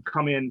player that could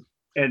come in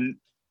and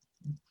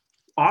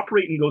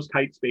operate in those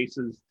tight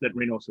spaces that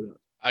Reynoso does.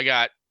 I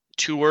got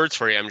 2 words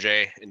for you,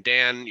 MJ, and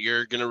Dan,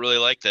 you're gonna really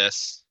like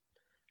this.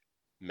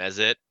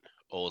 Mesut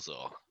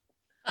Ozil.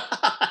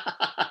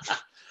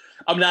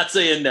 I'm not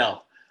saying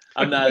no.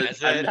 I'm not.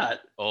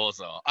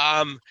 Ozil.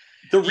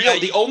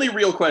 The only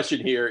real question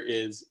here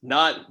is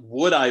not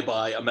would I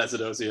buy a Mesut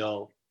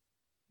Ozil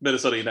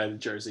Minnesota United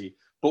jersey,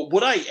 but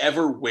would I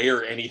ever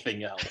wear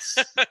anything else?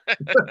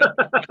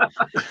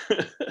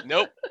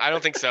 Nope, I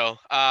don't think so.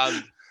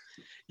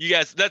 You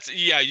guys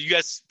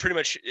pretty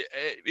much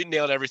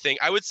nailed everything.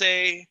 I would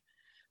say,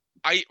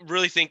 I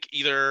really think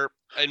either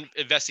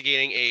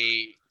investigating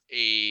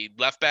a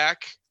left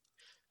back,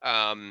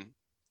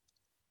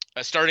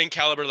 a starting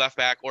caliber left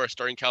back, or a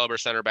starting caliber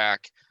center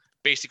back,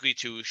 basically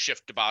to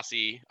shift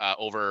Dabasi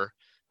over,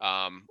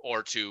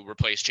 or to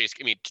replace Chase.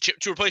 I mean,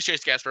 to replace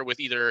Chase Gasper with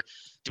either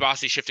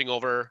Dabasi shifting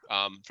over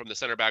from the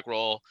center back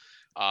role,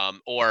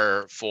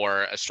 or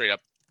for a straight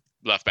up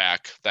left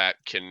back that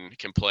can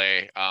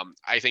play.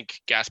 I think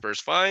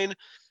Gasper's fine.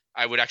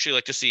 I would actually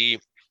like to see.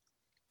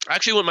 I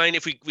actually wouldn't mind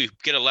if we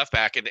get a left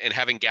back and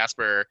having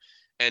Gasper,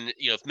 and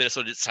if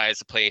Minnesota decides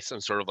to play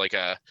some sort of like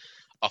a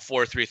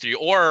 4-3-3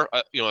 or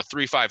a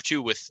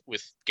 3-5-2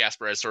 with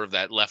Gasper as sort of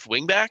that left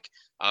wing back,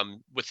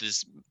 with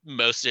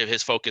most of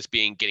his focus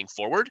being getting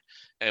forward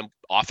and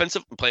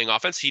playing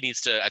offense. He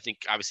needs to, I think,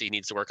 obviously he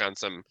needs to work on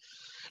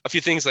a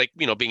few things like,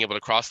 being able to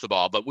cross the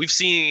ball, but we've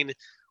seen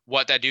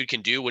what that dude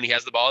can do when he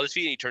has the ball at his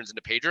feet and he turns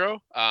into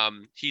Pedro.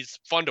 He's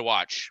fun to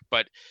watch,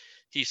 but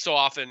he so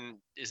often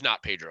is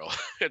not Pedro.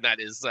 and that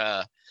is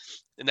the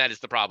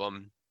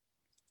problem.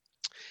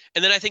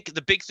 And then I think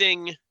the big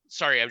thing,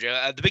 sorry,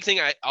 MJ, the big thing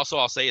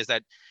I'll say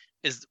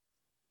is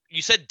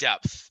you said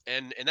depth,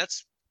 and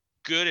that's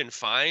good and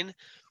fine.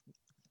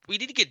 We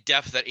need to get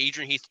depth that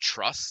Adrian Heath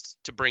trusts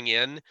to bring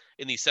in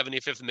the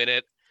 75th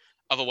minute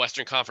of a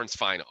Western Conference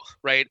final,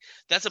 right?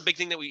 That's a big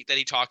thing that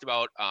he talked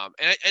about. And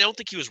I don't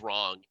think he was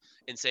wrong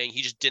in saying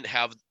he didn't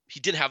have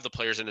the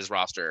players in his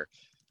roster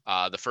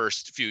the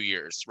first few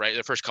years, right?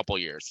 The first couple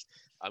of years.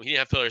 He didn't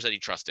have players that he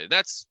trusted.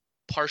 That's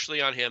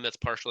partially on him. That's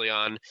partially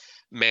on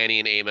Manny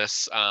and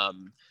Amos.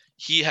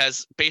 He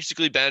has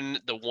basically been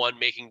the one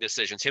making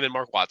decisions. Him and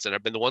Mark Watson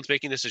have been the ones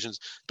making decisions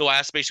the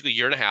last basically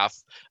year and a half.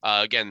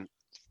 Again,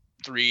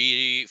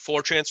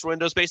 3-4 transfer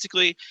windows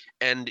basically.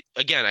 And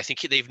again, I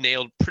think they've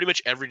nailed pretty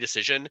much every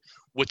decision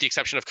with the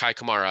exception of Kai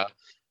Kamara.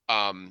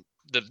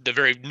 The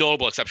very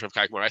notable exception of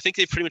Kai Kamara. I think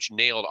they've pretty much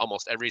nailed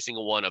almost every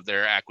single one of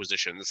their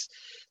acquisitions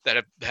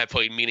that have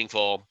played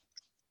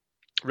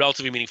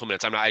relatively meaningful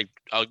minutes.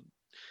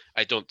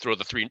 I don't throw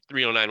the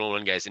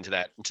 30911 guys into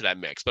that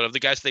mix, but of the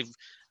guys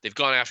they've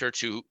gone after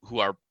who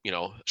are,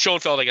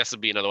 Schoenfeld, I guess, would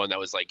be another one that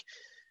was like,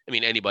 I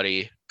mean,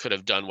 anybody could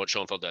have done what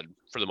Schoenfeld did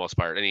for the most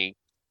part. Any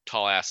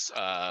tall ass,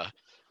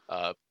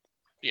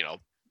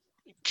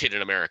 kid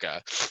in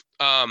America.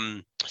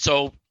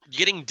 So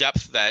getting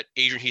depth that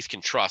Adrian Heath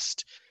can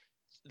trust,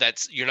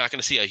 you're not going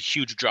to see a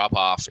huge drop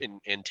off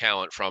in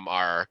talent from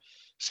our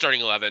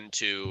starting 11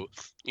 to,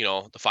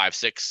 the 5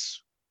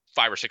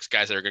 or 6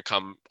 guys that are going to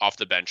come off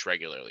the bench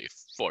regularly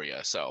for you.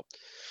 So,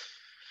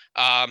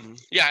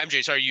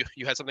 MJ, sorry,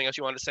 you had something else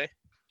you wanted to say?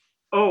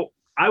 Oh,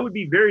 I would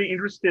be very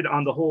interested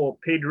on the whole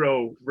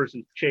Pedro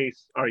versus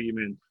Chase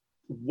argument.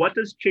 What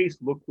does Chase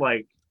look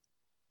like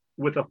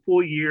with a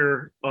full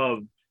year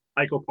of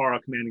Ike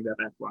Opara commanding that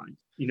back line?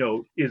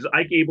 Is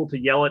Ike able to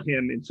yell at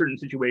him in certain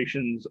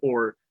situations,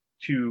 or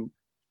to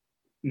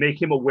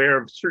make him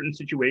aware of certain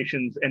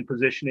situations and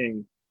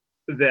positioning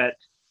that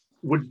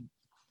would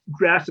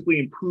drastically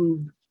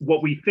improve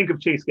what we think of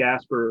Chase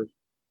Gasper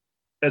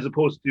as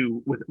opposed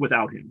to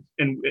without him?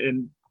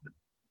 And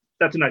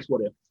that's a nice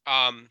what if.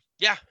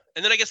 Yeah,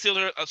 and then I guess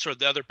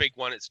the other big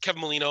one is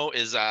Kevin Molino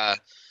is out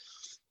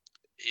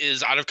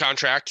of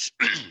contract.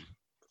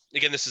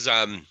 Again, this is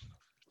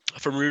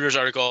from Reuters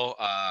article.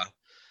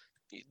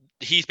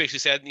 He's basically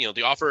said,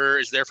 the offer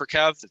is there for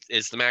Kev.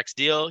 It's the max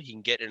deal he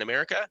can get in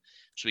America,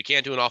 so we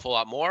can't do an awful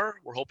lot more.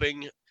 We're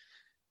hoping.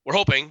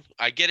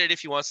 I get it if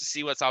he wants to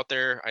see what's out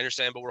there. I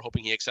understand, but we're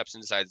hoping he accepts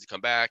and decides to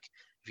come back.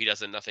 If he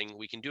doesn't, nothing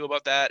we can do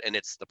about that, and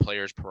it's the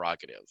player's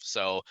prerogative.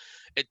 So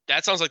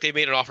that sounds like they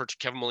made an offer to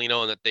Kevin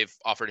Molino and that they've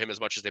offered him as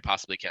much as they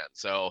possibly can.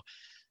 So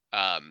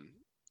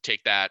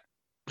take that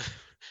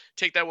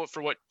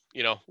for what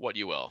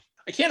you will.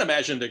 I can't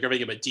imagine they're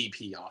giving him a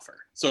DP offer,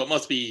 so it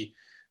must be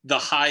the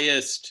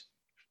highest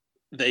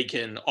they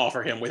can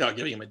offer him without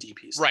giving him a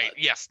DP slot. Right.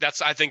 Yes.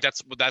 I think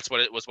that's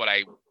what it was.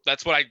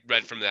 That's what I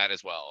read from that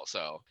as well.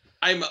 So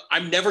I'm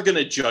never going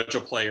to judge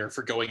a player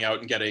for going out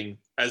and getting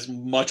as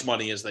much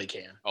money as they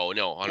can. Oh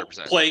no,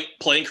 100%.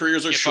 Playing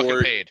careers are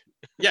short. Paid.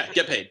 Yeah,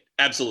 get paid.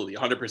 Absolutely,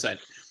 100%.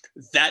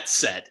 That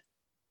said,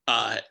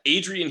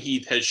 Adrian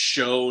Heath has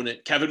shown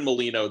Kevin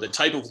Molino the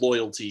type of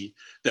loyalty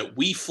that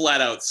we flat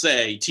out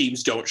say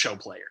teams don't show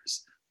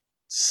players.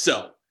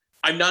 So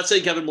I'm not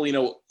saying Kevin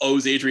Molino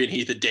owes Adrian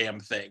Heath a damn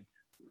thing.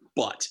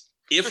 But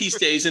if he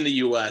stays in the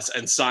U.S.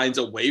 and signs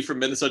away from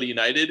Minnesota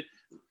United,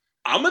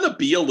 I'm going to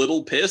be a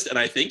little pissed, and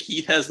I think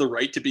Heath has the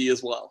right to be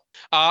as well.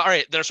 All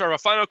right, there's sort of a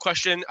final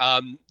question.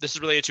 This is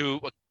related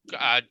to,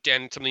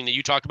 Dan, something that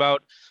you talked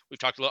about. We've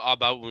talked a lot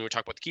about when we were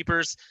talking about the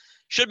keepers.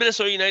 Should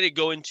Minnesota United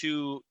go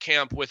into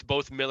camp with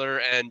both Miller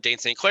and Dane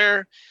St.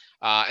 Clair?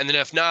 And then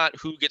if not,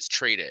 who gets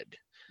traded?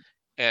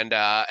 And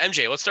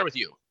MJ, let's start with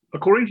you.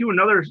 According to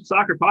another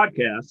soccer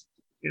podcast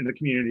in the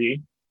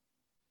community,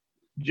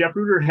 Jeff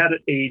Ruder had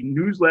a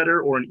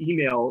newsletter or an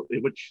email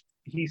in which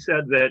he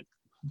said that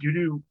due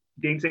to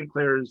Dane St.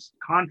 Clair's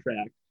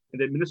contract, and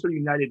that Minnesota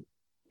United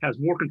has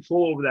more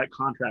control over that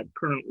contract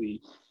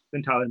currently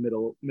than Tyler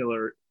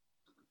Miller,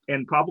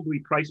 and probably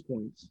price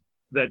points,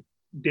 that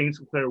Dane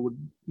St. Clair would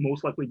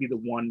most likely be the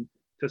one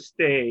to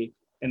stay,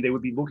 and they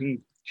would be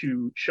looking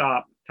to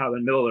shop Tyler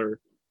Miller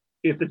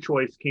if the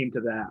choice came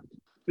to that.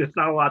 It's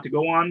not a lot to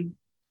go on.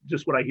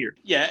 Just what I hear.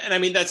 Yeah, and I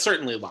mean, that's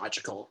certainly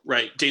logical,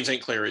 right? Dane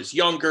St. Clair is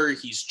younger,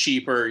 he's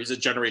cheaper, he's a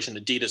generation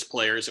Adidas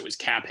player, so his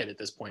cap hit at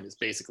this point is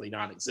basically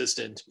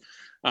non-existent.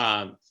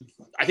 I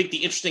think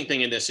the interesting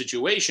thing in this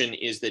situation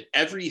is that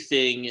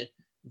everything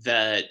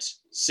that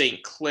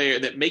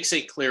makes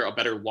St. Clair a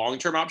better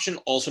long-term option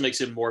also makes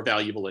him more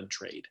valuable in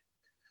trade.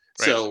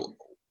 Right. So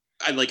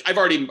I've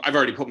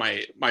already put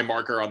my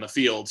marker on the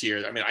field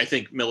here. I mean, I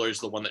think Miller's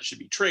the one that should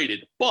be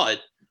traded,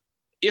 but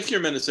if you're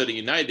Minnesota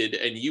United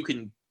and you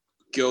can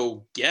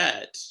go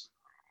get,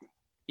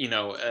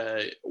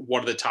 one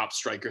of the top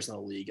strikers in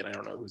the league, and I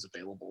don't know who's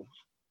available.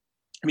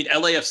 I mean,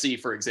 LAFC,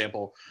 for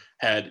example,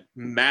 had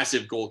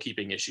massive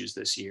goalkeeping issues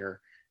this year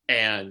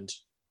and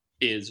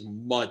is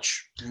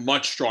much,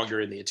 much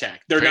stronger in the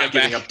attack. They're not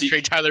giving up.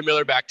 Trade Tyler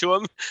Miller back to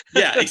him.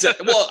 Yeah,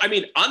 exactly. Well, I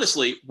mean,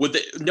 honestly,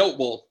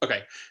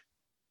 okay.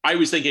 I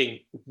was thinking,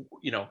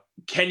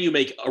 can you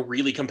make a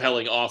really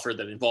compelling offer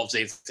that involves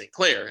St.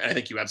 Clair? And I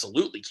think you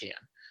absolutely can,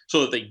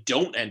 so that they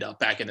don't end up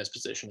back in this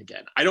position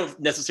again. I don't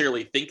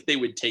necessarily think they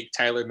would take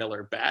Tyler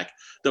Miller back.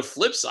 The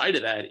flip side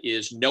of that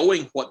is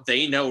knowing what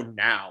they know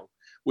now,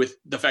 with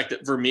the fact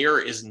that Vermeer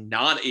is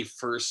not a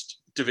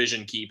first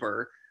division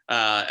keeper,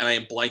 and I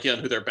am blanking on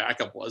who their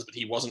backup was, but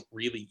he wasn't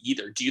really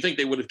either. Do you think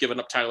they would have given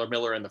up Tyler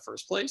Miller in the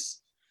first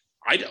place?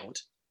 I don't.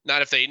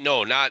 Not if they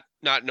know, not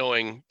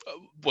knowing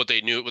what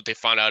they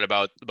found out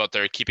about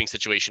their keeping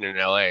situation in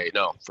LA.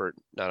 No, for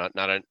not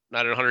in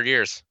 100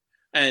 years.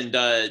 And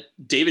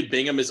David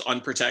Bingham is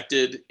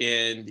unprotected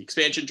in the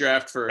expansion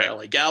draft for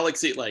LA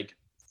Galaxy. Like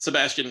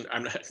Stephen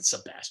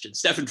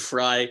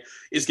Fry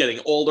is getting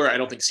older. I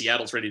don't think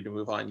Seattle's ready to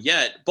move on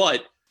yet,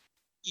 but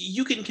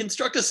you can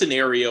construct a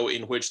scenario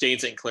in which Dane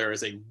St. Clair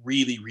is a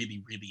really,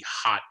 really, really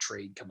hot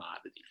trade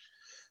commodity.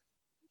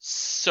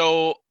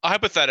 So a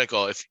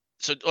hypothetical,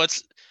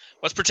 let's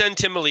pretend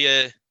Tim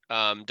Melia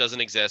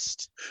doesn't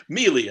exist.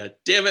 Melia,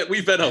 damn it,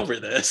 we've been over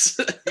this.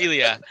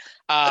 Melia.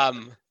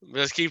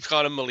 Let's keep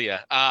calling him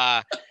Melia.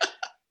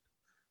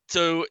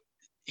 So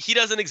he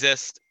doesn't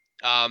exist.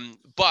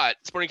 But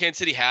Sporting Kansas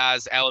City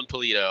has Alan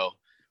Pulido.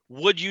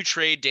 Would you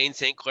trade Dane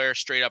St. Clair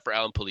straight up for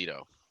Alan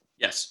Pulido?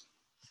 Yes.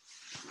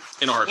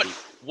 In a heartbeat.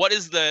 What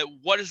is the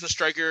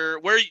striker?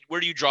 Where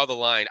do you draw the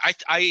line?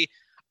 I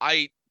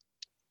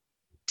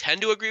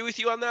tend to agree with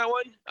you on that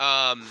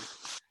one.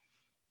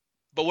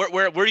 But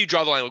where do you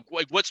draw the line?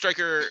 Like what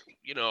striker,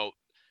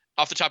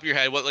 off the top of your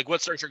head,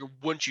 what striker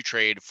wouldn't you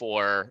trade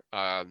for?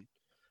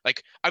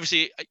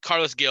 Obviously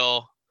Carlos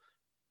Gil,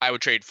 I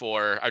would trade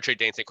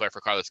Dane St. Clair for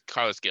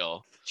Carlos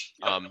Gil.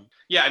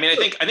 Yeah, I mean,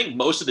 I think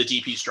most of the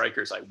DP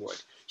strikers I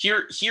would.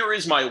 Here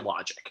is my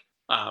logic.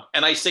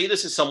 And I say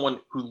this as someone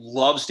who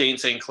loves Dane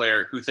St.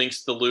 Clair, who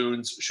thinks the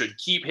Loons should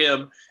keep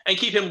him and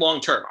keep him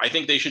long term. I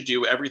think they should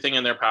do everything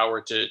in their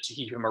power to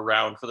keep him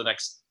around for the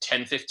next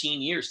 10,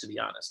 15 years, to be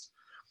honest.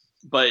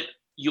 But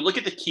you look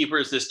at the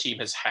keepers this team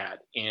has had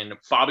in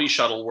Bobby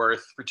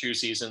Shuttleworth for 2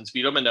 seasons,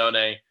 Vito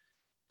Mannone,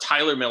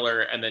 Tyler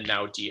Miller, and then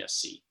now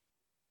DSC.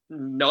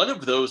 None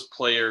of those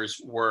players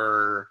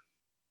were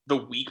the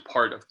weak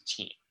part of the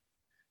team.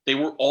 They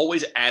were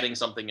always adding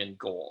something in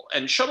goal.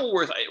 And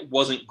Shuttleworth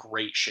wasn't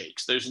great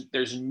shakes.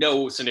 There's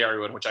no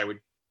scenario in which I would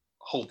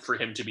hope for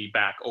him to be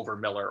back over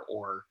Miller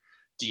or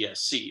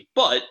DSC.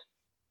 But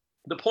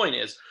the point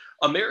is,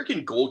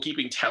 American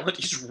goalkeeping talent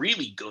is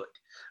really good.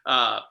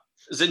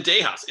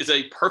 Zendejas is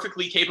a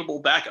perfectly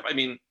capable backup. I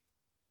mean,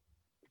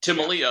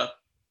 Timolia,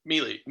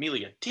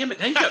 Melia. Damn it,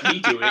 now you got me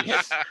doing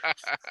it.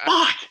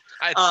 Fuck.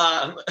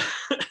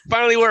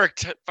 Finally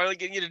worked. Finally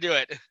getting you to do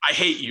it. I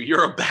hate you.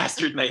 You're a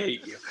bastard, and I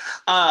hate you.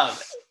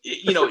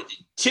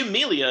 Tim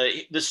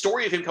Melia, the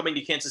story of him coming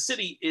to Kansas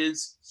City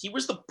is he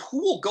was the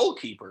pool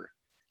goalkeeper.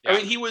 Yeah. I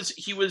mean, he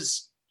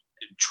was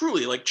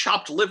truly like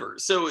chopped liver.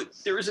 So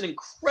there is an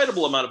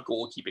incredible amount of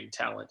goalkeeping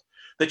talent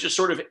that just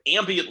sort of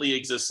ambiently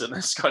exists in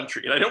this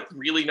country. And I don't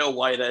really know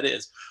why that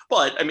is.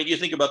 But I mean, you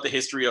think about the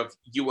history of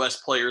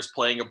US players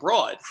playing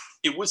abroad,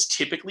 it was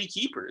typically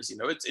keepers.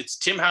 It's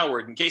Tim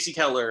Howard and Casey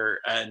Keller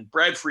and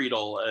Brad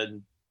Friedel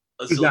and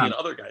a zillion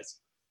other guys.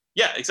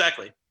 Yeah,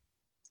 exactly.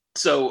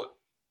 So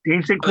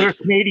Dane St. Clair's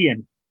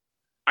Canadian.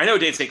 I know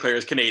Dane St. Clair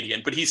is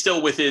Canadian, but he's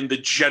still within the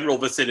general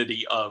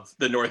vicinity of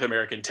the North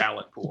American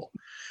talent pool.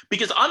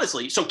 Because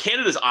honestly, so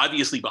Canada's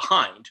obviously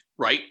behind,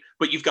 right?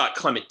 But you've got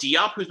Clement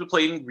Diop, who's been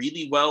playing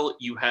really well.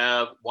 You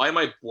have, why am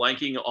I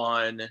blanking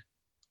on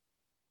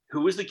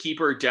who was the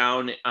keeper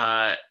down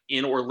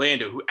in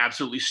Orlando who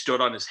absolutely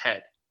stood on his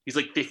head? He's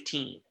like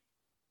 15.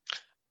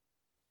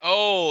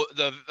 Oh,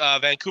 the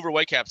Vancouver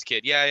Whitecaps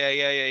kid.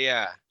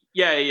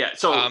 Yeah.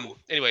 So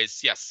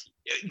anyways, yes.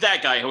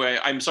 That guy who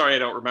I'm sorry I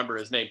don't remember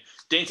his name.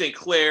 Dane St.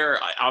 Clair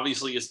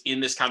obviously is in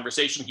this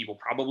conversation. He will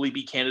probably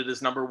be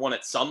Canada's number one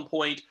at some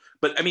point.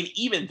 But I mean,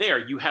 even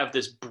there, you have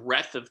this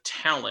breadth of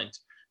talent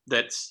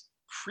that's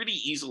pretty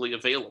easily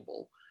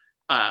available.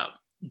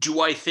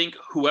 Do I think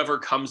whoever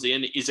comes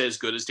in is as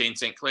good as Dane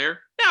St.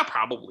 Clair? Yeah,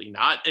 probably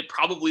not. It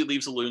probably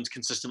leaves the Loons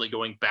consistently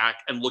going back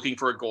and looking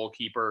for a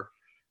goalkeeper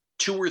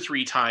 2 or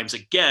 3 times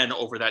again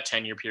over that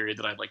 10-year period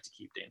that I'd like to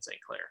keep Dane St.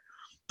 Clair.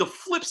 The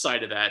flip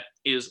side of that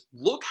is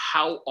look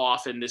how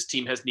often this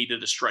team has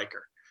needed a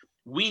striker.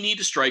 We need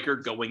a striker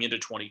going into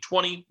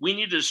 2020. We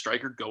needed a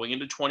striker going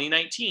into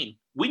 2019.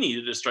 We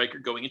needed a striker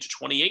going into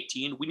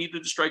 2018. We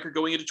needed a striker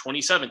going into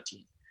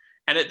 2017.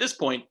 And at this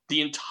point,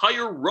 the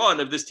entire run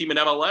of this team in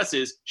MLS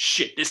is,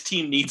 shit, this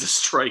team needs a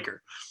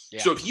striker.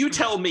 Yeah. So if you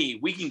tell me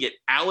we can get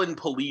Alan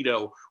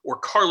Polito or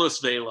Carlos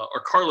Vela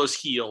or Carlos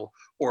Heel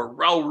or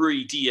Raul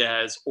Rui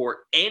Diaz or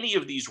any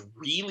of these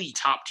really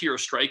top-tier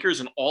strikers,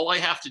 and all I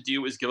have to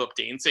do is give up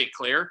Dane St.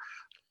 Clair,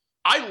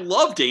 I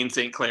love Dane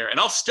St. Clair, and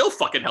I'll still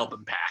fucking help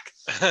him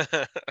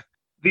pack.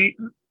 The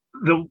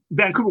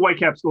Vancouver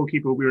Whitecaps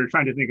goalkeeper we were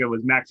trying to think of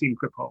was Maxime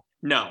Crepeau.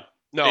 No.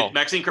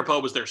 Maxime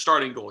Crepeau was their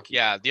starting goalkeeper.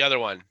 Yeah, the other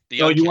one.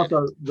 You want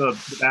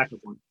the backup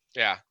one.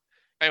 Yeah.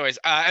 Anyways,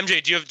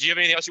 MJ, do you have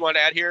anything else you want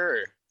to add here? Or?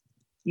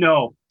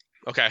 No.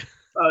 Okay.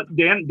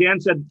 Dan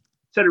said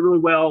it really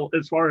well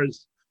as far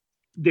as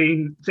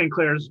Dane St.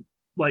 Clair's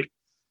like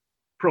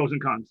pros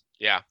and cons.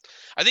 Yeah,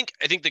 I think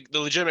the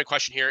legitimate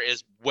question here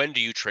is, when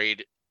do you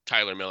trade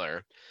Tyler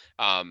Miller?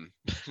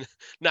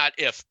 Not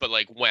if, but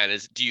like when.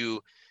 Do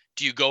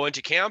you go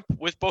into camp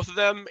with both of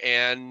them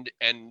and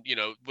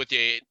with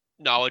the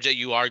knowledge that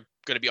you are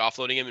going to be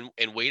offloading him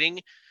and waiting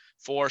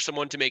for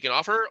someone to make an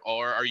offer,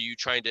 or are you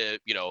trying to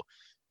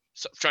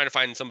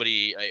find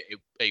somebody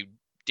a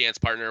dance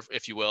partner,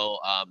 if you will,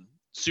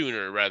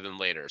 sooner rather than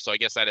later? So I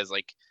guess that is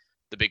like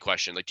the big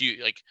question. Like, do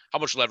you how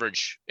much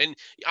leverage? And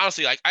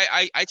honestly, like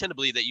I tend to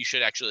believe that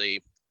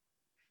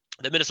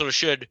that Minnesota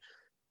should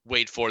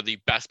wait for the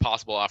best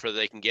possible offer that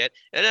they can get,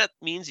 and that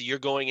means you're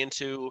going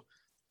into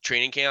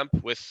training camp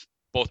with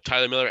both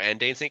Tyler Miller and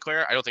Dane St.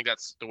 Clair. I don't think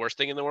that's the worst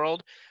thing in the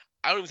world.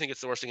 I don't even think it's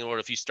the worst thing in the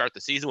world if you start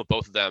the season with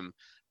both of them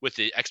with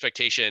the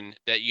expectation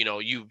that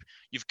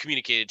you've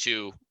communicated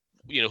to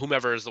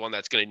whomever is the one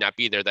that's going to not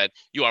be there, that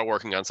you are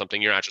working on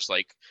something. You're not just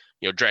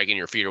dragging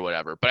your feet or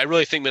whatever. But I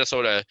really think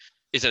Minnesota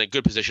is in a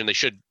good position. They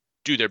should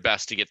do their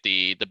best to get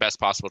the best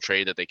possible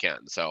trade that they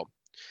can. So,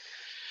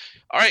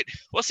 all right,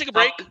 let's take a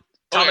break.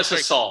 Thomas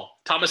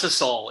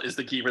Hasal is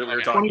the keeper that we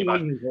were talking about.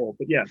 21 years old,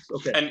 but yes,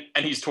 okay.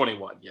 And he's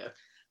 21, yeah.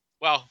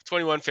 Well,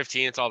 21,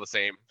 15, it's all the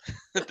same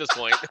at this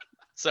point.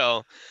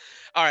 So,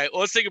 all right, well,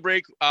 let's take a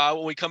break.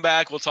 When we come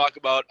back, we'll talk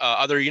about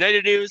other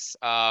United news,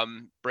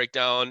 break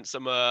down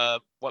some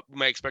what we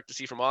might expect to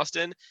see from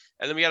Austin,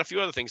 and then we got a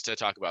few other things to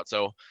talk about.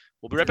 So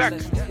we'll be right back.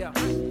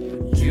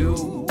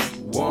 You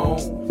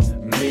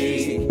want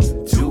me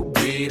to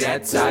be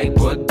that type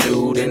of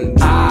dude,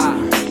 and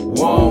I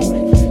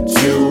want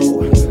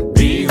to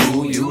be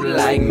who you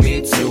like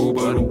me to,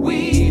 but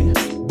we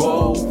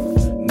both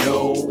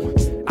know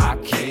I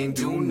can't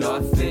do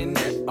nothing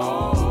at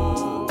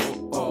all.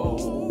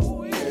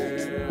 Oh,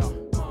 yeah.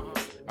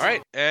 All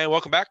right, and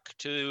welcome back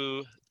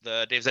to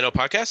the Dave Zeno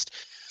podcast.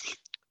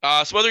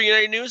 Some other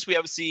United news. We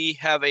obviously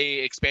have a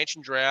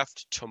expansion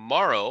draft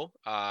tomorrow,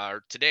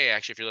 or today,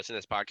 actually, if you're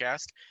listening to this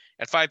podcast,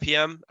 at 5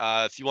 p.m.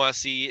 If you want to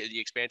see the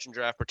expansion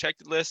draft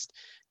protected list,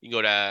 you can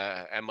go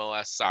to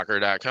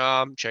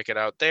mlssoccer.com, check it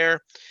out there.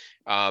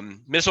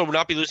 Minnesota will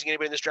not be losing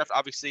anybody in this draft,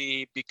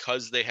 obviously,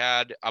 because they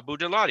had Abu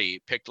Dalati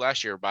picked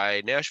last year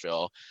by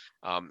Nashville,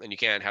 and you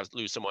can't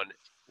lose someone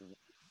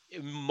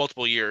in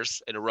multiple years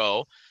in a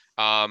row.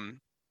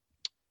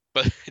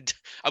 But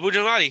Abu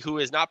Dalati, who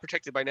is not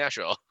protected by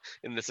Nashville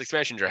in this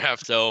expansion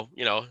draft, so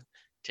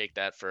take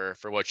that for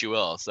what you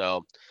will.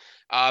 So,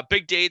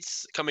 big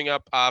dates coming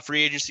up.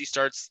 Free agency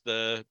starts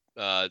the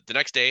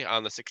next day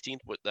on the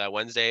 16th, with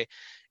Wednesday.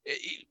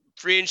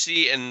 Free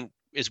agency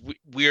is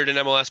weird in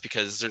MLS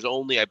because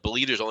I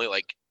believe there's only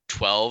like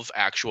 12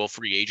 actual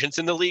free agents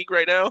in the league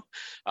right now,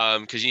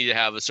 because you need to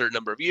have a certain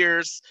number of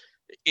years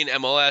in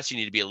MLS. You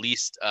need to be at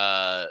least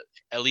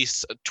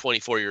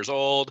 24 years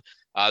old.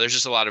 There's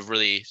just a lot of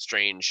really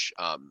strange.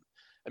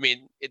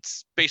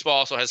 It's baseball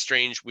also has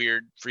strange,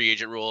 weird free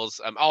agent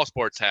rules. All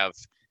sports have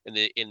in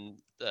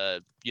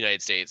the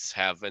United States,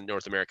 have in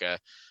North America,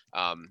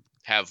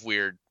 have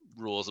weird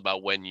rules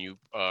about when you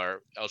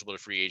are eligible to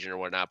free agent or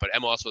whatnot. But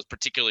MLS was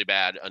particularly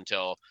bad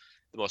until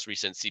the most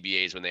recent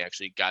CBAs, when they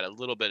actually got a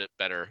little bit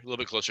better, a little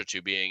bit closer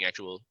to being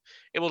able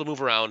to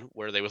move around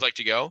where they would like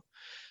to go.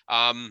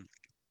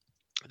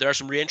 There are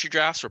some reentry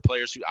drafts for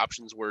players whose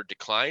options were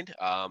declined.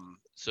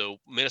 So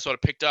Minnesota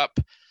picked up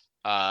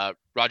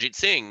Rajit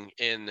Singh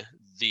in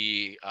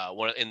the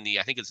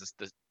I think was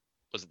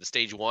it the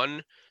stage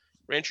 1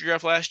 reentry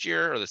draft last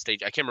year, or the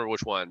stage, I can't remember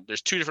which one.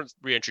 There's 2 different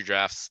reentry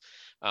drafts.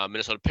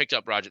 Minnesota picked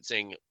up Rajit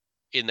Singh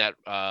in that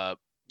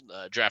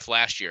draft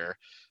last year.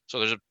 So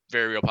there's a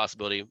very real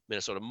possibility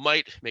Minnesota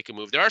might make a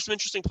move. There are some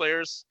interesting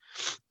players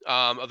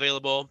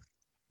available.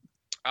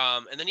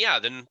 And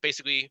then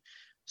basically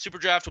Super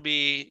Draft will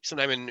be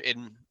sometime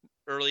in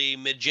early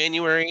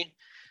mid-January.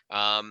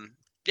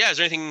 Is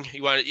there anything do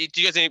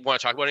you guys want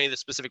to talk about any of the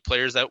specific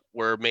players that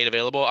were made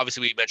available?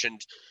 Obviously, we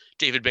mentioned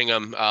David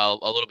Bingham a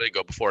little bit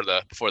ago before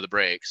the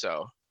break.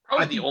 So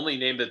probably the only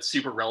name that's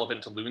super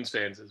relevant to Loons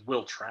fans is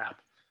Will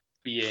Trapp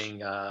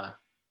being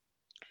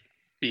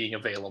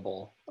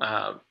available.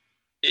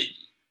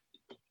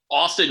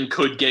 Austin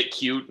could get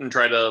cute and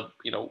try to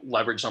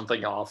leverage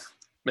something off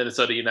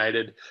Minnesota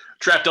United.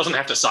 Trapp doesn't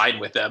have to sign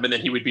with them, and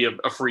then he would be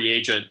a free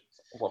agent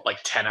like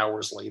 10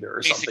 hours later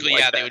or something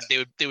like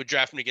that. They would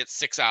draft him to get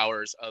 6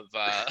 hours of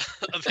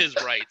his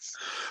rights.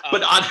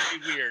 But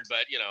it'd be weird,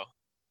 but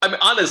I mean,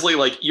 honestly,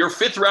 like, your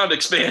 5th round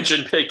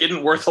expansion pick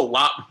isn't worth a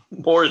lot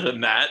more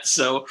than that.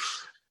 So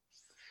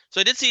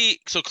I did see.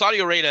 So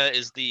Claudio Reyna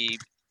is the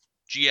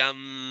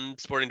GM,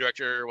 sporting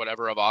director,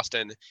 whatever, of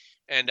Austin,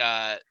 and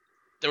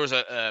there was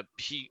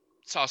he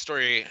saw a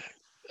story,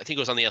 I think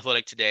it was on The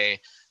Athletic today,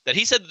 that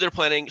he said that they're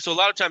planning. So a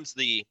lot of times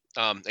the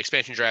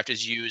expansion draft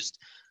is used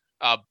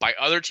by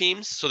other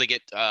teams. So they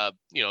get,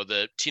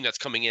 the team that's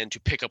coming in to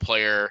pick a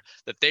player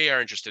that they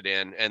are interested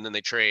in, and then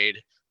they trade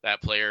that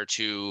player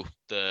to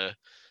the,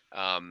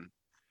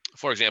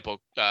 for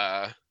example,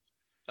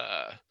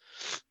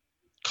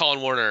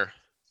 Colin Warner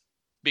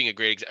being a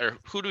great example. Or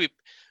who do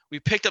we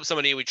picked up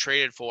somebody we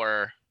traded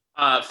for?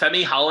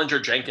 Femi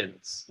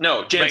Hollinger-Jenkins.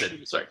 No, Jansen.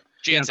 Right. Sorry.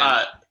 Jansen.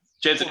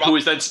 Jansen, who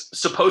is then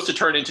supposed to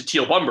turn into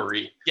Teal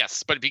Bunbury.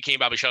 Yes, but it became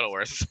Bobby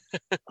Shuttleworth.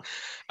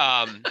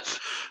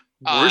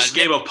 Worst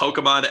game of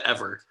Pokemon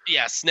ever.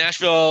 Yes,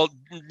 Nashville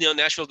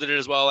did it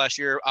as well last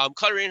year.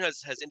 Claudio Reyna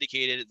has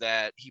indicated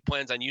that he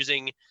plans on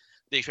using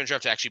the expansion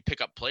draft to actually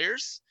pick up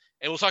players.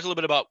 And we'll talk a little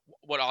bit about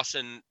what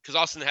Austin, because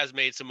Austin has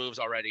made some moves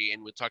already,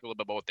 and we'll talk a little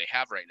bit about what they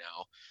have right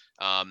now.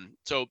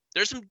 So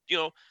there's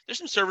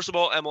some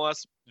serviceable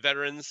MLS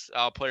veterans,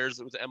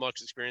 players with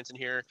MLS experience in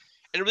here,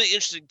 and really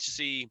interesting to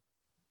see.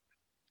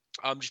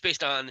 Just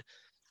based on,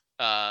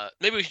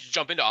 maybe we should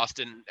jump into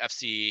Austin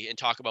FC and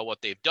talk about what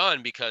they've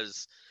done,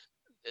 because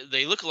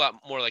they look a lot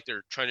more like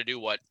they're trying to do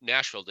what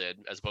Nashville did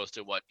as opposed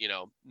to what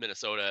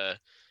Minnesota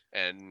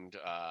and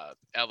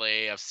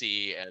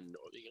LAFC and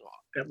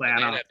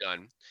Atlanta have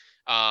done.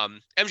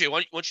 MJ,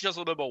 why don't you tell us a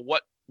little bit about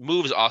what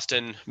moves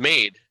Austin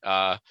made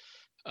the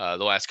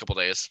last couple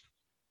of days?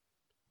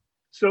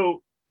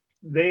 So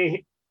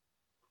they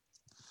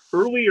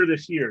earlier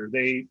this year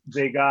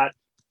they got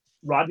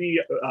Rodney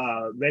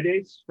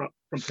Redes from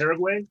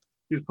Paraguay.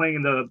 He was playing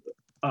in the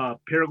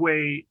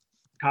Paraguay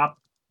top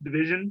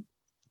division.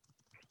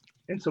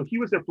 And so he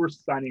was their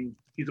first signing.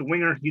 He's a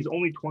winger. He's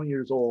only 20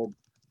 years old.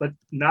 But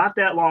not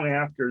that long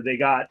after, they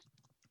got,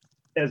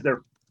 as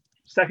their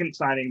second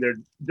signing, their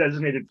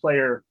designated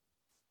player,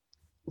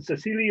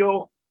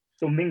 Cecilio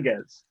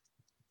Dominguez,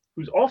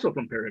 who's also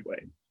from Paraguay.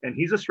 And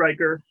he's a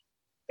striker.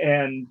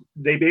 And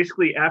they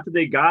basically, after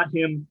they got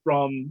him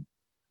from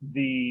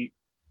the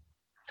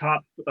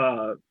top,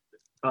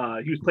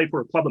 he was played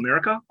for Club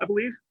America, I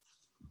believe.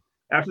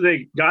 After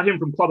they got him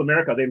from Club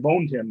America, they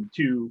loaned him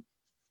to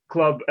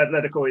Club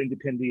Atlético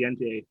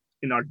Independiente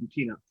in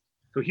Argentina.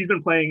 So he's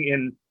been playing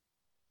in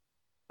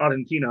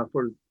Argentina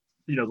for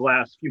the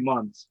last few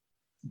months.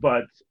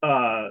 But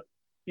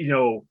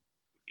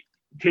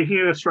taking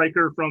a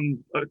striker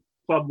from a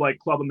club like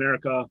Club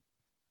America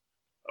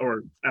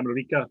or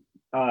America,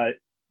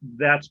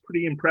 that's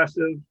pretty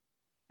impressive.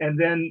 And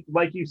then,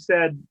 like you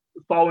said,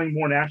 following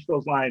more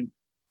Nashville's line,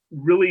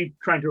 really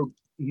trying to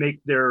make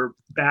their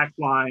back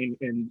line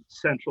and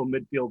central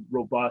midfield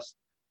robust.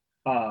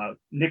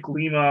 Nick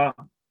Lima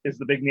is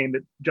the big name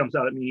that jumps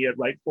out at me at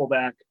right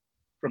fullback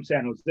from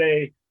San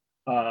Jose.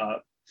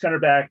 Center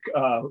back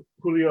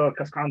Julio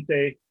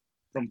Cascante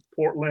from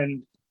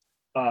Portland.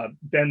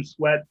 Ben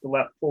Sweat, the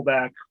left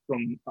fullback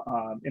from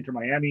Inter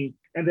Miami.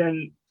 And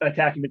then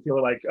attacking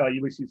midfielder like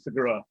Ulysses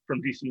Segura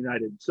from DC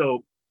United.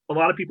 So a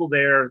lot of people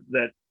there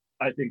that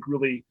I think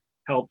really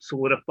helped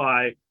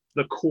solidify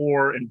the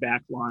core and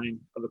back line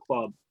of the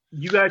club.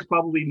 You guys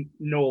probably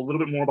know a little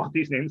bit more about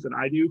these names than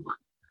I do.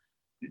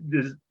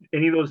 Does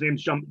any of those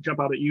names jump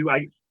out at you?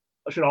 I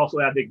should also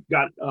add they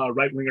got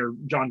right winger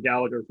John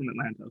Gallagher from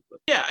Atlanta.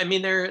 Yeah, I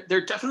mean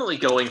they're definitely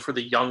going for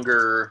the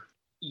younger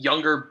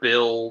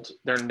build.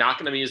 They're not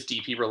going to be as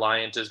DP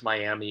reliant as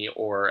Miami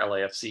or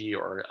LAFC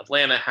or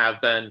Atlanta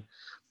have been.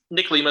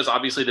 Nick Lima is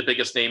obviously the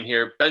biggest name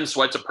here. Ben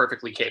Sweat's a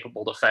perfectly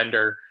capable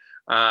defender.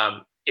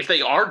 If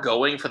they are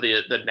going for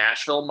the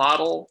Nashville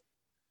model,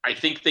 I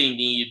think they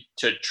need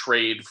to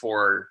trade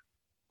for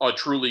a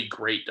truly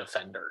great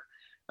defender.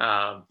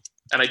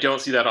 And I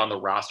don't see that on the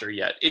roster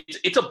yet.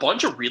 It's a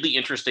bunch of really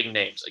interesting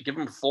names. I give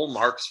them full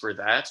marks for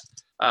that.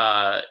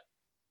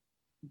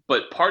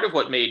 But part of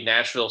what made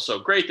Nashville so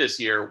great this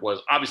year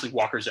was obviously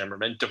Walker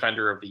Zimmerman,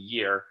 Defender of the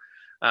Year,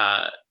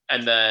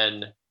 and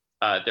then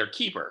their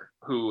keeper,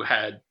 who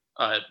had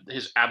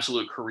his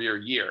absolute career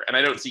year. And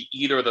I don't see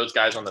either of those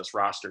guys on this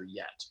roster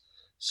yet.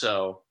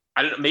 So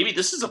I don't know. Maybe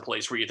this is a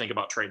place where you think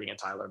about trading a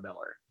Tyler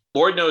Miller.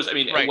 Lord knows. I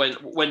mean, right.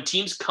 when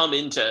teams come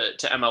into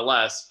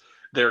MLS,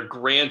 they're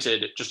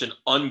granted just an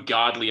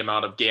ungodly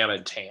amount of GAM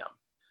and TAM.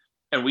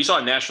 And we saw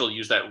Nashville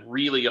use that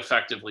really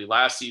effectively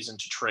last season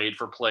to trade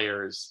for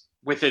players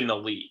within the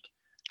league.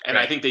 And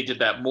right. I think they did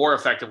that more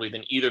effectively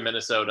than either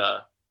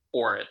Minnesota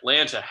or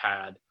Atlanta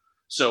had.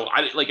 So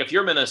if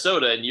you're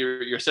Minnesota and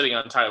you're sitting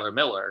on Tyler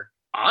Miller,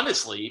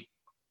 honestly,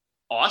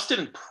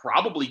 Austin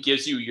probably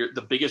gives you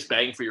the biggest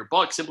bang for your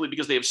buck simply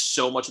because they have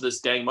so much of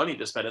this dang money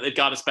to spend. And they've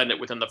got to spend it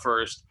within the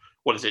first,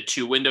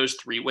 2 windows,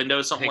 3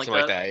 windows, something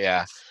like that.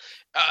 Yeah.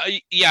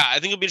 Yeah, I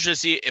think it'll be interesting to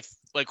see if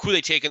who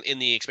they take in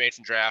the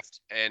expansion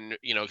draft, and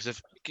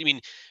because you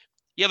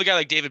have a guy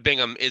like David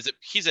Bingham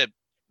he's a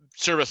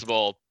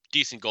serviceable,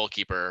 decent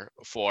goalkeeper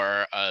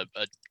for a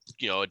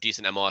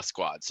decent MLS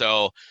squad.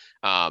 So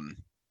I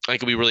think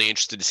it'll be really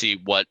interested to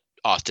see what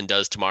Austin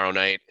does tomorrow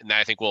night, and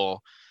I think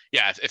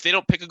if they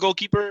don't pick a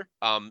goalkeeper,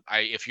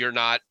 if you're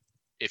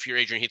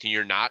Adrian Heath and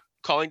you're not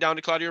calling down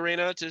to Claudio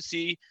Reyna to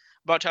see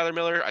about Tyler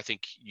Miller, I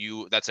think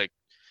that's a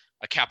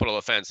capital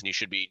offense, and you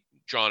should be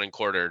drawn and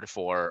quartered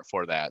for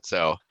that.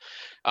 So,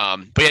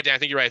 but yeah, Dan, I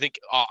think you're right. I think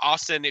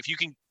Austin, if you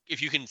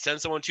can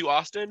send someone to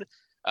Austin,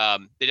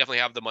 they definitely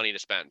have the money to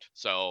spend.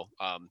 So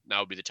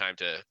now would be the time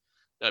to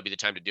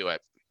do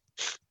it.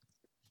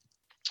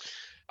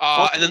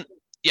 And then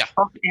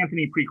fuck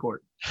Anthony Precourt.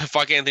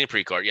 Fuck Anthony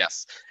Precourt,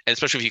 yes, and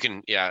especially if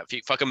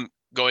you fuck him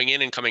going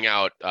in and coming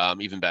out,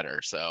 even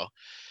better. So,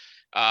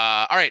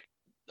 all right.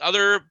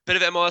 Other bit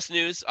of MLS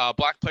news: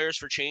 Black Players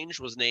for Change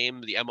was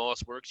named the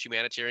MLS Works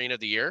Humanitarian of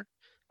the Year.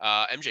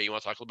 MJ, you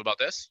want to talk a little bit about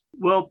this?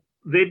 Well,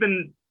 they've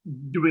been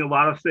doing a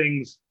lot of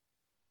things.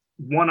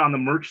 One on the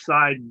merch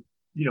side,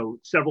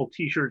 several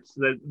T-shirts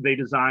that they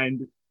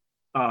designed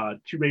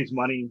to raise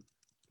money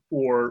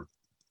for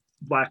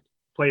Black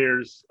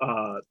players,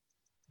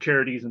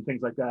 charities, and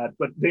things like that.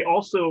 But they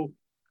also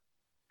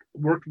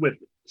worked with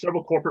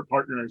several corporate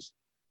partners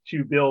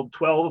to build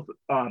 12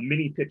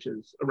 mini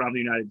pitches around the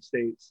United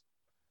States.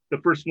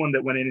 The first one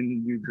that went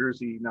in New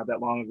Jersey not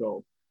that long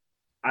ago.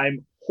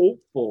 I'm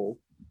hopeful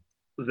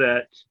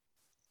that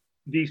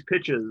these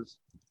pitches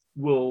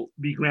will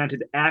be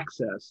granted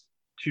access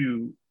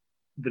to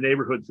the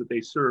neighborhoods that they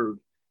serve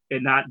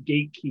and not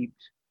gatekept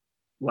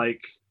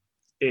like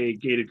a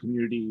gated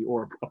community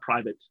or a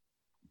private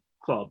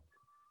club.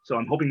 So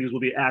I'm hoping these will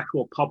be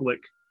actual public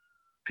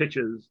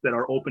pitches that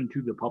are open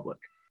to the public.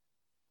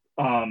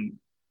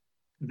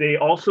 They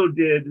also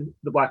the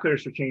Black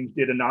Players for Change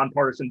did a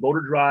nonpartisan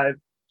voter drive,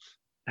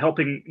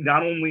 helping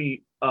not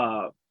only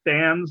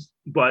fans,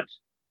 but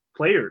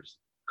players,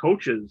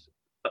 coaches,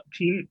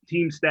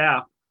 team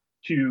staff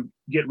to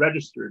get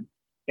registered.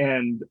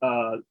 And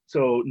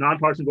so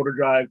nonpartisan voter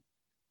drive,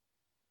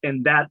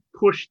 and that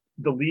pushed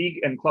the league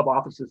and club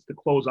offices to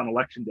close on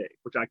election day,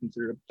 which I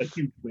consider a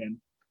huge win.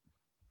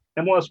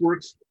 MLS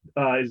Works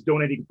is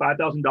donating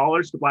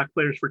 $5,000 to Black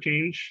Players for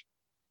Change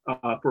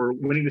for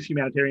winning this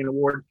humanitarian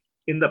award.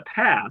 In the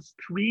past,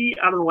 3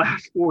 out of the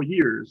last 4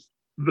 years,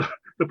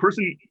 the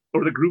person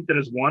or the group that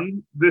has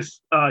won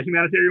this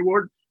humanitarian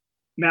award,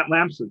 Matt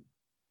Lampson,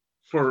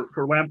 for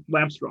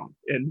Lampstrong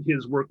and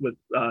his work with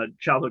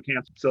childhood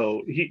cancer.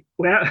 So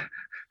Matt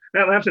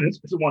Lampson has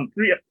won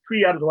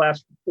three out of the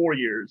last 4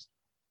 years.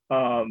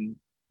 Ryan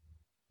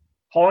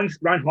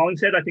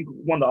Hollingshead, I think,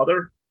 won the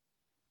other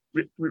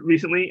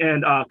recently,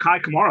 and Kai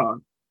Kamara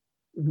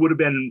would have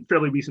been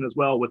fairly recent as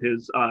well with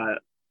his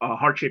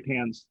heart-shaped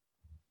hands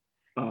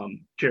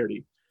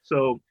charity.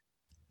 So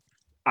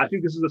I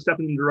think this is a step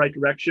in the right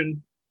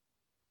direction.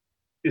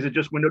 Is it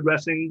just window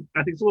dressing?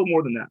 I think it's a little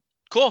more than that.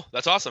 Cool.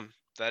 That's awesome.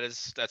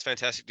 That's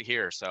fantastic to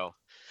hear. So,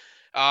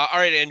 all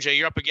right, NJ,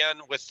 you're up again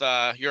with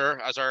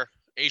as our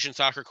Asian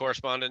soccer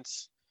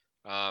correspondents.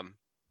 Oh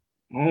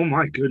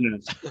my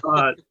goodness.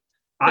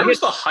 Where's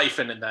the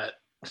hyphen in that?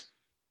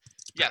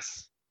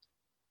 Yes.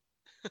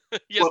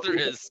 Yes, there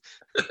is.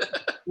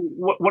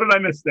 What did I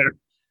miss there?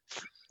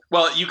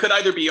 Well, you could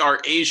either be our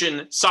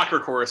Asian soccer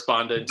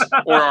correspondent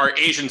or our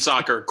Asian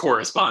soccer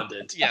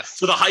correspondent. Yes.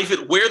 So the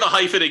hyphen, where the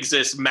hyphen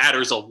exists,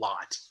 matters a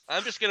lot.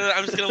 I'm just gonna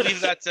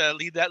leave that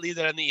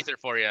in the ether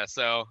for you.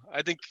 So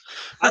I think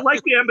I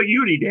like the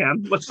ambiguity,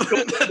 Dan. Let's go.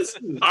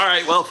 All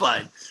right. Well,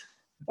 fine.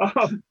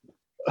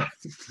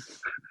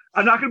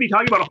 I'm not going to be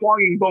talking about a Huang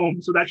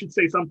Yingbom, so that should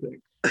say something.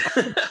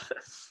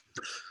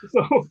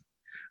 So,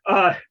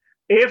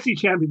 AFC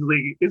Champions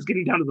League is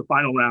getting down to the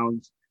final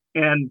rounds,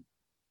 and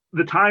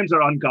the times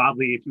are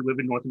ungodly if you live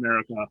in North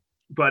America.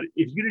 But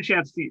if you get a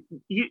chance to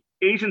see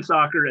Asian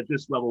soccer at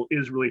this level,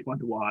 is really fun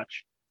to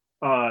watch.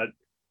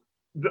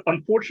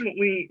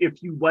 Unfortunately,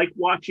 if you like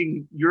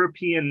watching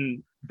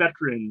European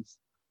veterans,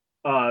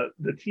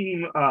 the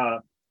team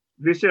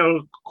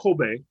Vissel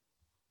Kobe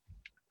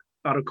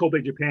out of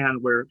Kobe, Japan,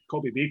 where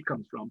Kobe beef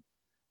comes from,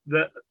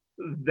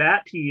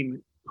 that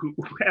team who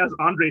has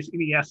Andres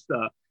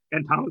Iniesta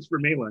and Thomas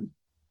Vermaelen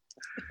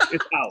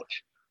is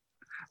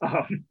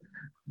out.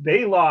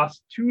 They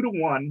lost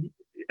 2-1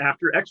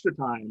 after extra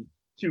time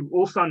to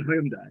Ulsan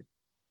Hyundai,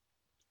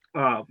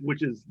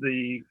 which is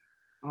the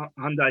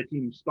Hyundai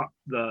team,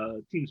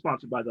 the team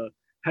sponsored by the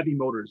Heavy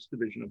Motors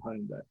division of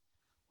Hyundai,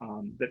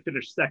 that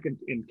finished second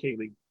in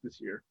K-League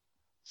this year.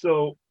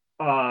 So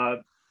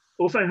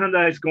Ulsan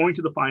Hyundai is going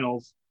to the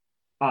finals.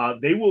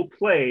 They will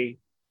play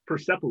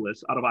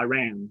Persepolis out of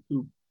Iran,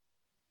 who,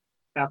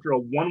 after a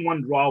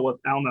 1-1 draw with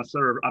Al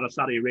Nassr out of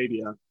Saudi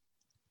Arabia,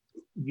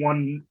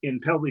 won in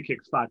penalty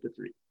kicks 5-3.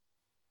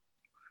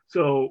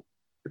 So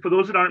for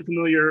those that aren't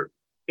familiar,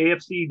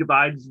 AFC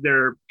divides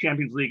their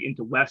Champions League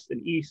into West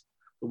and East.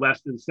 The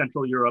West is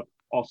Central Europe,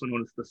 also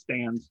known as the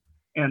Stands,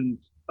 and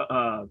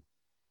the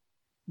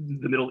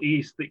Middle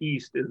East. The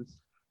East is,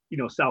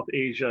 South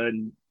Asia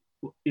and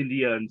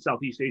India and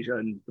Southeast Asia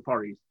and the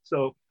Far East.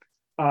 So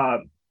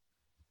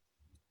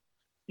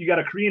you got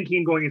a Korean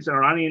team going against an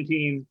Iranian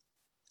team.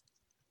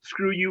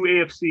 Screw you,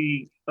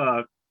 AFC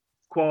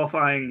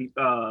qualifying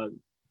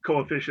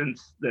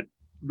coefficients that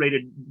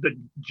rated the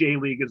J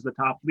League as the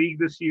top league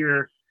this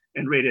year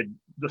and rated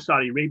the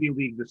Saudi Arabia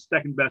League the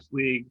second best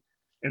league.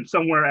 And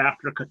somewhere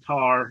after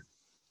Qatar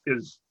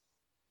is,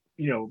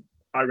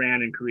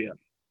 Iran and Korea.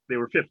 They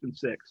were 5th and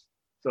 6th.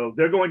 So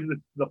they're going to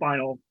the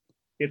final.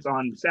 It's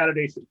on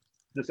Saturday,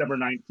 December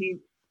 19th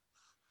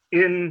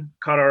in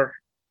Qatar,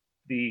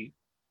 the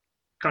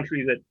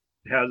country that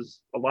has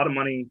a lot of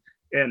money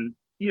and,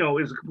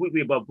 is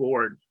completely above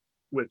board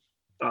with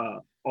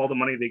all the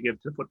money they give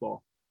to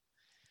football.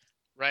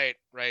 Right.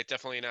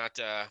 Definitely not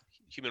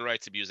human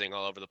rights abusing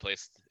all over the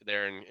place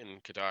there in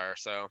Qatar.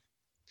 So,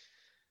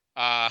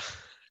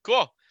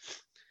 cool.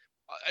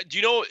 Do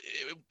you know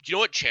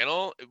what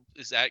channel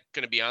is that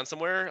going to be on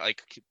somewhere?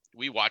 Like,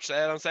 we watch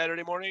that on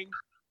Saturday morning?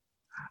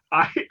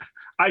 I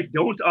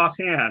don't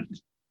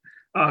offhand.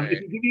 Right.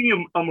 If you give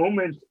me a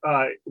moment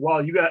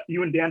while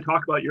you and Dan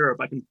talk about Europe,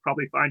 I can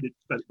probably find it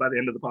by the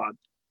end of the pod.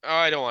 Oh,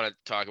 I don't want to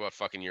talk about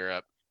fucking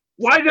Europe.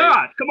 Why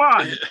not? Come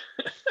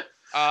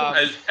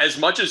on. As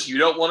much as you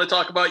don't want to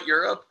talk about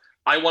Europe,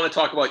 I want to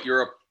talk about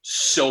Europe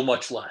so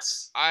much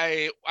less.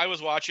 I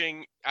was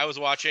watching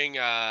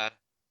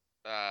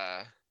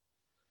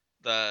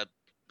the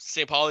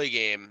St. Pauli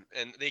game,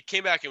 and they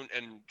came back and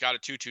got a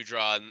 2-2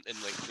 draw in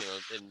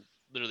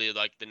literally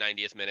like the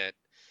 90th minute.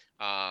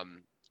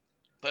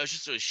 But it was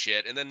just so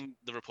shit. And then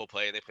Liverpool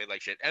played, and they played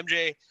like shit.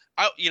 MJ,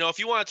 if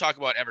you want to talk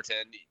about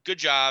Everton, good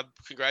job.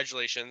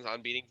 Congratulations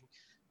on beating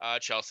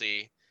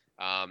Chelsea.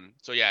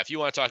 So yeah, if you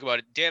want to talk about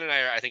it, Dan and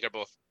I think are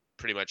both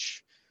pretty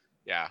much,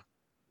 yeah.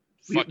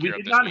 We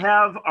did not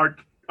have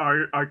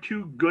our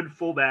two good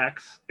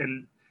fullbacks,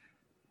 and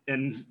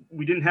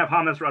we didn't have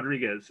James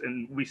Rodriguez,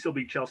 and we still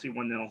beat Chelsea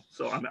 1-0.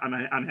 So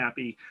I'm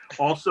happy.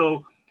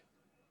 Also,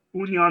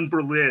 Union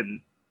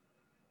Berlin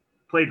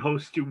played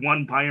host to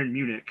Bayern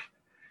Munich,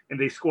 and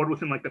they scored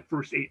within like the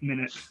first 8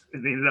 minutes,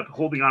 and they ended up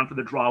holding on for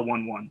the draw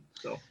 1-1.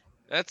 So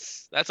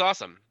that's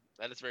awesome.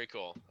 That is very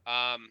cool.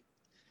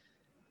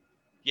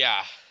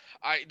 Yeah,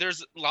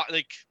 there's a lot,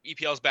 like,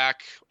 EPL's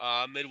back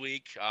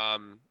midweek. I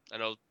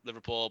know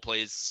Liverpool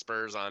plays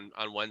Spurs on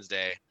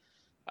Wednesday.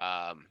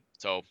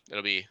 So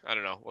it'll be, I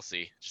don't know, we'll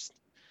see.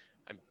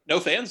 No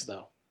fans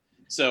though.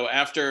 So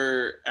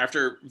after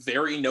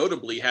very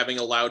notably having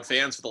allowed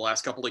fans for the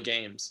last couple of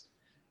games,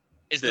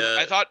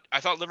 I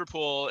thought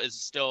Liverpool is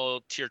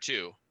still tier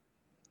 2.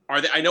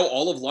 Are they? I know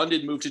all of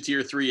London moved to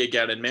tier 3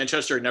 again, and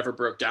Manchester never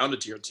broke down to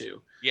tier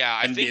 2. Yeah,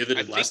 I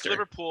think Leicester.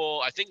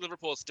 Liverpool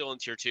is still in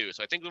tier 2,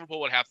 so I think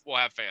Liverpool will have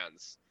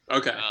fans.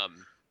 Okay.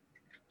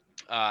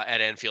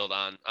 at Anfield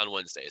on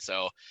Wednesday.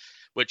 So,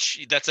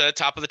 which that's a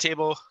top of the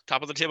table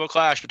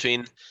clash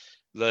between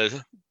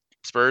the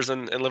Spurs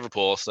and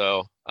Liverpool.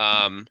 So,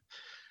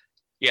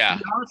 yeah.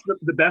 To be honest,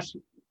 the best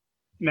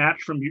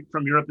match from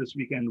Europe this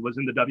weekend was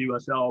in the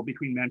WSL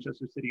between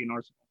Manchester City and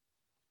Arsenal.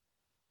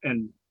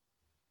 And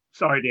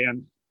sorry,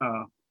 Dan,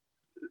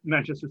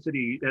 Manchester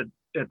City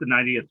at the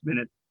 90th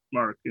minute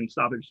mark in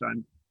stoppage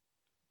time,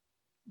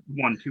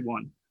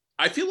 1-1.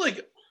 I feel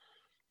like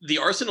the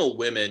Arsenal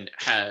women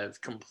have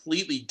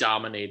completely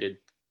dominated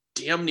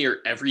damn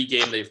near every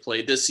game they've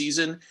played this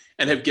season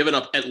and have given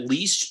up at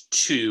least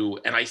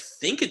 2, and I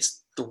think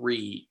it's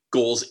 3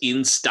 goals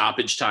in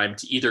stoppage time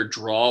to either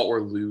draw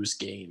or lose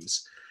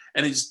games.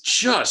 And it's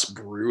just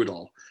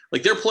brutal.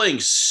 Like, they're playing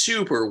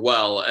super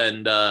well,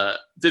 and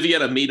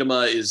Viviana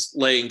Miedema is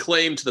laying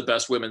claim to the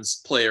best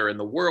women's player in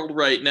the world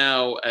right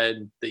now,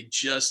 and they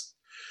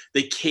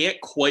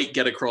can't quite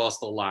get across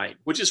the line,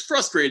 which is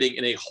frustrating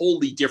in a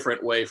wholly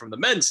different way from the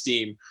men's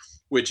team,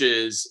 which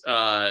is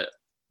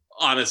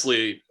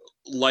honestly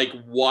like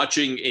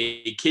watching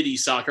a kiddie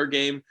soccer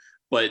game,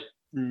 but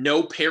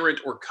no parent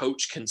or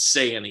coach can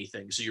say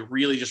anything. So you're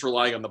really just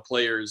relying on the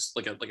players,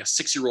 like a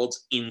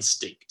 6-year-old's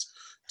instinct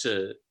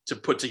to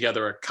put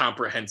together a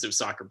comprehensive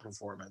soccer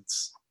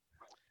performance.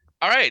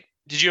 All right.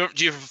 Do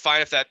you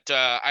find if that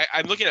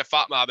I'm looking at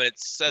FOTMob and it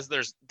says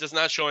does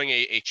not showing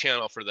a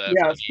channel for the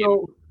Yeah, for the game.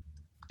 so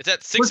It's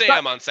at 6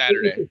 a.m. on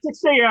Saturday. It's at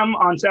 6 a.m.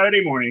 on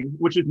Saturday morning,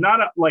 which is not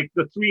like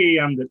the 3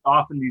 a.m. that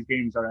often these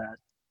games are at.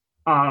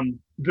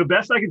 The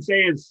best I can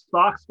say is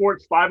Fox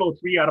Sports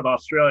 503 out of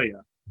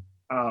Australia.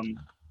 All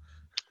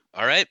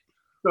right.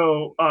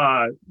 So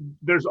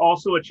there's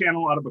also a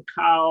channel out of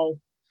Macau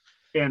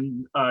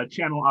and a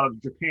channel out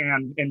of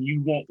Japan, and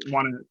you won't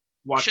want to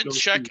watch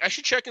those two. I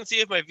should check and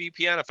see if my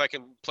VPN, if I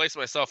can place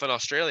myself in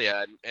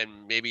Australia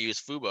and maybe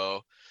use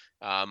Fubo,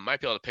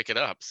 might be able to pick it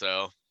up.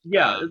 So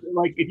yeah,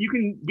 like if you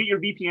can get your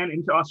VPN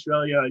into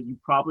Australia, you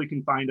probably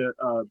can find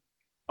a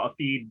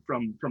feed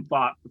from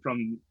Fox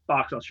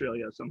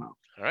Australia somehow.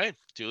 All right,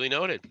 duly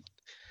noted.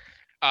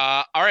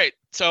 All right,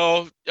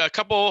 so a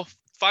couple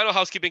final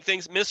housekeeping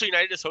things. Minnesota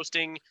United is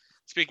hosting.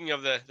 Speaking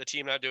of the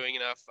team not doing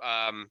enough,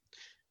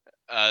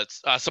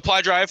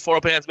 supply drive for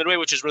Open Hands Midway,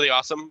 which is really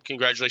awesome.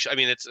 Congratulations! I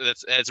mean, it's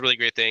a really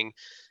great thing.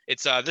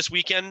 It's this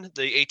weekend,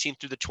 the 18th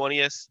through the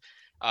 20th.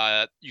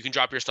 You can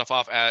drop your stuff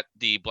off at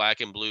the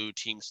Black and Blue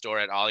team store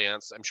at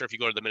Allianz. I'm sure if you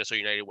go to the Minnesota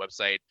United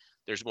website,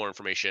 there's more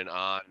information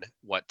on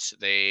what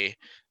they'll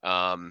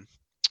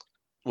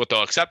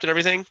accept and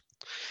everything.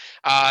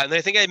 And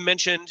I think I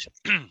mentioned,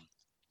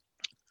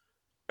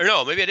 or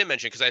no, maybe I didn't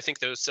mention because I think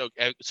those.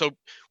 So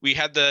we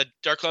had the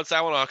Dark Cloud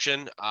Silent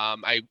auction.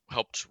 I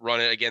helped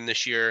run it again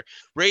this year.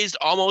 We raised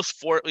like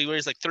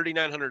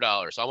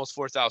 $3,900, almost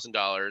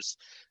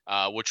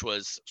 $4,000, which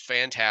was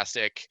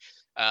fantastic.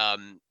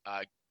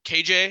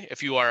 KJ,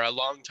 if you are a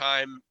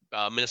longtime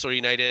Minnesota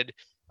United,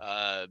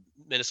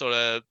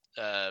 Minnesota,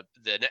 the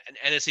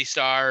NSC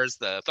Stars,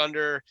 the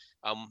Thunder,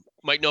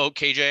 might know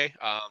KJ.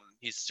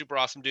 He's a super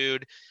awesome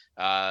dude.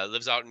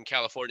 Lives out in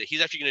California.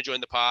 He's actually going to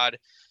join the pod.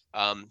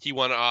 He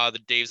won the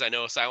Dave's I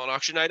Know silent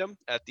auction item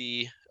at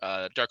the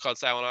Dark Cloud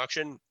silent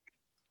auction.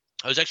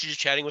 I was actually just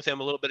chatting with him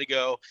a little bit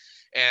ago,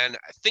 and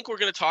I think we're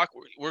going to talk.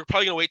 We're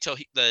probably going to wait till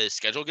the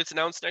schedule gets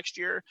announced next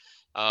year.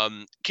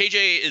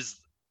 KJ is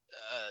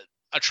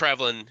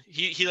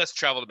he lets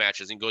travel to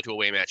matches and go to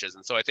away matches,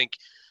 and so I think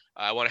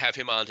I want to have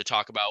him on to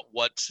talk about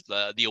what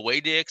the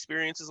away day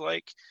experience is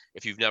like.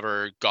 If you've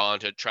never gone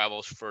to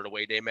travel for an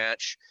away day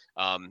match,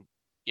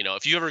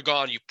 if you've ever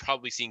gone, you've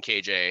probably seen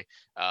KJ.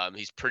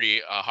 He's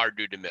pretty hard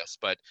dude to miss,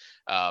 but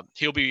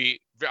he'll be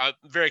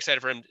very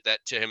excited for him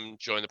to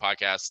join the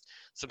podcast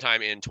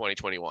sometime in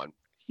 2021.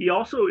 He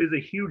also is a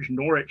huge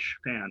Norwich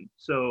fan,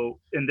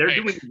 and they're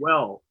doing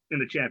well in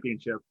the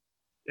championship,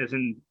 as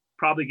in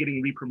probably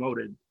getting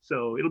re-promoted.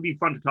 So it'll be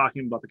fun to talk to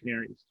him about the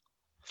Canaries.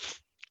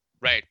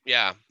 Right.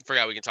 Yeah.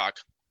 Forgot we can talk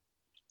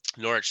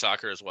Norwich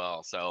soccer as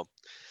well. So,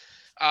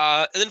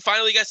 and then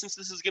finally, guys, since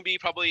this is going to be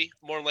probably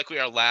more than likely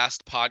our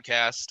last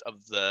podcast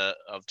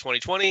of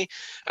 2020,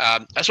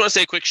 I just want to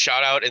say a quick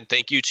shout out and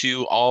thank you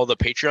to all the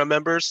Patreon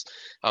members,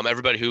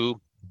 everybody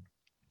who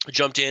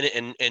jumped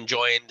in and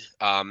joined,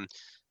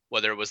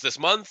 whether it was this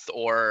month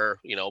or,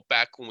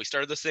 back when we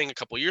started this thing a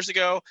couple years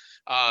ago.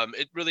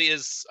 It really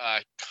is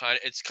kind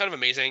of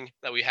amazing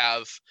that we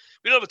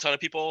don't have a ton of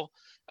people,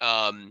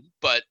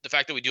 but the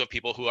fact that we do have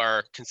people who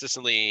are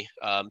consistently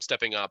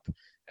stepping up,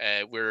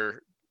 I'm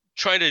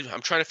trying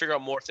to figure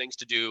out more things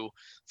to do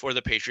for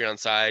the Patreon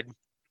side.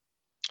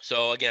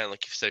 So again,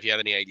 like you said, if you have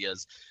any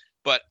ideas,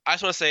 but I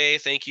just want to say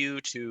thank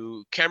you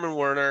to Cameron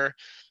Werner,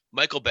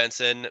 Michael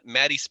Benson,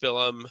 Maddie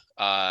Spillum,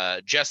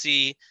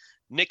 Jesse,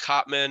 Nick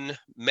Hopman,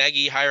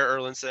 Maggie Heyer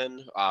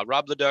Erlinson,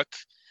 Rob Leduc,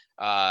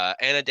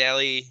 Anna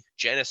Daly,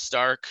 Janice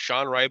Stark,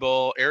 Sean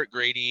Reibel, Eric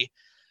Grady,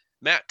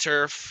 Matt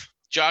Turf,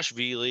 Josh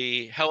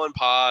Veely, Helen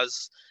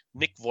Paz,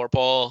 Nick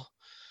Vorpal,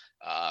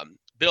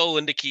 Bill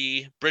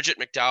Lindeke, Bridget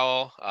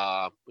McDowell,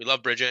 we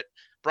love Bridget,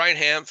 Brian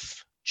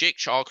Hanf, Jake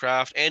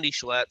Chalcraft, Andy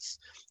Schletz,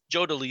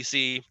 Joe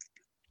DeLisi,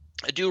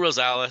 Adu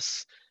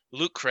Rosales,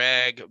 Luke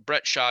Craig,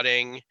 Brett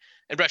Schotting.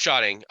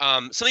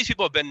 Some of these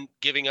people have been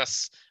giving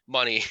us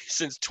money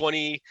since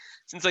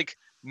like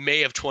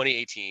May of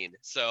 2018.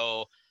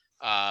 So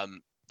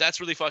that's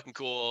really fucking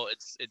cool.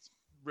 It's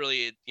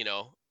really, you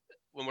know,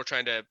 when we're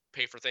trying to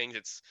pay for things,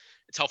 it's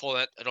helpful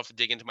that I don't have to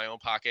dig into my own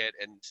pocket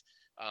and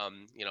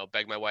you know,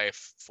 beg my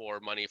wife for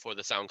money for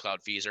the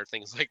SoundCloud fees or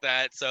things like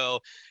that. So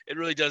it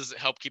really does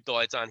help keep the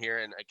lights on here.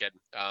 And again,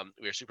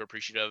 we are super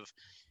appreciative.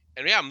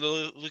 And yeah, I'm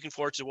really looking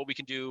forward to what we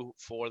can do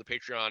for the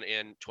Patreon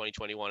in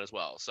 2021 as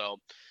well. So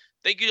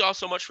thank you all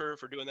so much for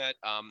doing that.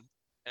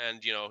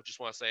 And, you know, just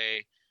want to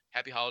say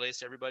happy holidays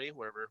to everybody,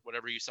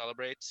 whatever you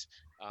celebrate.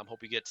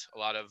 Hope you get a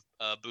lot of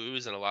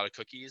booze and a lot of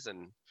cookies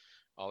and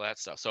all that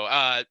stuff. So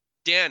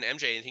Dan,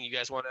 MJ, anything you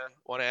guys want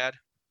to add?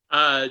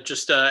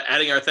 Just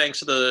adding our thanks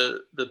to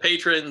the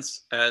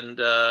patrons, and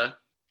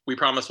we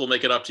promise we'll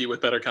make it up to you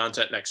with better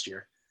content next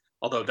year.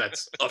 Although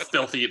that's a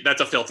filthy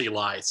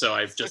lie. So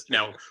I've just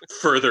now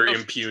further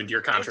impugned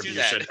your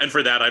contribution, and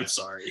for that I'm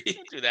sorry.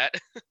 Don't do that.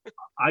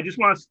 I just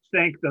want to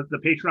thank the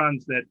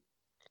patrons that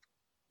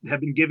have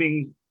been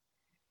giving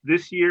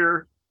this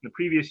year, the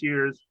previous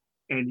years,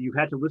 and you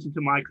had to listen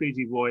to my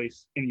crazy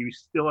voice, and you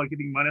still are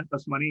giving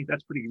us money.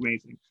 That's pretty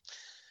amazing.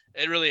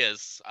 It really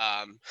is.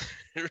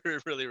 It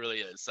really, really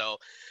is. So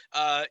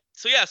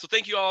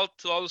thank you all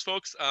to all those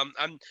folks.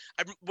 I'm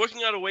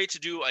working out a way to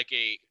do like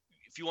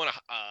if you're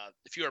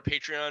a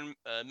Patreon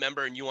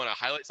member and you want to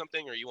highlight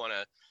something or you want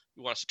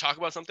us to talk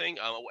about something,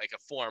 like a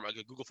form, like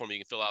a Google form you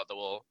can fill out that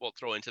we'll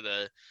throw into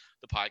the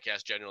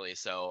podcast generally.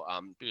 So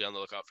be on the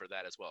lookout for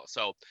that as well.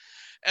 So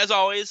as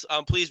always,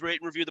 please rate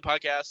and review the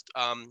podcast.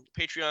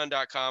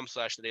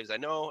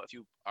 Patreon.com/thedavesaiknow. If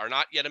you are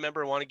not yet a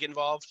member and want to get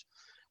involved.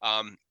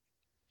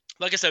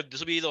 Like I said, this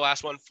will be the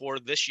last one for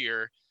this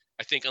year.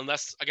 I think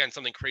unless, again,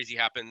 something crazy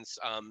happens,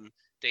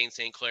 Dane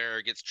St.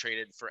 Clair gets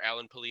traded for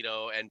Alan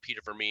Polito and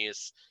Peter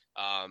Vermees.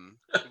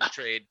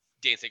 Trade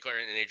Dane St. Clair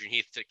and Adrian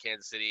Heath to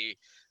Kansas City.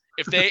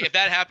 If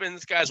that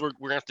happens, guys, we're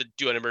gonna have to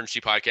do an emergency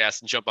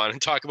podcast and jump on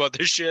and talk about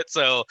this shit.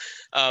 So,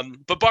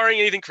 but barring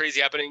anything crazy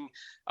happening,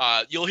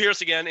 you'll hear us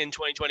again in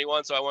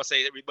 2021. So I want to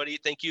say, everybody,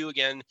 thank you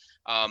again.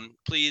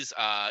 Please,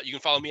 you can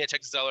follow me at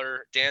Texas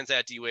Zeller, Dan's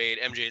at D Wade,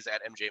 MJ's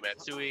at MJ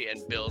Matsui,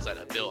 and Bill's at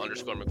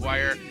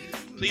Bill_McGuire.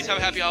 Please have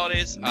happy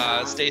holidays.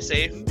 Stay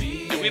safe.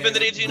 And we've been the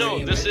Daves You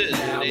Know. This is the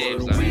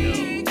Daves I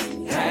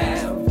Know.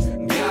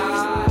 Have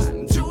got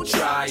to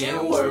try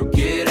and work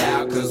it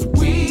out, 'cause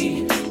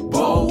we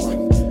both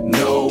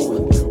know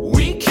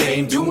we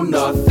can't do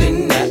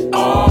nothing at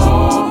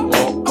all.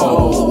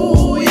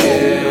 Oh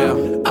yeah.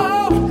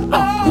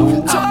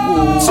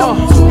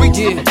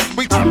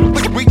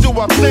 We do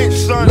our thing,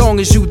 son. Long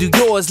as you do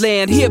yours,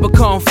 land here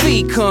become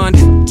fecund.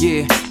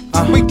 Yeah.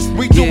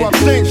 We do our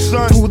thing,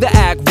 son. Through the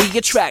act, we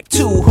attract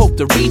two, hope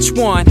to reach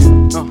one.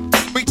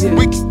 We do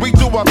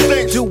our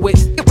thing. Do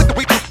it.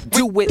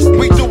 Do it.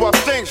 We do our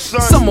thing,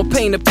 son. Some will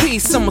paint a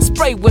piece, some will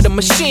spray with a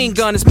machine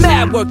gun. It's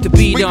mad work to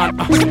be done.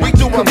 We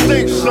do our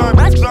thing, son.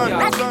 I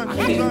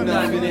can't do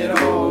nothing at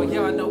all.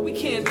 Y'all know we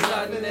can't do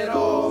nothing at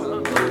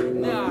all.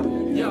 Nah,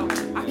 yo,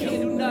 I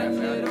can't do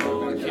nothing at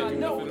all. Y'all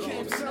know we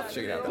can't do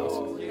nothing at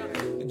all.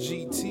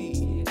 GT.